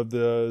 votes out of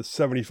the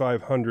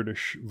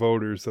 7,500-ish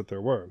voters that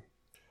there were.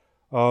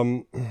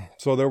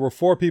 So there were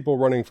 4 people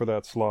running for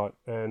that slot,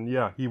 and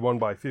yeah, he won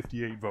by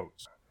 58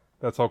 votes.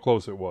 That's how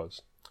close it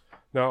was.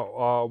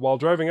 Now, while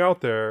driving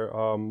out there,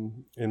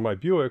 in my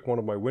Buick, one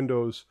of my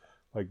windows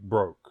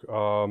broke.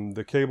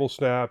 The cable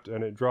snapped,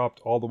 and it dropped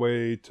all the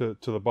way to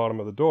the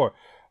bottom of the door.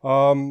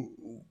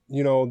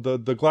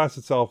 The glass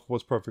itself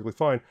was perfectly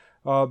fine.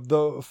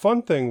 The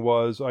fun thing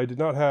was I did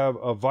not have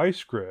a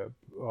vice grip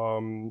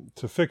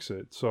to fix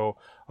it. So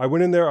I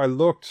went in there, I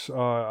looked,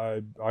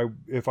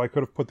 if I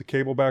could have put the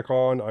cable back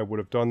on, I would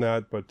have done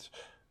that, but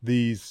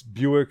these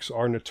Buicks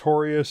are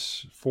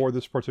notorious for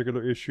this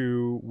particular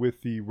issue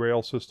with the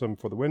rail system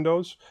for the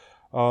windows.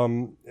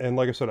 And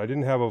like I said, I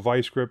didn't have a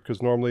vice grip,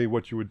 because normally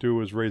what you would do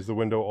is raise the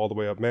window all the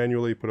way up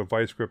manually, put a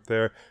vice grip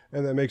there,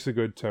 and that makes a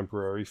good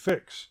temporary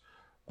fix.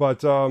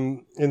 But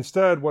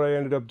instead, what I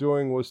ended up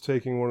doing was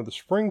taking one of the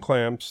spring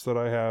clamps that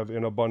I have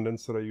in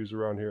abundance that I use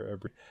around here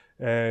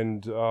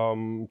and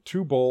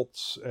 2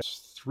 bolts and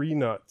 3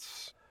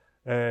 nuts.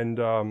 And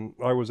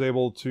I was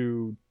able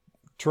to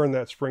turn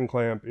that spring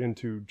clamp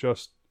into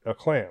just a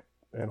clamp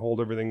and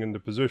hold everything into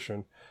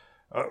position.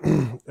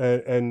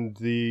 And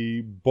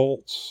the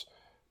bolts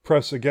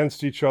press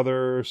against each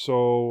other,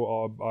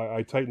 so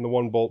I tighten the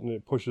one bolt and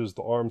it pushes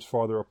the arms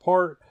farther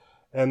apart,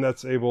 and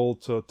that's able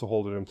to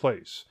hold it in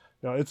place.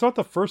 Now, it's not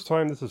the first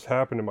time this has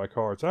happened in my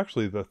car. It's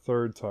actually the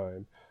 3rd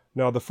time.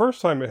 Now, the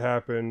first time it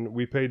happened,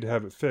 we paid to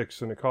have it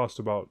fixed, and it cost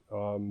about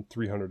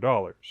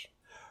 $300.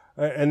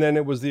 And then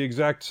it was the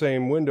exact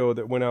same window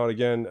that went out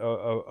again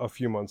a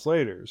few months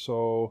later.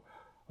 So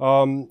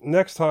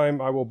next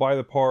time I will buy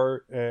the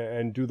part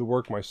and do the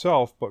work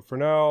myself. But for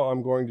now,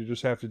 I'm going to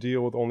just have to deal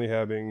with only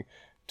having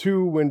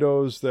 2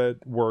 windows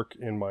that work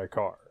in my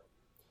car.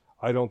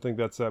 I don't think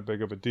that's that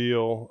big of a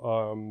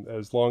deal.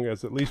 As long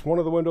as at least one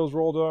of the windows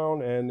roll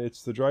down and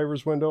it's the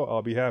driver's window,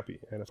 I'll be happy.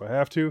 And if I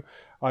have to,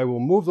 I will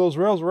move those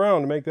rails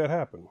around to make that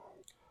happen.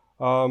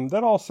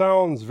 That all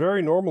sounds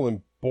very normal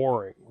and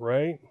boring,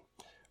 right?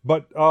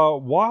 But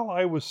while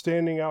I was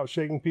standing out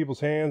shaking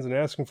people's hands and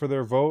asking for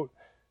their vote,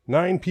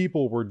 9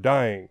 people were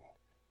dying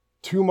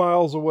 2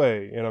 miles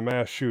away in a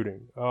mass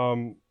shooting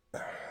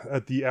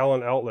at the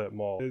Allen Outlet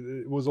Mall.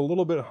 It was a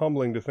little bit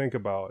humbling to think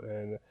about,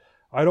 and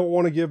I don't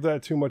want to give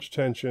that too much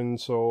attention,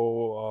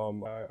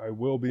 so I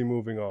will be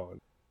moving on.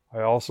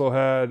 I also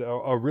had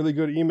a really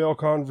good email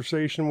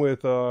conversation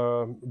with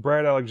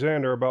Brad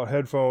Alexander about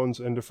headphones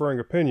and deferring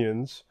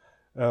opinions,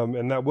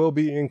 and that will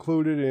be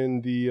included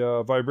in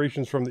the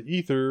Vibrations from the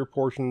Ether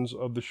portions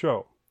of the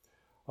show.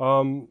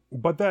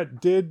 But that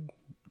did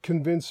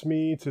convince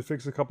me to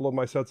fix a couple of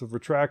my sets of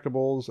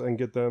retractables and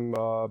get them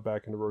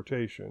back into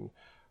rotation.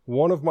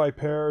 One of my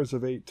pairs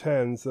of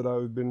 810s that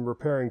I've been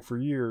repairing for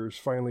years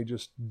finally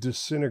just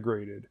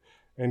disintegrated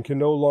and can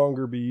no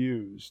longer be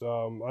used.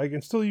 I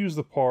can still use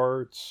the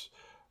parts,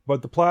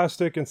 but the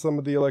plastic and some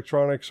of the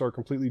electronics are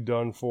completely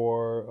done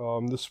for.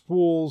 The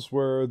spools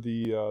where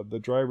the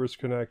drivers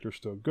connect are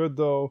still good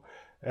though,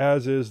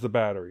 as is the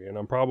battery, and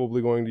I'm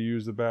probably going to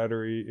use the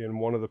battery in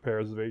one of the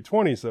pairs of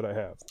 820s that I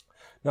have.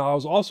 Now, I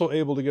was also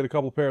able to get a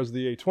couple pairs of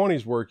the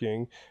 820s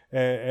working,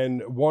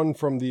 and one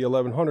from the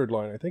 1100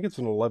 line. I think it's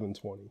an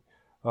 1120.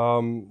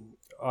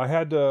 I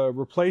had to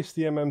replace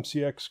the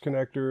MMCX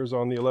connectors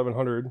on the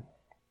 1100,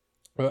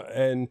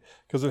 and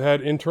because it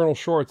had internal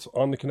shorts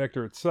on the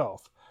connector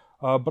itself.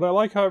 But I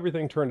like how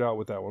everything turned out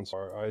with that one. So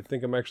I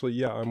think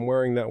I'm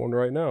wearing that one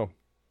right now.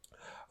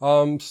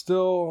 I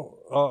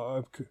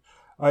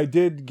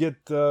did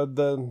get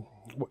the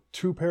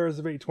 2 pairs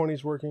of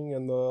 820s working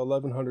and the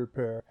 1100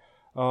 pair.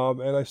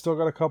 And I still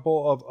got a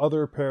couple of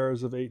other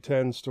pairs of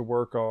 810s to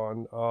work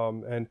on.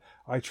 And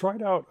I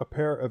tried out a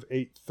pair of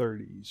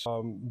 830s.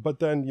 But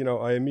then,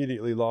 I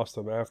immediately lost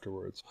them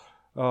afterwards.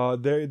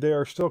 They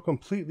are still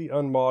completely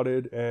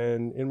unmodded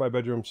and in my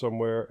bedroom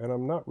somewhere, and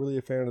I'm not really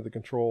a fan of the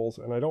controls,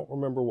 and I don't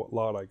remember what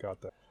lot I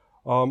got that.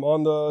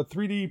 On the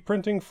 3D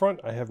printing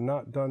front, I have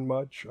not done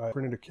much. I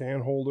printed a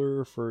can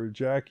holder for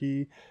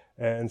Jackie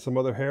and some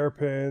other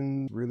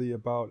hairpins, really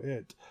about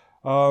it.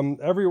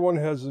 Everyone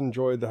has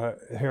enjoyed the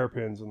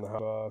hairpins in the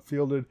house.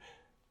 Fielded.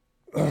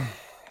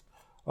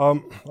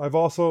 I've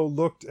also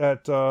looked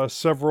at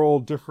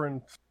several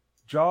different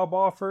job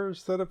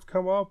offers that have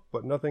come up,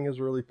 but nothing has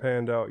really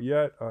panned out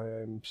yet. I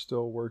am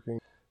still working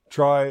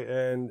try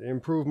and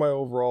improve my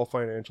overall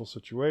financial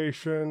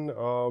situation.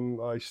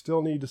 I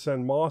still need to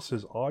send Moss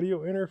his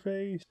audio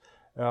interface,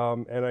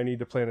 and I need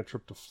to plan a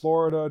trip to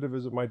Florida to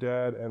visit my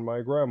dad and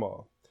my grandma.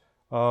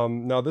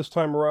 Now this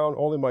time around,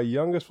 only my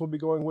youngest will be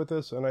going with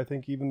us, and I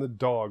think even the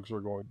dogs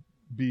are going to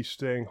be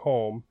staying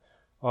home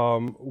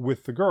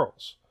with the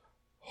girls.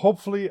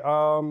 Hopefully,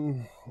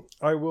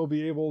 I will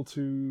be able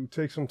to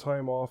take some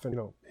time off and,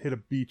 hit a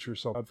beach or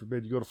something. God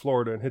forbid you go to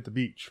Florida and hit the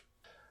beach.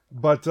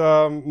 But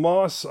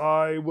Moss,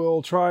 I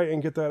will try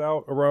and get that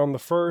out around the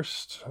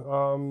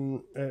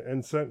 1st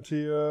and sent to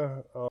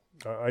you.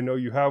 I know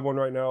you have one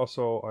right now,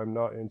 so I'm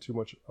not in too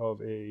much of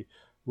a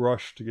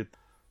rush to get.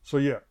 So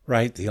yeah.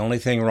 Right. The only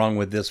thing wrong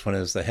with this one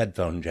is the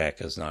headphone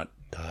jack is not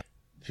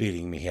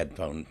feeding me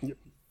headphone. Yep.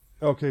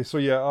 Okay, so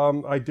yeah,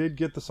 I did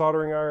get the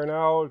soldering iron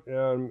out,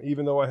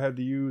 even though I had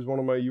to use one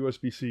of my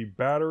USB-C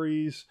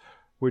batteries,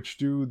 which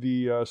do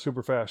the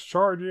super fast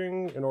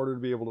charging in order to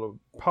be able to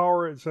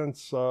power it,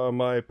 since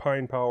my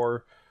Pine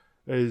Power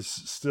is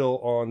still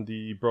on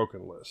the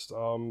broken list.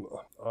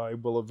 I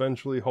will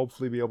eventually,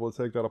 hopefully, be able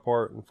to take that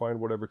apart and find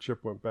whatever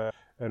chip went bad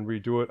and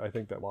redo it. I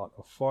think that's a lot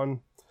of fun.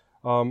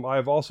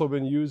 I've also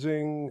been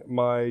using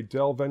my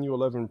Dell Venue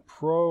 11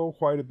 Pro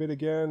quite a bit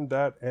again,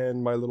 that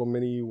and my little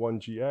mini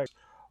 1GX.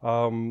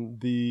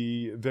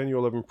 The Venue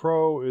 11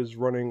 Pro is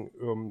running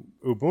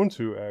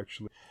Ubuntu,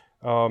 actually,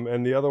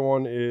 and the other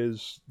one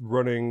is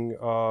running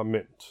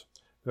Mint.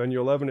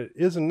 Venue 11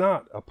 is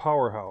not a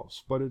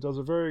powerhouse, but it does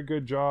a very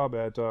good job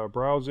at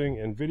browsing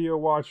and video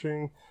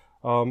watching,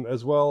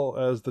 as well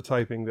as the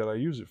typing that I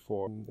use it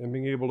for. And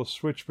being able to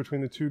switch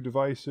between the two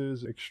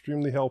devices,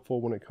 extremely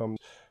helpful when it comes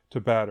to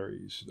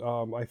batteries.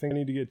 I think I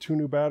need to get 2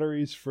 new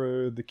batteries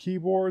for the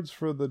keyboards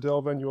for the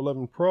Dell Venue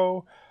 11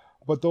 Pro,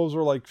 but those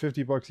are like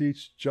 $50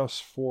 each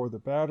just for the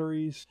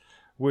batteries,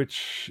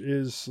 which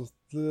is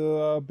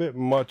a bit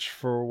much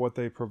for what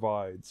they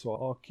provide. So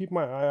I'll keep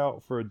my eye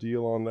out for a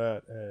deal on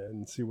that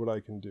and see what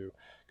I can do.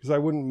 Because I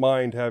wouldn't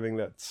mind having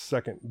that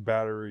second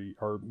battery,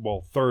 or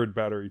third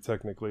battery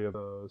technically, of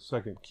the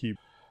second key.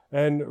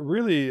 And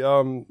really,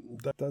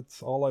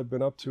 that's all I've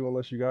been up to,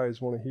 unless you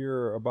guys want to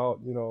hear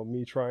about,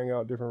 me trying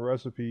out different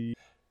recipes,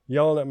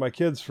 yelling at my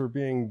kids for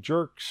being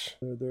jerks.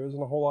 There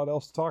isn't a whole lot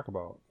else to talk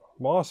about.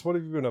 Moss, what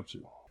have you been up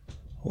to?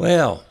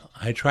 Well,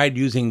 I tried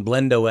using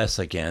BlendOS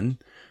again.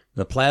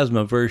 The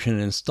Plasma version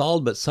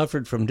installed but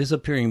suffered from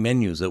disappearing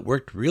menus. It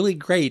worked really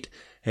great,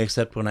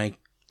 except when I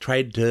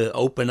tried to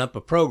open up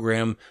a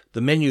program,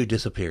 the menu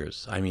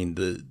disappears. I mean,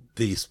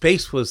 the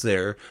space was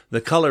there, the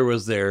color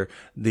was there,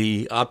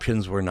 the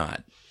options were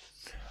not.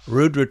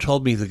 Rudra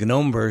told me the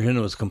GNOME version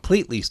was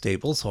completely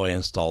stable, so I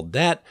installed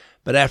that,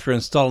 but after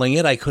installing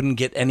it, I couldn't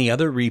get any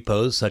other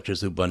repos, such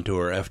as Ubuntu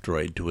or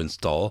F-Droid, to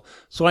install,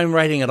 so I'm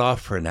writing it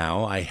off for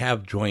now. I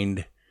have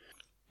joined...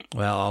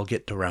 Well, I'll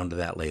get around to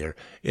that later.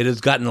 It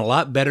has gotten a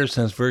lot better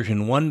since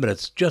version 1, but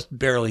it's just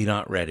barely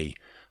not ready.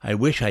 I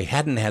wish I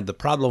hadn't had the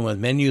problem with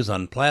menus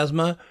on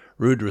Plasma.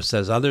 Rudra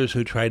says others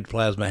who tried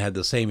Plasma had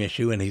the same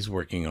issue, and he's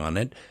working on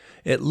it.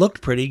 It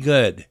looked pretty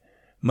good.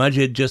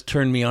 Mudged just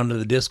turned me onto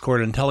the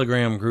Discord and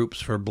Telegram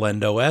groups for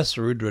BlendOS.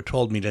 Rudra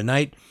told me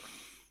tonight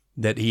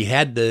that he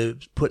had to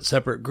put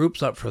separate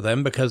groups up for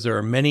them because there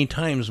are many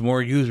times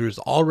more users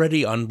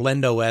already on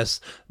BlendOS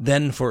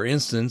than, for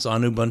instance,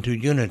 on Ubuntu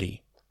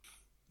Unity.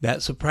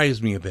 That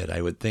surprised me a bit.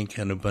 I would think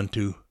an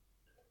Ubuntu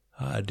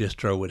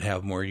distro would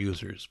have more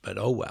users, but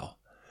oh well.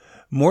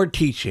 More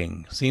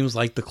teaching. Seems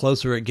like the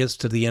closer it gets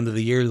to the end of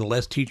the year, the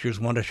less teachers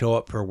want to show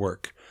up for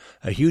work.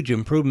 A huge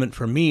improvement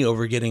for me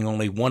over getting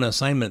only one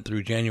assignment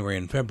through January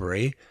and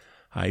February.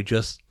 I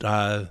just,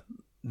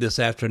 this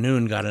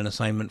afternoon, got an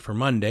assignment for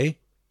Monday.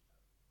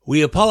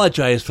 We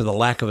apologize for the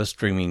lack of a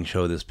streaming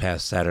show this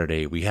past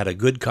Saturday. We had a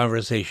good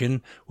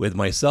conversation with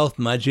myself,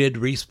 Mudged,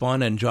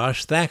 Respawn, and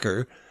Josh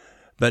Thacker,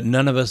 but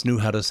none of us knew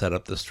how to set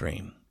up the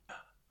stream.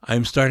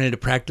 I'm starting to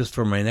practice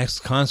for my next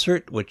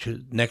concert, which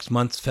is next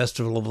month's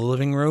Festival of the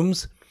Living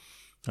Rooms.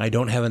 I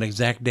don't have an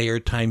exact day or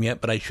time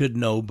yet, but I should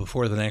know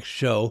before the next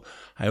show.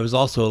 I was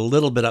also a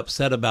little bit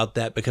upset about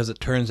that because it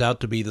turns out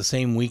to be the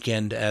same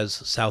weekend as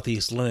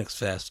Southeast Linux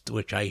Fest,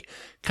 which I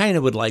kind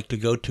of would like to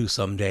go to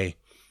someday.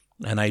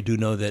 And I do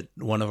know that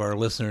one of our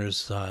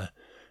listeners,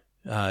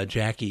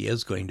 Jackie,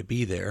 is going to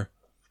be there.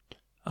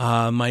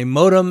 My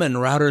modem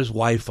and router's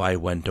Wi-Fi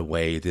went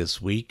away this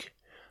week.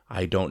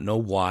 I don't know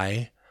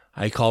why.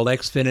 I called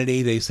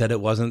Xfinity. They said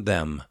it wasn't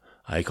them.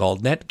 I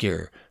called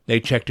Netgear. They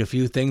checked a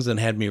few things and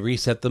had me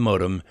reset the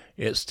modem.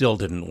 It still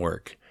didn't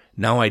work.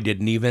 Now I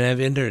didn't even have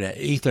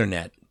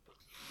Ethernet.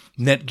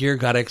 Netgear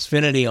got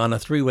Xfinity on a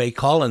three-way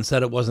call and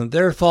said it wasn't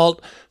their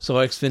fault, so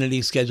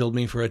Xfinity scheduled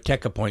me for a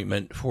tech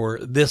appointment for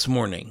this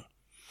morning.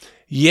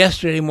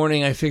 Yesterday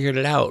morning I figured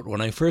it out.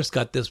 When I first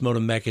got this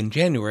modem back in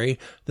January,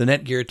 the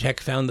Netgear tech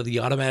found that the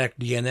automatic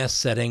DNS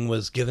setting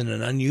was given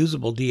an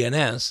unusable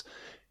DNS,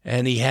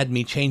 and he had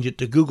me change it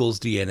to Google's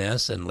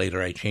DNS, and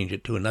later I changed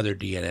it to another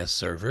DNS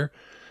server.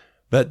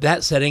 But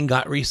that setting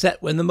got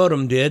reset when the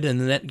modem did, and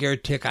the Netgear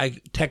tech I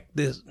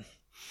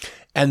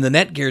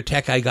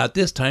got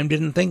this time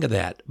didn't think of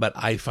that, but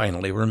I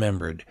finally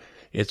remembered.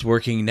 It's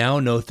working now,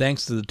 no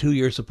thanks to the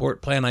 2-year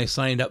support plan I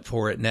signed up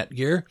for at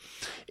Netgear.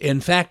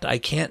 In fact, I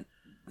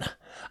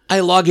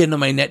log into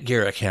my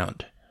Netgear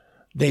account.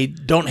 They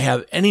don't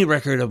have any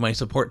record of my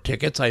support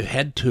tickets. I've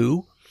had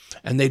 2,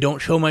 and they don't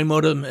show my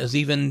modem as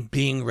even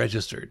being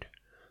registered.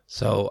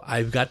 So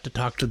I've got to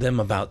talk to them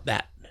about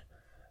that.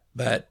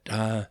 But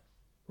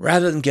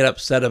rather than get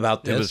upset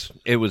about this,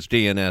 it was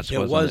DNS.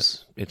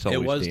 It's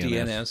always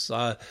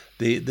DNS.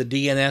 The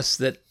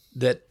DNS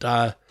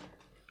that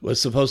was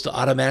supposed to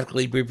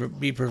automatically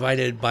be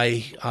provided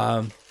by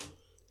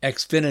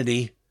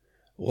Xfinity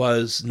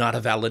was not a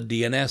valid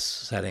DNS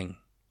setting.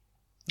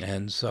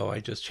 And so I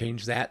just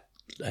changed that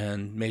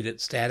and made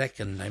it static,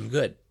 and I'm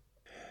good.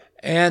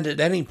 And at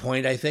any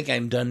point, I think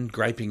I'm done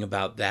griping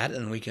about that,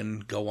 and we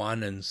can go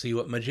on and see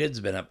what Majid's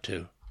been up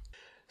to.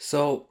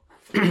 So,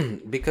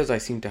 because I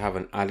seem to have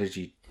an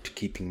allergy to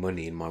keeping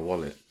money in my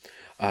wallet,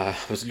 I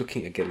was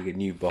looking at getting a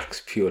new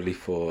box purely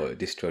for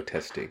distro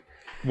testing.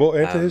 Will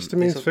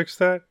antihistamines fix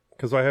that?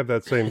 Because I have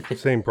that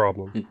same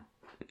problem.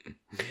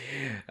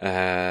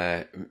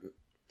 I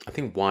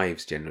think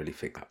wives generally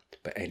fix that.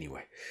 But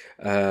anyway,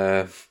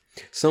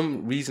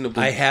 some reasonable...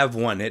 I have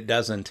one. It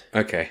doesn't.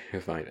 Okay,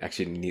 fine.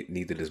 Actually,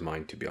 neither does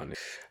mine, to be honest.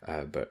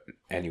 But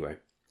anyway.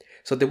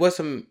 So there's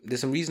some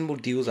reasonable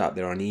deals out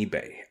there on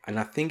eBay. And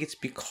I think it's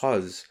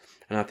because...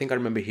 And I think I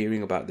remember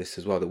hearing about this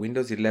as well. That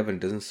Windows 11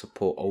 doesn't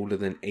support older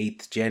than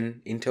 8th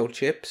gen Intel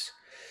chips.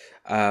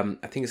 I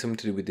think it's something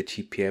to do with the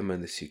TPM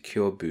and the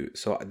secure boot.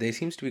 So there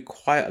seems to be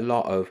quite a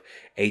lot of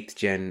 8th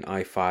gen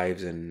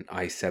i5s and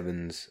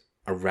i7s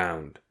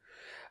around.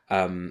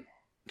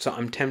 So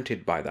I'm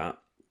tempted by that.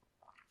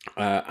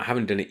 I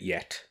haven't done it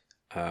yet.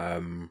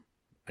 I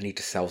need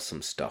to sell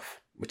some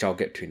stuff, which I'll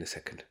get to in a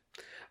second.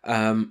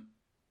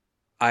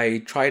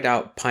 I tried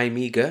out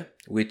Piemega,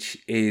 which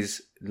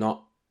is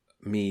not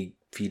me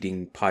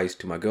feeding pies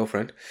to my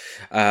girlfriend.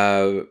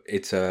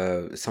 It's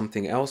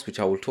something else, which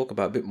I will talk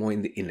about a bit more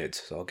in the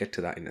innards. So I'll get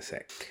to that in a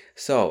sec.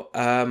 So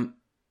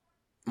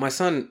my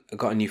son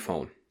got a new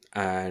phone.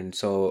 And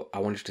so I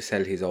wanted to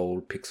sell his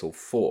old Pixel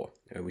 4,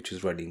 which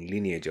was running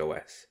Lineage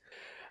OS.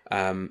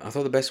 I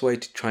thought the best way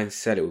to try and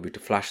sell it would be to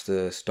flash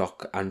the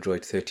stock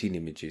Android 13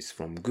 images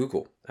from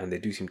Google. And they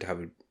do seem to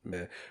have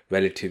a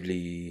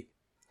relatively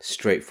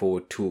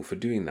straightforward tool for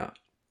doing that.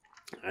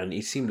 And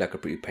it seemed like a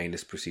pretty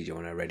painless procedure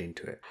when I read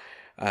into it.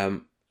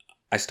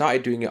 I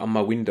started doing it on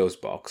my Windows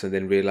box and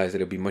then realized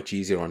that it would be much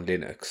easier on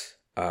Linux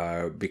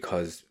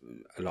because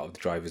a lot of the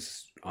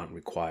drivers aren't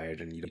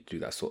required and you don't do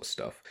that sort of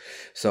stuff.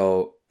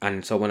 So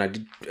when I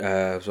did,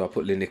 so I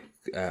put Linux,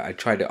 I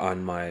tried it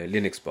on my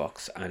Linux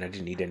box and I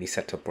didn't need any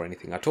setup or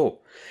anything at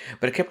all.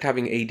 But I kept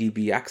having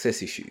ADB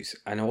access issues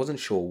and I wasn't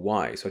sure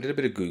why. So I did a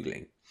bit of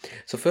Googling.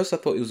 So first I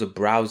thought it was a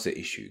browser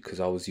issue because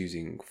I was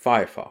using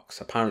Firefox.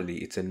 Apparently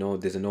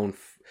there's a known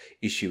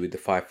issue with the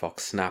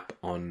Firefox snap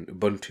on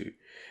Ubuntu.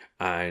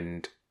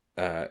 And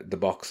the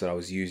box that I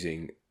was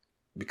using,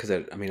 because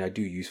I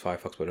do use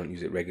Firefox, but I don't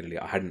use it regularly.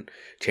 I hadn't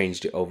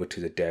changed it over to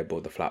the Deb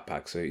or the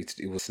Flatpak, so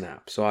it was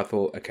Snap. So I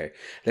thought, okay,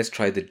 let's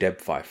try the Deb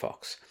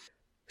Firefox.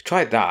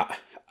 Tried that,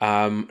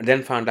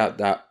 then found out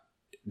that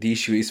the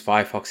issue is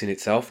Firefox in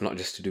itself, not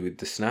just to do with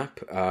the Snap,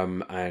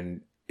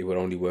 and it would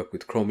only work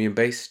with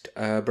Chromium-based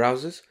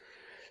browsers.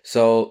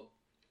 So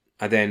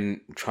I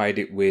then tried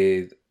it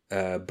with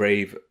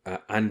Brave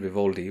and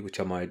Vivaldi,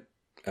 which are my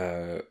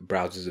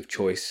browsers of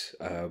choice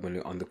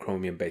when on the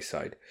Chromium based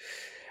side,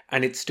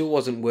 and it still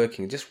wasn't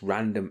working, just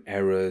random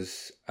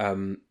errors,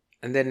 and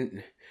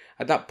then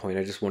at that point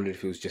I just wondered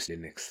if it was just a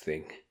Linux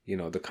thing,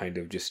 the kind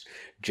of just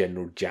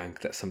general jank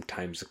that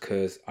sometimes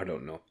occurs. I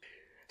don't know.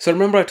 So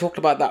remember I talked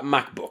about that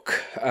MacBook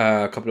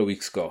a couple of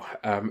weeks ago.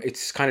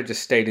 It's kind of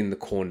just stayed in the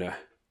corner,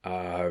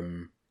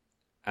 and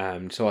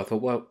so I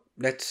thought, well,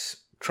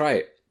 let's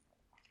try it.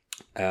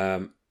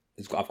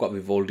 I've got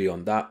Vivaldi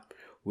on that.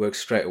 Works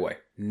straight away.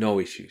 no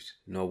issues,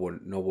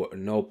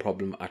 no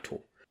problem at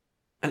all.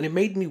 And it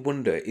made me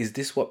wonder: is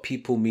this what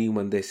people mean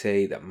when they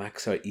say that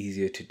Macs are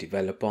easier to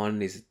develop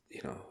on?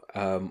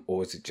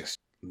 Or is it just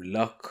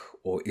luck,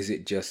 or is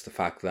it just the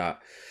fact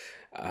that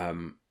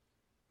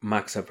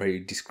Macs are very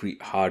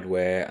discrete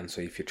hardware, and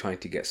so if you're trying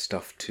to get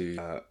stuff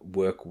to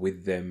work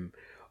with them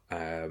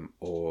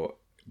or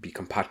be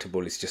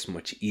compatible, it's just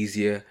much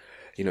easier.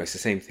 It's the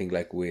same thing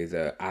like with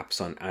apps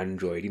on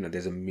Android.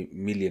 There's a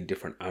million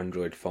different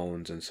Android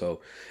phones, and so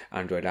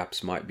Android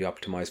apps might be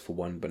optimized for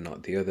one but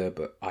not the other.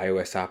 But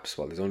iOS apps,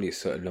 well, there's only a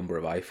certain number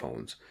of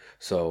iPhones.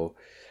 So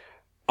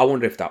I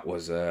wonder if that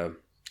was a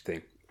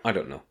thing. I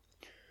don't know.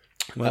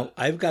 Well,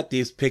 I've got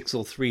these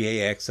Pixel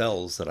 3a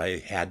XLs that I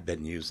had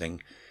been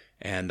using,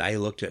 and I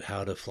looked at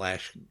how to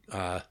flash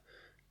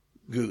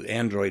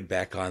Android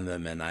back on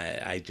them, and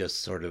I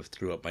just sort of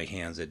threw up my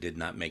hands. It did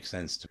not make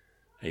sense to me.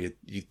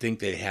 You'd think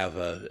they'd have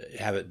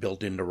it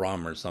built into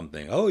ROM or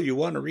something. Oh, you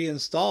want to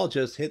reinstall?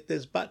 Just hit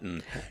this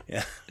button.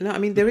 Yeah. No, I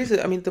mean, there is as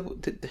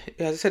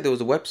I said, there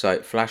was a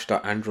website,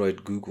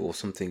 flash.android Google or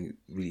something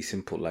really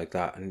simple like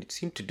that, and it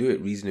seemed to do it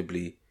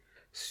reasonably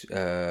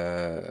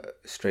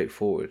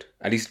straightforward,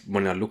 at least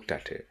when I looked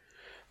at it.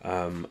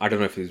 I don't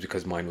know if it was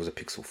because mine was a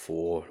Pixel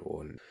 4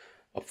 or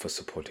up for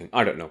supporting.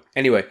 I don't know.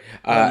 Anyway,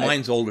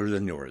 mine's older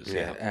than yours.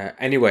 Yeah.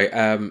 Anyway,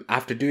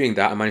 after doing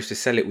that, I managed to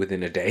sell it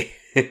within a day.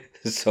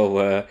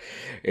 So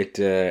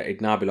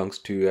it now belongs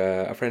to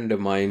a friend of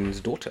mine's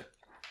daughter.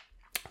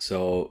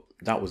 So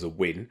that was a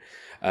win.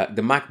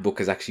 The MacBook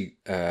has actually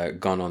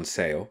gone on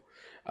sale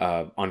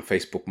on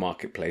Facebook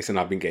Marketplace, and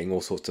I've been getting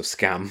all sorts of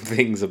scam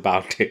things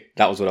about it.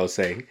 That was what I was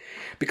saying,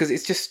 because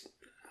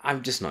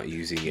I'm just not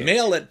using it.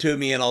 Mail it to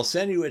me and I'll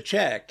send you a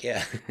check.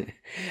 Yeah.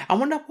 I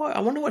wonder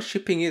what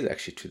shipping is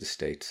actually to the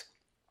States.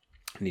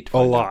 I need to A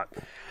find lot.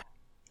 out.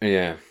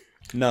 Yeah.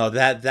 No,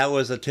 that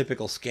was a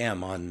typical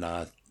scam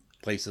on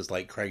places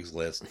like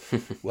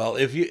Craigslist. Well,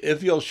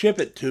 if you'll ship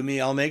it to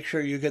me, I'll make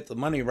sure you get the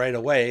money right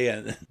away.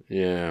 And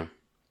yeah.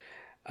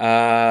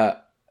 I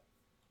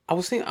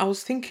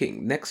was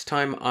thinking next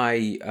time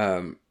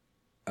I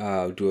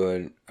do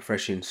a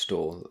fresh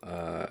install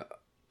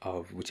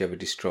of whichever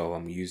distro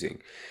I'm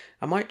using,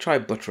 I might try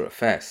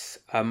ButterFS.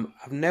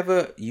 I've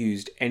never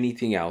used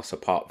anything else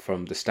apart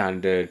from the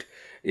standard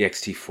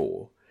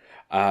ext4.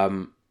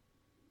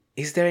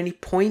 Is there any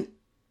point?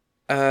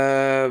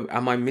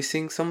 Am I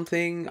missing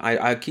something?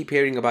 I keep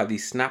hearing about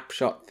these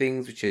snapshot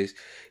things, which is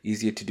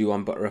easier to do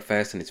on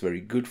ButterFS and it's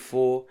very good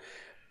for.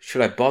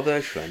 Should I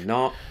bother? Should I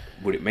not?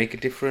 Would it make a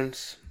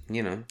difference?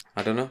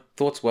 I don't know.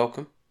 Thoughts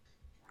welcome.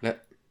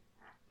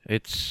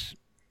 It's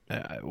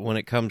when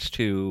it comes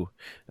to,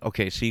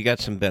 okay, so you got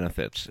some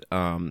benefits.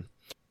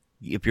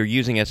 If you're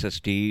using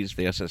SSDs,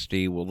 the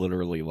SSD will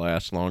literally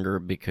last longer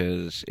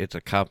because it's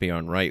a copy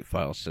on write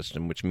file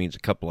system, which means a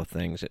couple of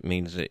things. It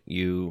means that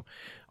you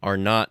are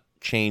not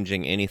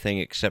changing anything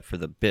except for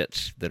the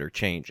bits that are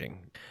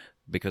changing.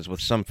 Because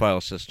with some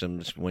file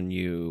systems, when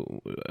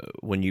you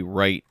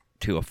write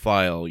to a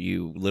file,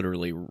 you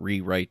literally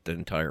rewrite the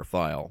entire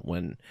file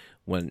when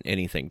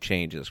anything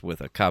changes.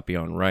 With a copy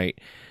on write,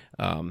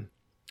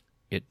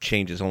 it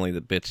changes only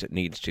the bits it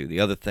needs to.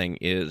 The other thing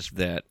is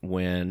that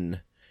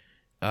when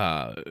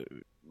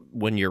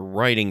you're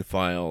writing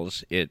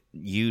files, it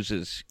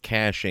uses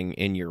caching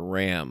in your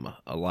RAM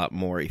a lot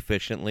more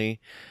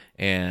efficiently,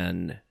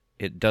 and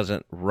it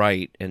doesn't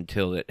write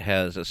until it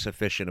has a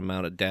sufficient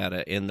amount of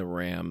data in the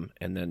RAM,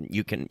 and then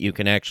you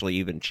can actually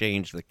even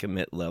change the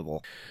commit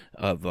level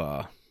of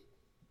the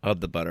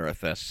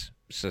ButterFS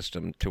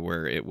system to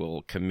where it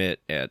will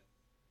commit at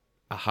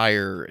a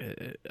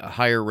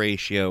higher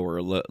ratio or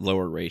a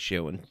lower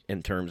ratio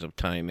in terms of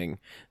timing,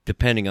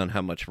 depending on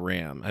how much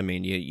RAM. I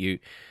mean,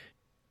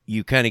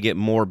 you kind of get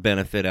more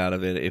benefit out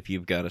of it if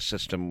you've got a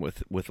system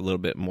with a little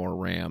bit more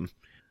RAM.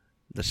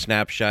 The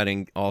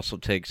snapshotting also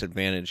takes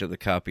advantage of the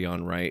copy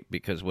on write,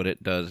 because what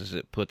it does is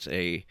it puts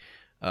a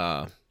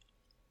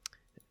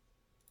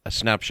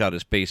snapshot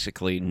is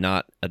basically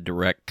not a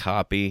direct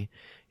copy.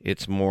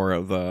 It's more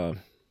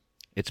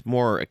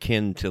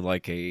akin to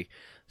like a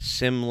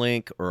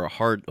symlink or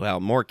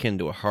more akin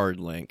to a hard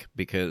link,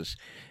 because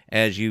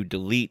as you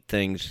delete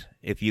things,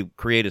 if you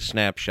create a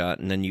snapshot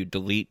and then you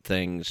delete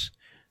things,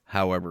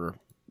 however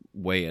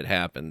way it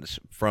happens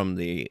from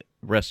the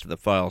rest of the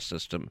file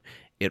system,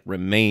 it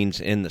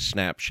remains in the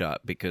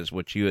snapshot, because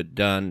what you had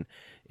done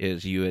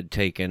is you had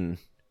taken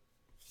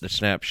the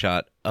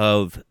snapshot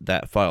of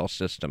that file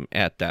system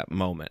at that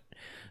moment.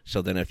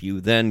 So then if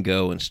you then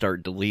go and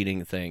start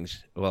deleting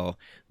things, well,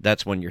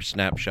 that's when your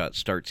snapshot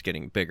starts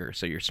getting bigger.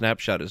 So your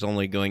snapshot is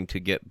only going to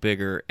get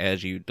bigger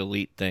as you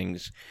delete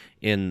things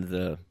in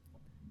the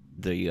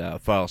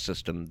file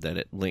system that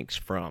it links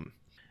from.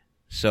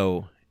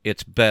 So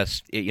it's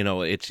best,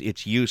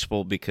 it's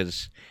useful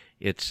because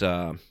it's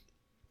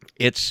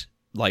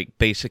like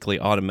basically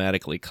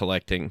automatically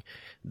collecting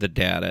the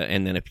data,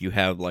 and then if you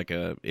have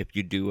if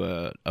you do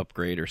a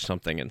upgrade or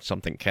something and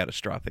something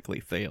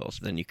catastrophically fails,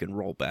 then you can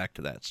roll back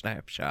to that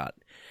snapshot,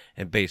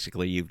 and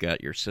basically you've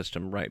got your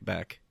system right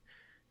back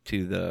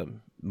to the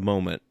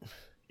moment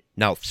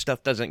Now,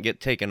 stuff doesn't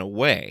get taken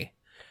away.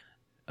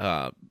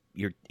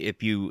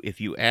 If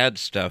you add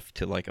stuff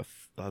to like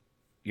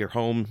your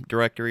home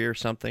directory or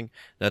something,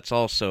 that's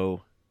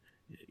also,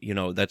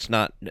 that's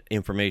not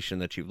information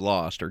that you've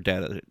lost or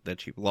data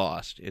that you've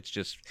lost.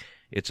 It's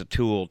a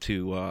tool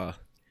to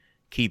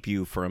keep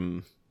you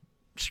from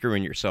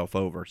screwing yourself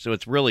over. So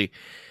it's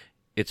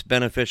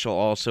beneficial.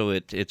 Also,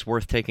 it's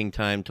worth taking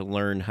time to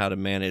learn how to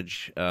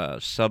manage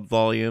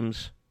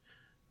subvolumes,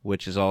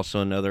 which is also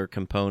another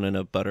component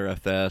of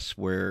Btrfs,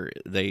 where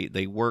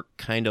they work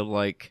kind of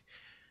like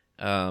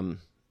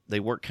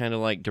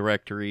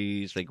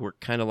directories. They work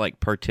kind of like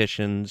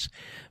partitions,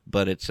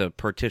 but it's a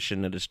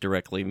partition that is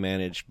directly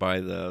managed by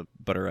the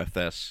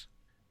Btrfs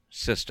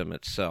system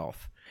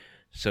itself.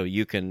 So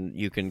you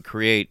can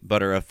create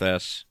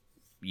Btrfs.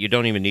 You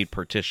don't even need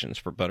partitions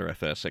for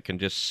Btrfs. It can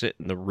just sit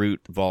in the root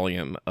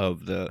volume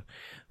of the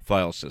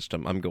file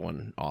system. I'm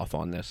going off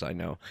on this, I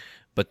know.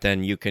 But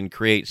then you can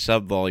create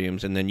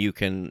subvolumes, and then you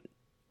can,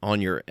 on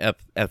your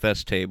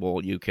FS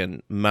table, you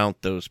can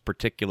mount those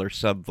particular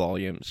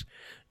subvolumes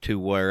to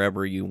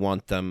wherever you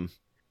want them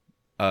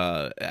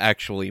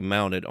actually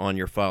mounted on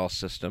your file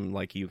system.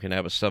 Like you can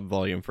have a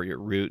subvolume for your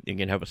root, you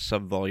can have a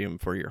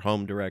subvolume for your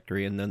home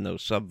directory, and then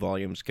those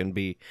subvolumes can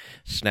be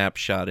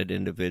snapshotted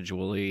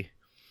individually,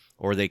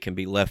 or they can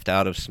be left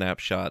out of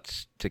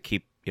snapshots to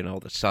keep,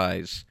 the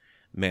size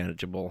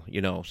manageable,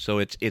 so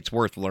it's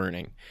worth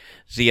learning.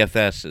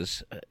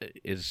 ZFS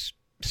is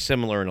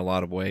similar in a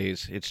lot of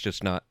ways. It's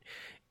just not,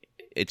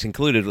 it's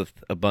included with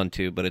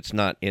Ubuntu, but it's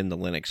not in the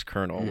Linux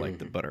kernel like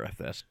the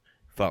Btrfs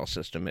file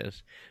system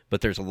is.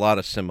 But there's a lot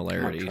of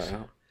similarities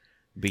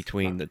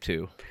between the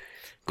two.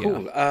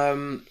 Cool.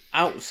 Yeah.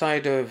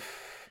 Outside of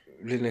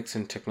Linux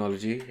and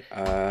technology,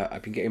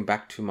 I've been getting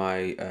back to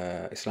my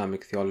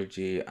Islamic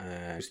theology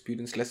and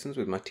students lessons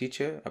with my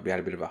teacher. I've had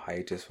a bit of a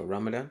hiatus for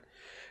Ramadan,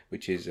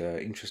 which is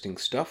interesting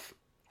stuff.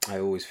 I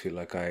always feel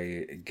like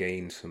I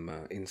gain some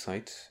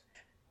insights.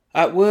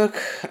 At work,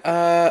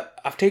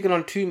 I've taken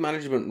on 2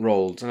 management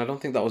roles, and I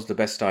don't think that was the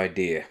best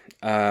idea.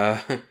 I'm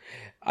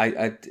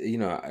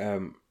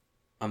the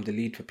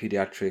lead for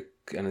pediatric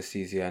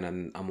anesthesia,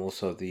 and I'm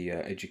also the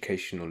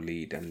educational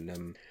lead,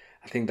 and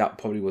I think that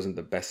probably wasn't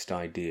the best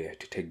idea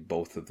to take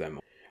both of them.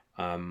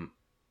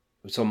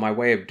 So my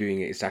way of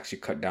doing it is to actually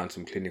cut down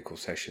some clinical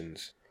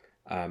sessions.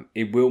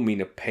 It will mean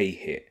a pay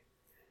hit.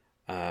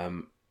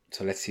 So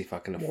let's see if I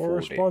can afford it. More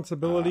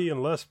responsibility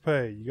and less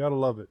pay. You gotta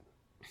love it.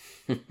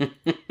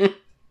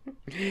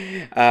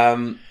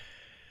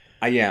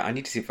 I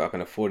need to see if I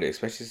can afford it,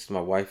 especially since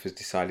my wife has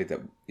decided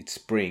that it's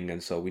spring,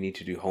 and so we need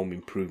to do home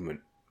improvement.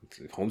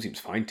 Home seems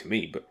fine to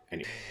me, but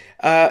anyway.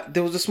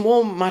 There was a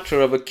small matter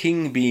of a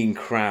king being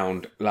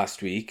crowned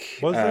last week.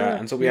 Was there?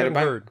 And so we had a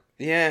bank.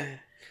 Yeah.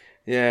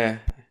 We had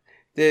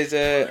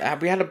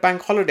a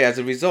bank holiday as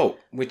a result,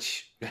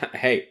 which,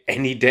 hey,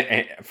 any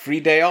day,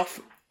 free day off,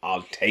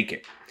 I'll take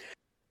it.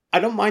 I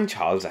don't mind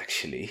Charles,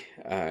 actually.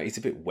 He's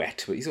a bit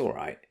wet, but he's all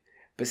right.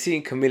 But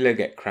seeing Camilla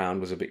get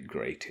crowned was a bit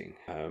grating.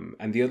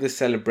 And the other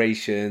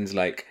celebrations,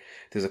 like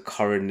there's a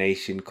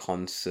coronation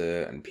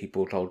concert and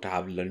people told to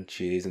have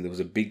lunches, and there was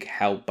a big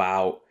help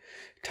out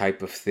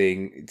type of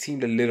thing. It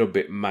seemed a little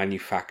bit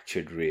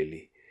manufactured,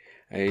 really.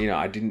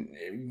 I didn't...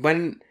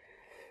 When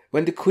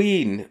the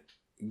Queen,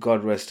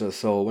 God rest her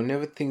soul,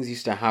 whenever things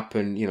used to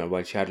happen,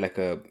 when she had like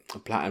a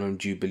platinum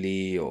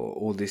jubilee or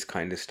all this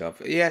kind of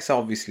stuff, yes,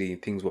 obviously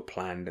things were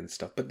planned and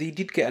stuff, but they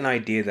did get an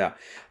idea that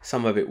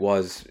some of it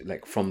was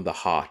like from the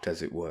heart,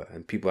 as it were,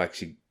 and people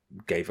actually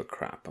gave a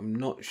crap. I'm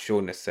not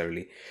sure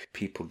necessarily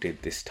people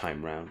did this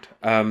time round.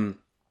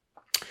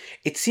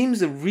 It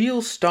seems the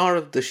real star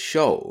of the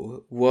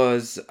show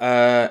was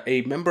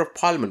a member of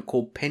parliament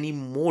called Penny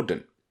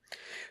Mordaunt.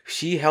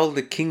 She held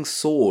the king's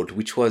sword,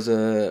 which was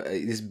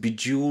this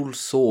bejeweled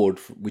sword,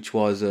 which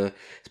was it's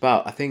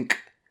about, I think,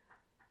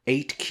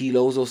 8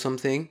 kilos or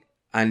something,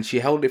 and she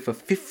held it for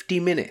 50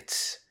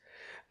 minutes.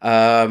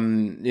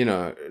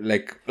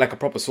 Like a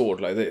proper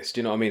sword like this.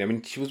 Do you know what I mean? I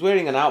mean, she was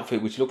wearing an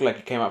outfit which looked like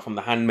it came out from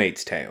The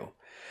Handmaid's Tale,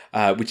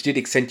 which did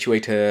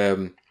accentuate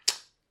her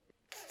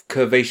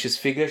curvaceous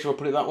figure. Shall I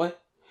put it that way?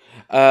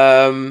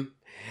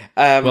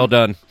 Well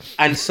done.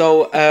 And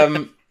so,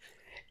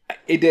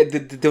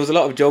 there was a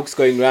lot of jokes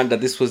going around that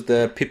this was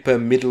the Pippa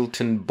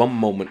Middleton bum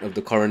moment of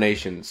the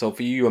coronation. So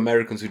for you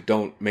Americans who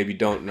don't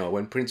know,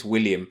 when Prince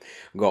William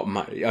got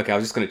married... Okay, I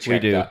was just going to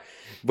check that.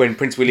 When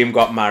Prince William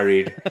got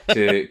married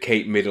to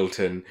Kate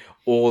Middleton,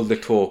 all the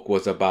talk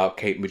was about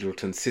Kate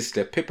Middleton's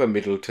sister, Pippa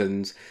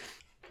Middleton's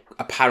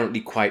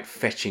apparently quite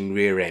fetching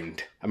rear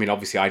end. I mean,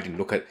 obviously I didn't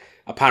look at...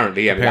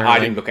 Apparently. I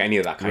didn't look at any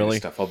of that kind of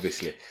stuff,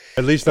 obviously.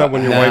 At least not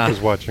when your wife was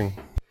watching.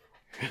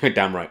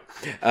 Damn right.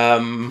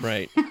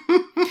 Right.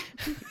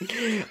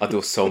 There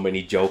were so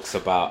many jokes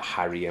about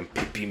Harry and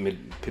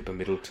Pippa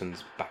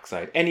Middleton's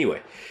backside.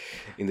 Anyway,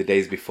 in the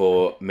days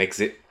before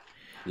Megxit,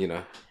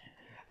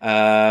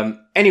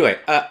 Anyway,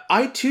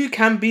 I too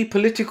can be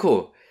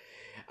political.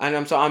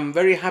 And I'm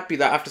very happy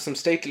that after some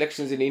state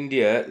elections in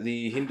India,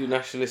 the Hindu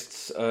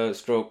nationalists,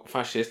 stroke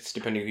fascists,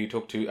 depending who you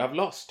talk to, have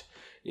lost.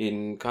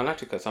 in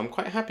Galactica. So I'm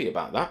quite happy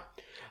about that.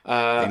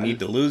 They need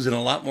to lose in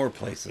a lot more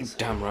places.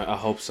 Damn right. I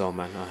hope so,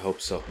 man. I hope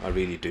so. I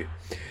really do.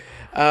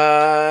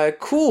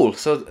 Cool.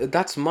 So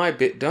that's my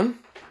bit done.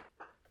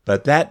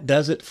 But that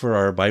does it for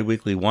our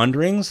bi-weekly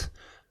wanderings.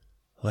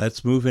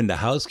 Let's move into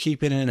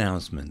housekeeping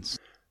announcements.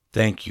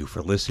 Thank you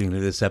for listening to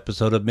this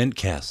episode of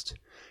Mintcast.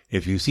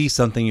 If you see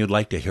something you'd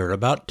like to hear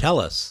about, tell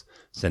us.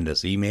 Send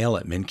us email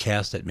at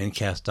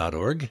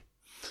mintcast@mintcast.org.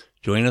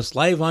 Join us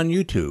live on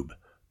YouTube.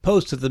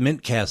 Post to the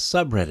Mintcast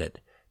subreddit.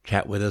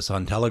 Chat with us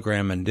on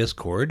Telegram and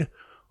Discord.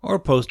 Or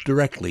post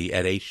directly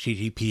at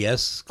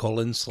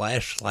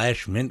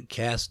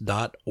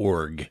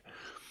https://mintcast.org.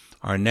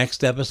 Our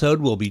next episode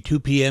will be 2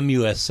 p.m.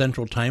 U.S.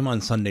 Central Time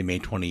on Sunday, May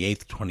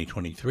 28th,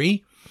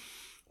 2023.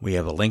 We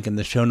have a link in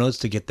the show notes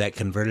to get that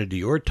converted to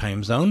your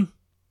time zone.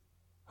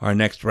 Our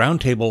next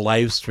roundtable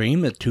live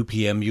stream at 2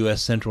 p.m.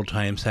 U.S. Central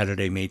Time,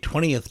 Saturday, May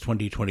 20th,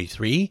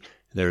 2023.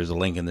 There's a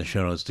link in the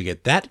show notes to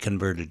get that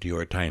converted to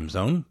your time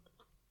zone.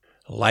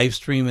 Live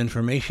stream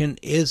information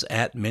is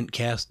at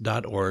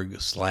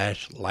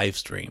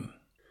mintcast.org/livestream.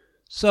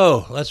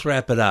 So, let's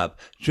wrap it up.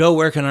 Joe,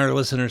 where can our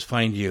listeners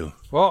find you?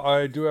 Well,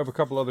 I do have a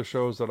couple other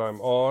shows that I'm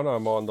on.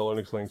 I'm on the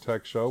Linux Link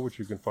Tech Show, which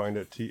you can find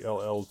at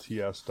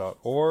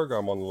tllts.org.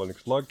 I'm on the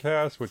Linux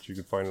Lugcast, which you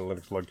can find at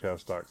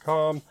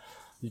linuxlugcast.com.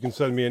 You can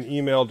send me an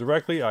email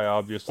directly. I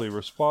obviously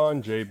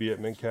respond,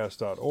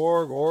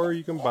 jb@mintcast.org, or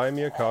you can buy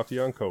me a coffee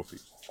on Ko-fi.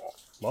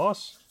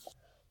 Moss?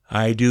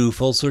 I do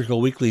Full Circle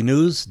Weekly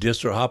News,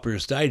 Distro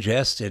Hoppers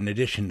Digest, in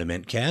addition to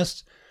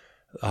Mintcast.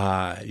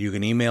 You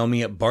can email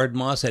me at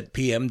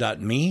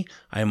bardmoss@pm.me.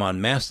 I'm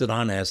on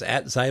Mastodon as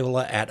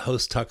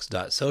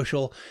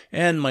 @Zyvola@hosttux.social,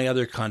 and my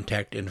other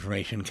contact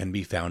information can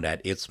be found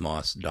at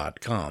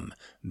itsmoss.com.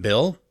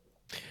 Bill?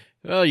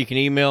 Well, you can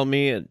email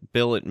me at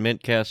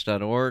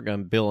bill@mintcast.org.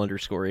 I'm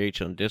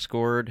Bill_H on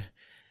Discord.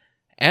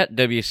 At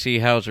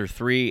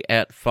WCHauser3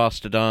 at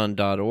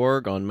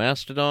fostodon.org on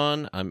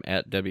Mastodon. I'm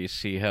at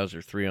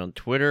WCHauser3 on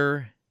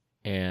Twitter,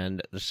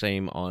 and the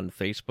same on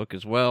Facebook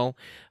as well.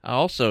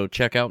 Also,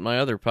 check out my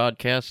other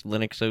podcast,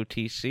 Linux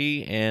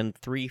OTC and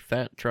 3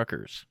 Fat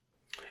Truckers.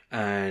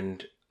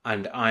 And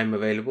I'm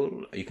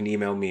available. You can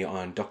email me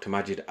on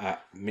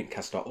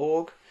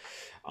drmajid@mintcast.org.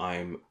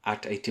 I'm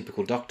at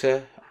Atypical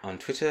Doctor on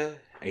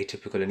Twitter,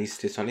 Atypical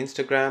Anaesthetist on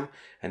Instagram,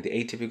 and the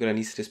Atypical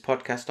Anaesthetist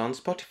podcast on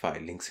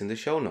Spotify. Links in the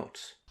show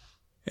notes.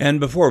 And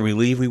before we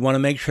leave, we want to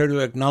make sure to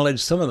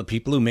acknowledge some of the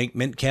people who make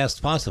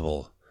Mintcast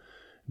possible.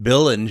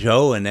 Bill and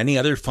Joe and any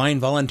other fine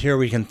volunteer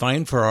we can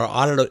find for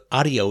our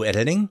audio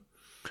editing.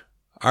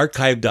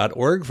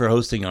 Archive.org for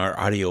hosting our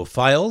audio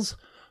files.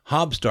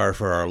 Hobstar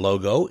for our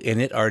logo.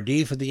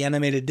 InitRD for the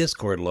animated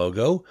Discord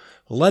logo.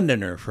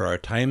 Londoner for our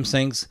time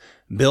sinks.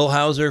 Bill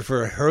Hauser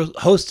for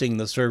hosting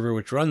the server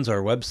which runs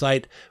our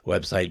website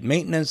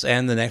maintenance,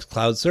 and the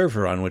Nextcloud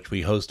server on which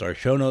we host our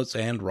show notes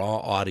and raw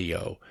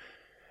audio.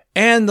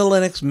 And the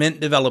Linux Mint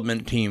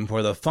development team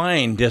for the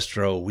fine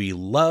distro we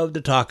love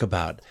to talk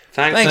about.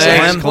 Thanks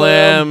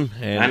Clem.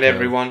 And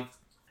everyone.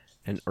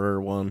 And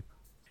Erwan.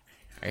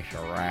 It's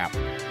a wrap.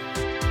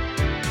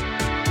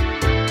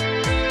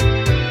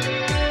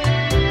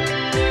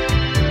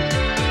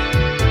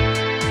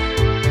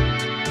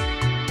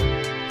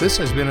 This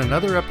has been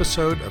another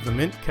episode of the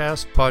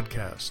Mintcast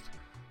podcast.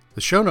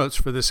 The show notes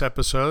for this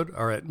episode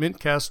are at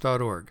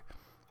mintcast.org.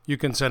 You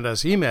can send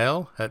us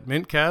email at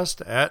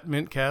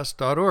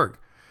mintcast@mintcast.org.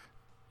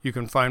 You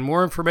can find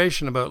more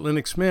information about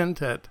Linux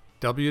Mint at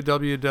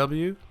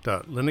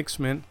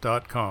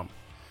www.linuxmint.com.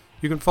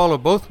 You can follow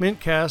both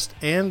Mintcast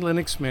and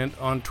Linux Mint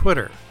on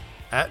Twitter,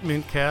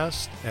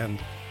 @Mintcast and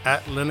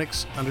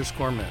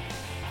 @Linux_Mint.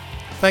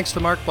 Thanks to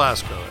Mark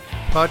Blasco at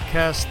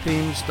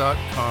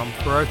podcastthemes.com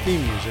for our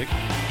theme music,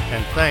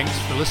 and thanks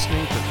for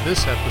listening to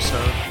this episode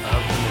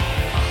of the Mintcast.